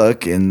the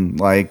book, and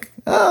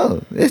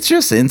it's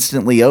just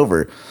instantly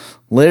over.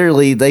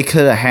 Literally, they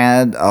could have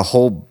had a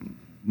whole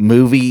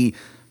movie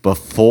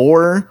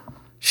before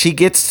she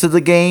gets to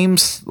the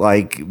games,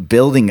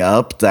 building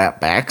up that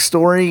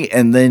backstory,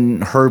 and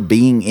then her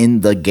being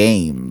in the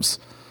games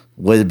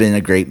would have been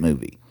a great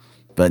movie.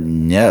 But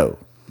no,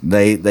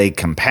 they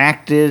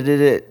compacted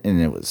it,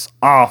 and it was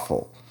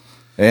awful.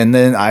 And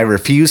then I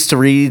refused to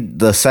read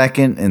the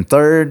second and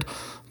third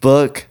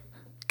book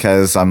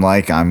because I'm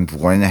going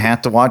to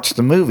have to watch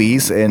the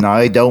movies, and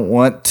I don't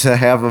want to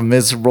have a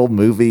miserable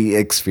movie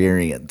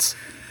experience.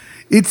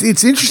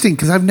 It's interesting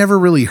because I've never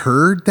really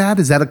heard that.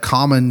 Is that a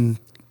common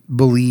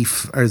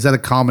belief, or is that a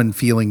common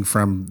feeling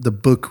from the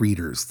book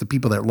readers, the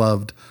people that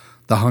loved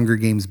the Hunger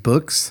Games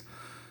books?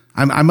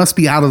 I must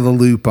be out of the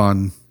loop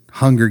on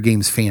Hunger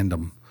Games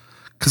fandom,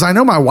 because I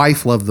know my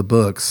wife loved the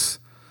books.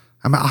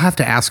 I'll have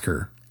to ask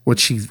her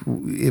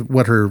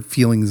what her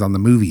feelings on the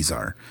movies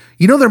are.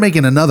 You know, they're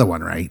making another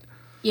one, right?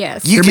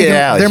 Yes.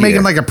 They're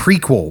making like a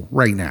prequel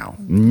right now.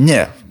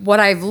 No. What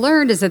I've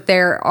learned is that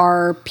there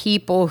are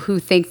people who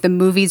think the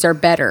movies are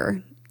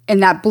better,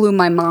 and that blew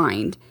my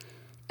mind.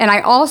 And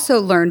I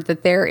also learned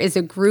that there is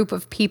a group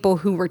of people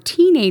who were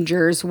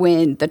teenagers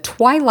when the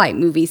Twilight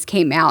movies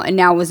came out, and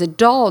now as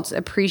adults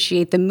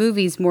appreciate the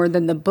movies more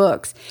than the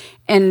books.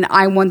 And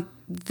I want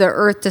the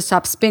earth to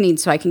stop spinning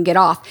so I can get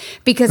off,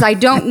 because I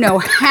don't know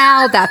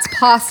how that's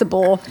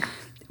possible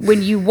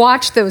when you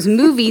watch those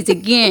movies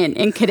again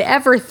and could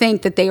ever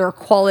think that they are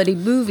quality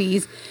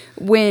movies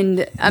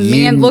when a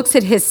man looks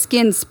at his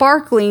skin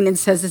sparkling and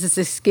says, this is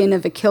the skin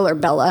of a killer,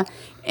 Bella,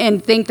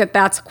 and think that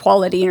that's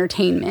quality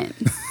entertainment.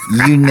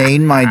 You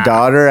named my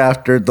daughter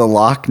after the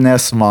Loch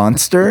Ness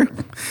Monster?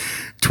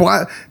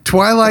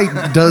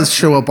 Twilight does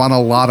show up on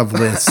a lot of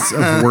lists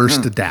of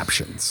worst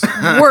adaptions.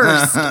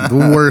 Worst.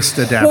 The worst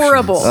adaptions.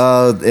 Horrible.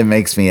 Oh, it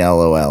makes me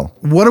LOL.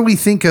 What do we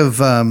think of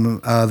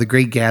The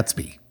Great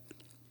Gatsby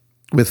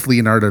with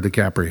Leonardo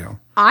DiCaprio?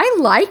 I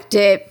liked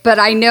it, but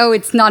I know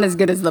it's not as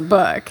good as the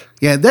book.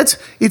 Yeah,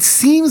 it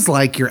seems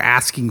like you're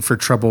asking for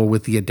trouble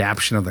with the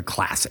adaptation of the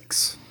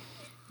classics.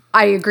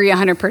 I agree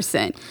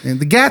 100%. And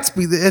the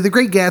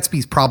Great Gatsby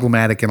is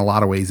problematic in a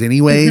lot of ways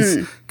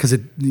anyways, because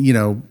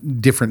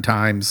different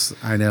times,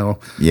 I know.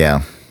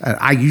 Yeah.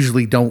 I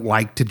usually don't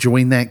like to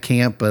join that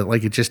camp, but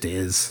like it just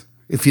is.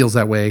 It feels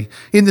that way.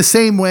 In the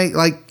same way,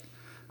 like,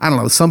 I don't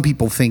know, some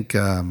people think,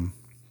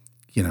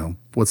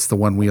 what's the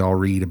one we all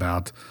read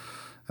about?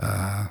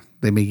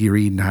 They make you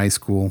read in high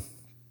school.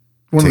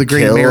 One of the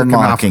great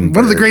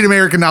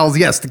American novels,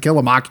 yes, To Kill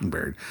a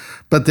Mockingbird.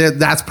 But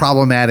that's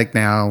problematic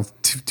now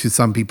to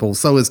some people.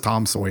 So is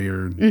Tom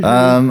Sawyer.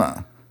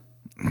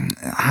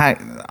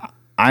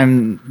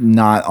 I'm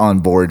not on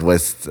board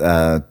with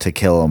To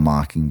Kill a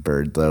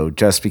Mockingbird, though,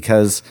 just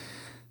because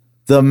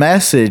the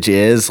message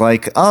is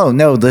like, oh,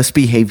 no, this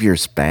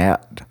behavior's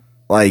bad.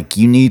 Like,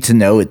 you need to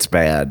know it's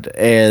bad.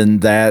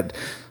 And that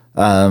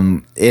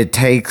it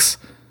takes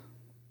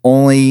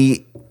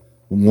only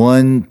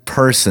one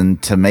person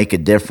to make a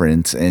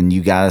difference, and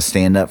you got to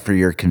stand up for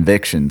your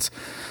convictions.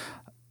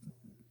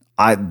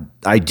 I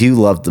do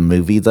love the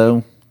movie,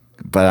 though,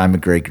 but I'm a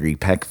Gregory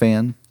Peck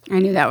fan. I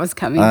knew that was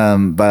coming.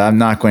 But I'm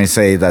not going to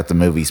say that the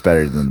movie's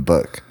better than the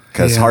book,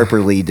 because Harper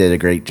Lee did a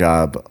great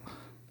job.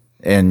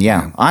 And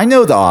I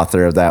know the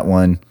author of that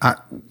one.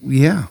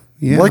 Yeah.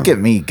 Look at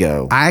me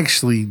go. I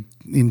actually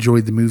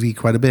enjoyed the movie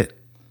quite a bit,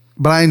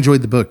 but I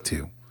enjoyed the book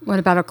too. What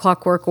about A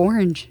Clockwork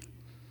Orange?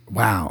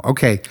 Wow.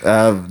 Okay.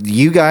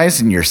 You guys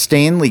and your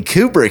Stanley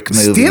Kubrick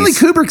movies. Stanley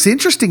Kubrick's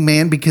interesting,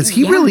 man, because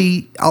he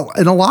really,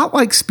 and a lot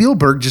like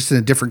Spielberg, just in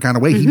a different kind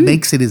of way, he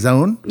makes it his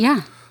own.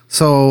 Yeah.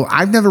 So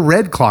I've never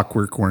read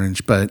Clockwork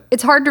Orange, but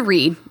it's hard to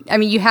read. I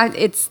mean,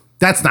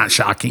 that's not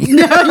shocking.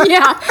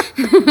 Yeah.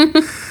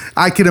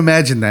 I can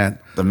imagine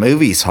that. The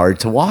movie's hard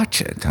to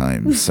watch at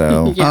times.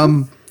 So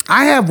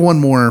I have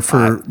one more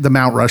for the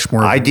Mount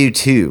Rushmore. I do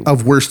too.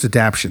 Of worst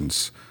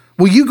adaptions.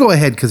 Well, you go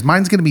ahead, because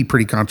mine's going to be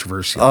pretty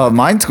controversial.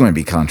 Mine's going to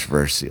be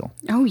controversial.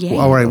 Oh, yeah.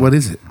 Well, all right, what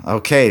is it?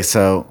 Okay,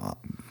 so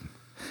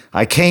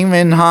I came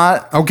in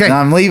hot. Okay. And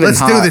I'm leaving Let's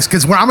hot. do this,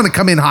 because I'm going to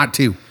come in hot,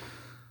 too.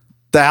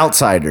 The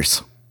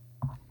Outsiders.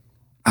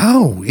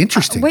 Oh,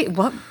 interesting. Wait,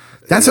 what?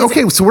 That's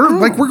okay. So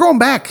we're going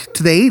back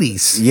to the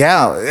 80s.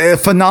 Yeah, a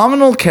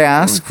phenomenal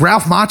cast.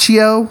 Ralph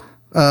Macchio.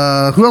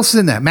 Who else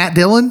is in that? Matt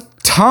Dillon?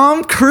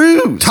 Tom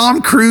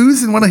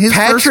Cruise in one of his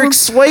Patrick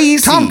first ones.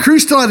 Swayze. Tom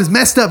Cruise still had his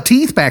messed up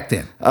teeth back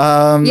then.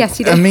 Yes,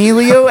 he did.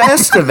 Emilio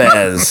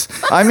Estevez.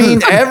 I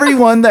mean,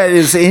 everyone that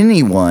is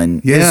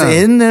anyone is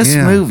in this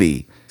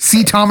movie.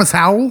 C. Thomas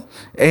Howell.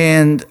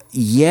 And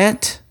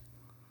yet,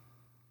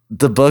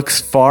 the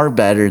book's far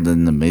better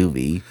than the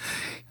movie.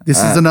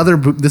 This is another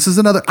book.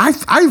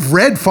 I've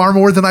read far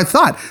more than I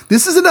thought.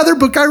 This is another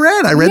book I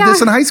read. I read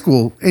this in high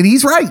school, and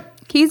he's right.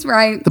 He's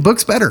right. The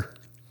book's better.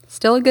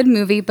 Still a good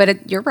movie,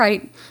 but you're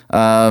right.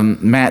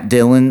 Matt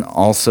Dillon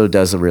also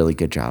does a really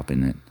good job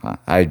in it.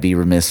 I'd be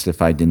remiss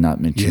if I did not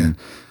mention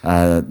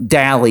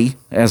Dally,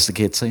 as the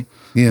kids say.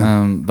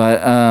 Yeah.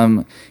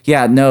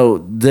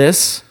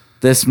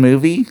 This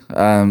movie,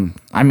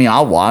 I mean,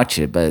 I'll watch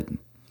it, but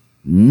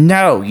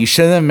no, you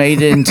shouldn't have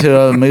made it into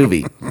a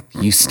movie.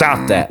 You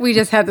stop that. We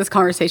just had this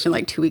conversation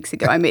like 2 weeks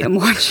ago. I made him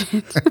watch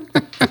it.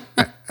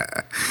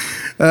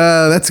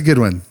 That's a good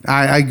one.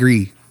 I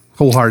agree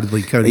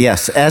wholeheartedly, Cody.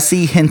 Yes,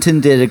 S.E. Hinton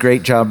did a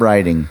great job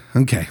writing.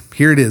 Okay,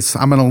 here it is.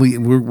 I'm gonna leave.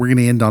 We're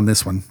gonna end on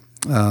this one.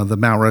 The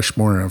Mount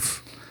Rushmore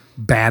of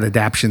bad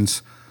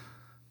adaptions.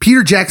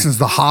 Peter Jackson's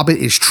The Hobbit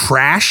is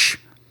trash,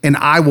 and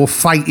I will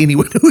fight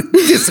anyone who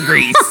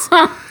disagrees.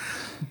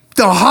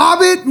 The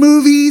Hobbit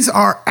movies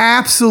are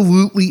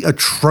absolutely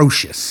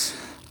atrocious.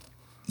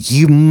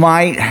 You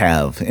might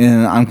have,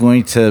 and I'm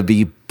going to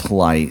be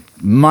polite,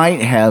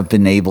 might have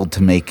been able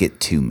to make it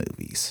 2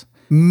 movies.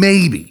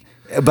 Maybe.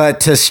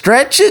 But to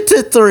stretch it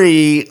to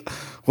 3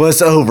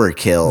 was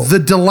overkill. The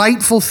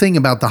delightful thing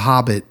about The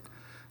Hobbit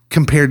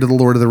compared to The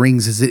Lord of the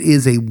Rings is it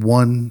is a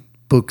one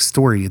book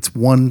story. It's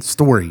one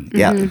story.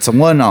 Yeah, it's a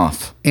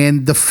one-off.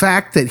 And the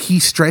fact that he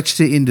stretched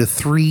it into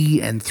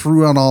 3 and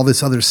threw on all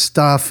this other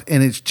stuff,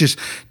 and it just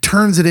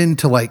turns it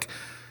into like,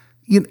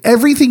 you know,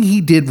 everything he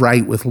did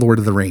right with Lord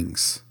of the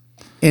Rings.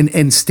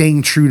 And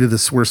staying true to the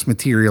source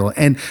material,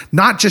 and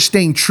not just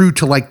staying true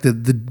to like the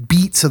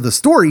beats of the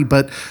story,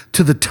 but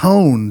to the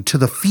tone, to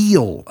the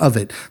feel of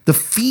it. The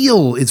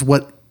feel is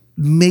what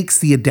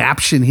makes his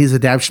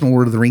adaptation of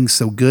Lord of the Rings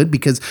so good,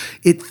 because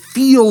it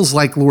feels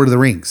like Lord of the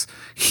Rings.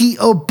 He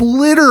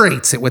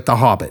obliterates it with The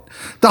Hobbit.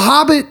 The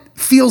Hobbit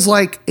feels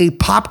like a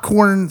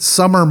popcorn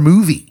summer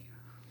movie.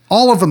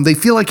 All of them, they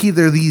feel like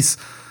they're these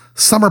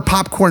summer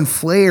popcorn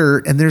flair,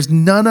 and there's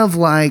none of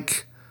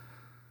like,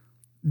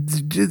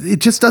 it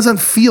just doesn't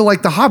feel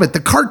like The Hobbit.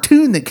 The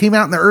cartoon that came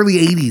out in the early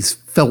 80s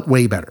felt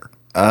way better.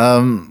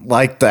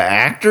 Like the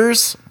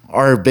actors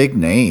are big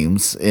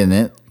names in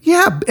it.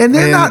 Yeah, and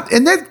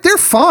they're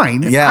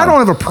fine. Yeah. I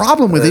don't have a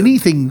problem with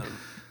anything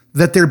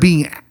that they're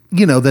being,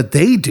 that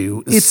they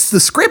do. It's the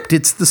script,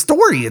 it's the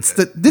story,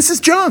 this is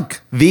junk.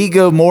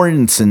 Viggo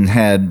Mortensen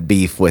had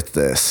beef with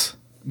this.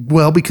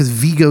 Well, because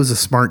Viggo's a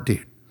smart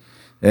dude.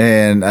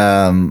 And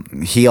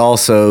he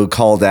also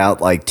called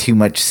out like too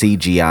much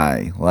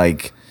CGI.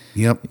 Like,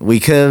 Yep. We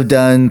could have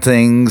done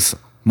things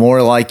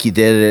more like you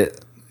did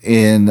it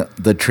in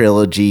the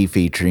trilogy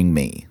featuring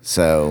me.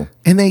 So,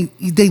 And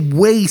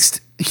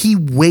he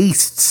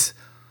wastes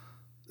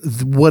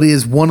what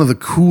is one of the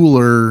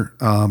cooler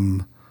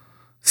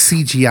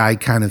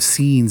CGI kind of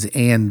scenes,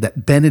 and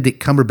that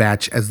Benedict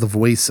Cumberbatch as the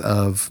voice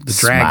of the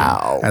dragon,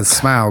 Smaug. as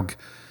Smaug.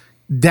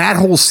 That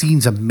whole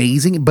scene's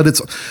amazing, but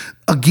it's,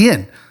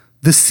 again,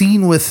 the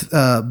scene with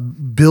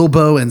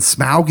Bilbo and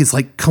Smaug is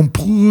like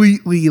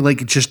completely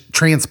like just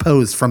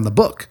transposed from the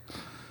book.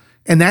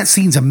 And that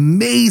scene's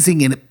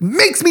amazing, and it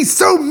makes me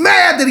so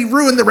mad that he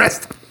ruined the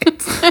rest of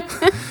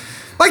it.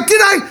 Like,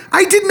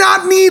 I did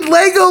not need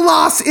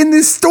Legolas in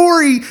this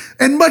story,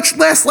 and much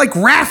less like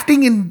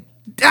rafting and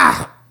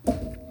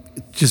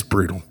just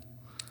brutal.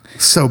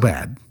 So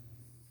bad.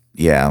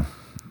 yeah.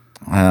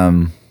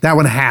 That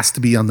one has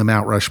to be on the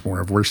Mount Rushmore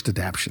of worst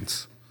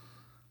adaptions.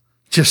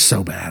 Just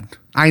so bad.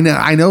 I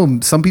know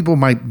some people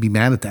might be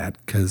mad at that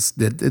because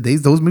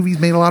those movies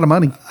made a lot of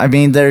money. I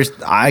mean,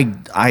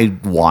 I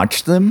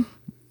watch them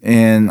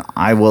and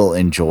I will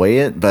enjoy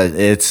it, but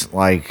it's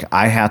like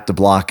I have to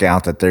block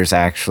out that there's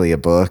actually a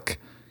book,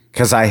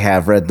 because I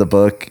have read the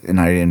book and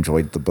I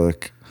enjoyed the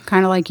book.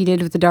 Kind of like you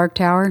did with the Dark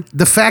Tower.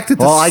 The fact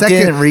that I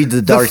didn't read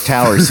the Dark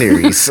Tower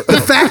series.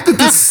 The fact that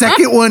the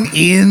second one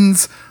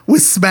ends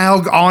with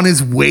Smaug on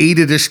his way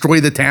to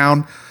destroy the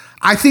town.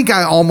 I think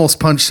I almost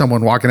punched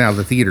someone walking out of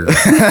the theater.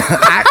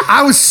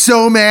 I was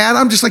so mad.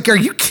 I'm just like, are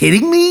you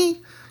kidding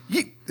me?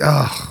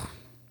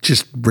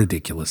 Just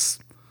ridiculous.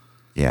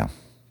 Yeah.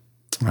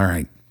 All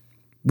right.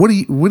 What do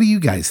you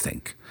guys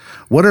think?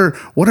 What are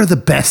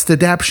the best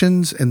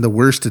adaptions and the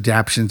worst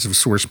adaptions of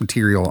source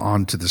material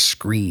onto the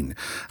screen?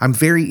 I'm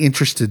very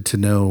interested to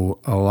know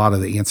a lot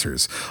of the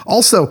answers.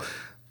 Also,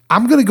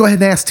 I'm going to go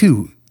ahead and ask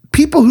too,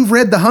 people who've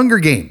read The Hunger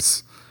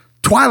Games,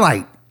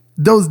 Twilight,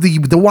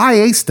 the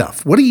YA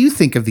stuff, what do you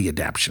think of the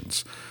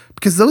adaptions?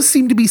 Because those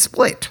seem to be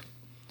split.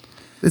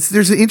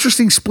 There's an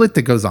interesting split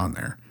that goes on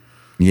there.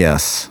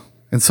 Yes.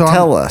 And so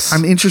Tell us.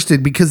 I'm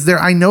interested because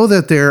I know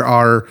that there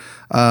are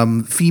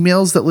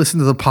females that listen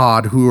to the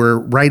pod who are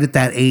right at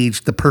that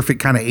age, the perfect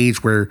kind of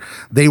age where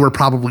they were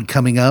probably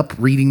coming up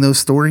reading those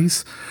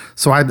stories.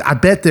 So I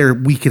bet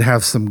we could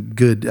have some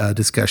good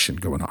discussion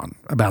going on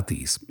about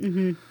these.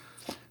 Mm-hmm.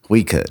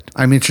 We could.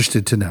 I'm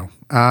interested to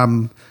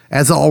know.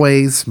 As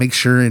always, make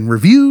sure and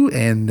review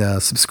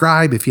and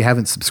subscribe if you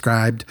haven't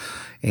subscribed.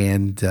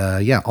 And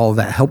all of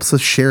that helps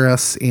us, share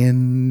us,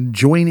 and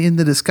join in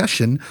the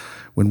discussion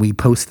when we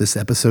post this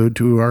episode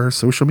to our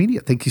social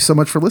media. Thank you so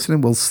much for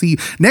listening. We'll see you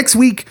next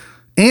week.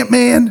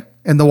 Ant-Man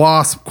and the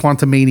Wasp,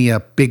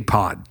 Quantumania, Big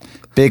Pod.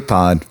 Big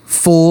pod.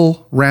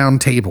 Full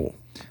round table.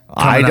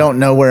 I don't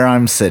know where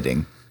I'm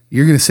sitting.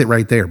 You're going to sit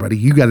right there, buddy.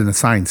 You got an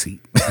assigned seat.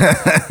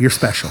 You're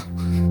special.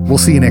 We'll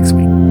see you next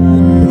week.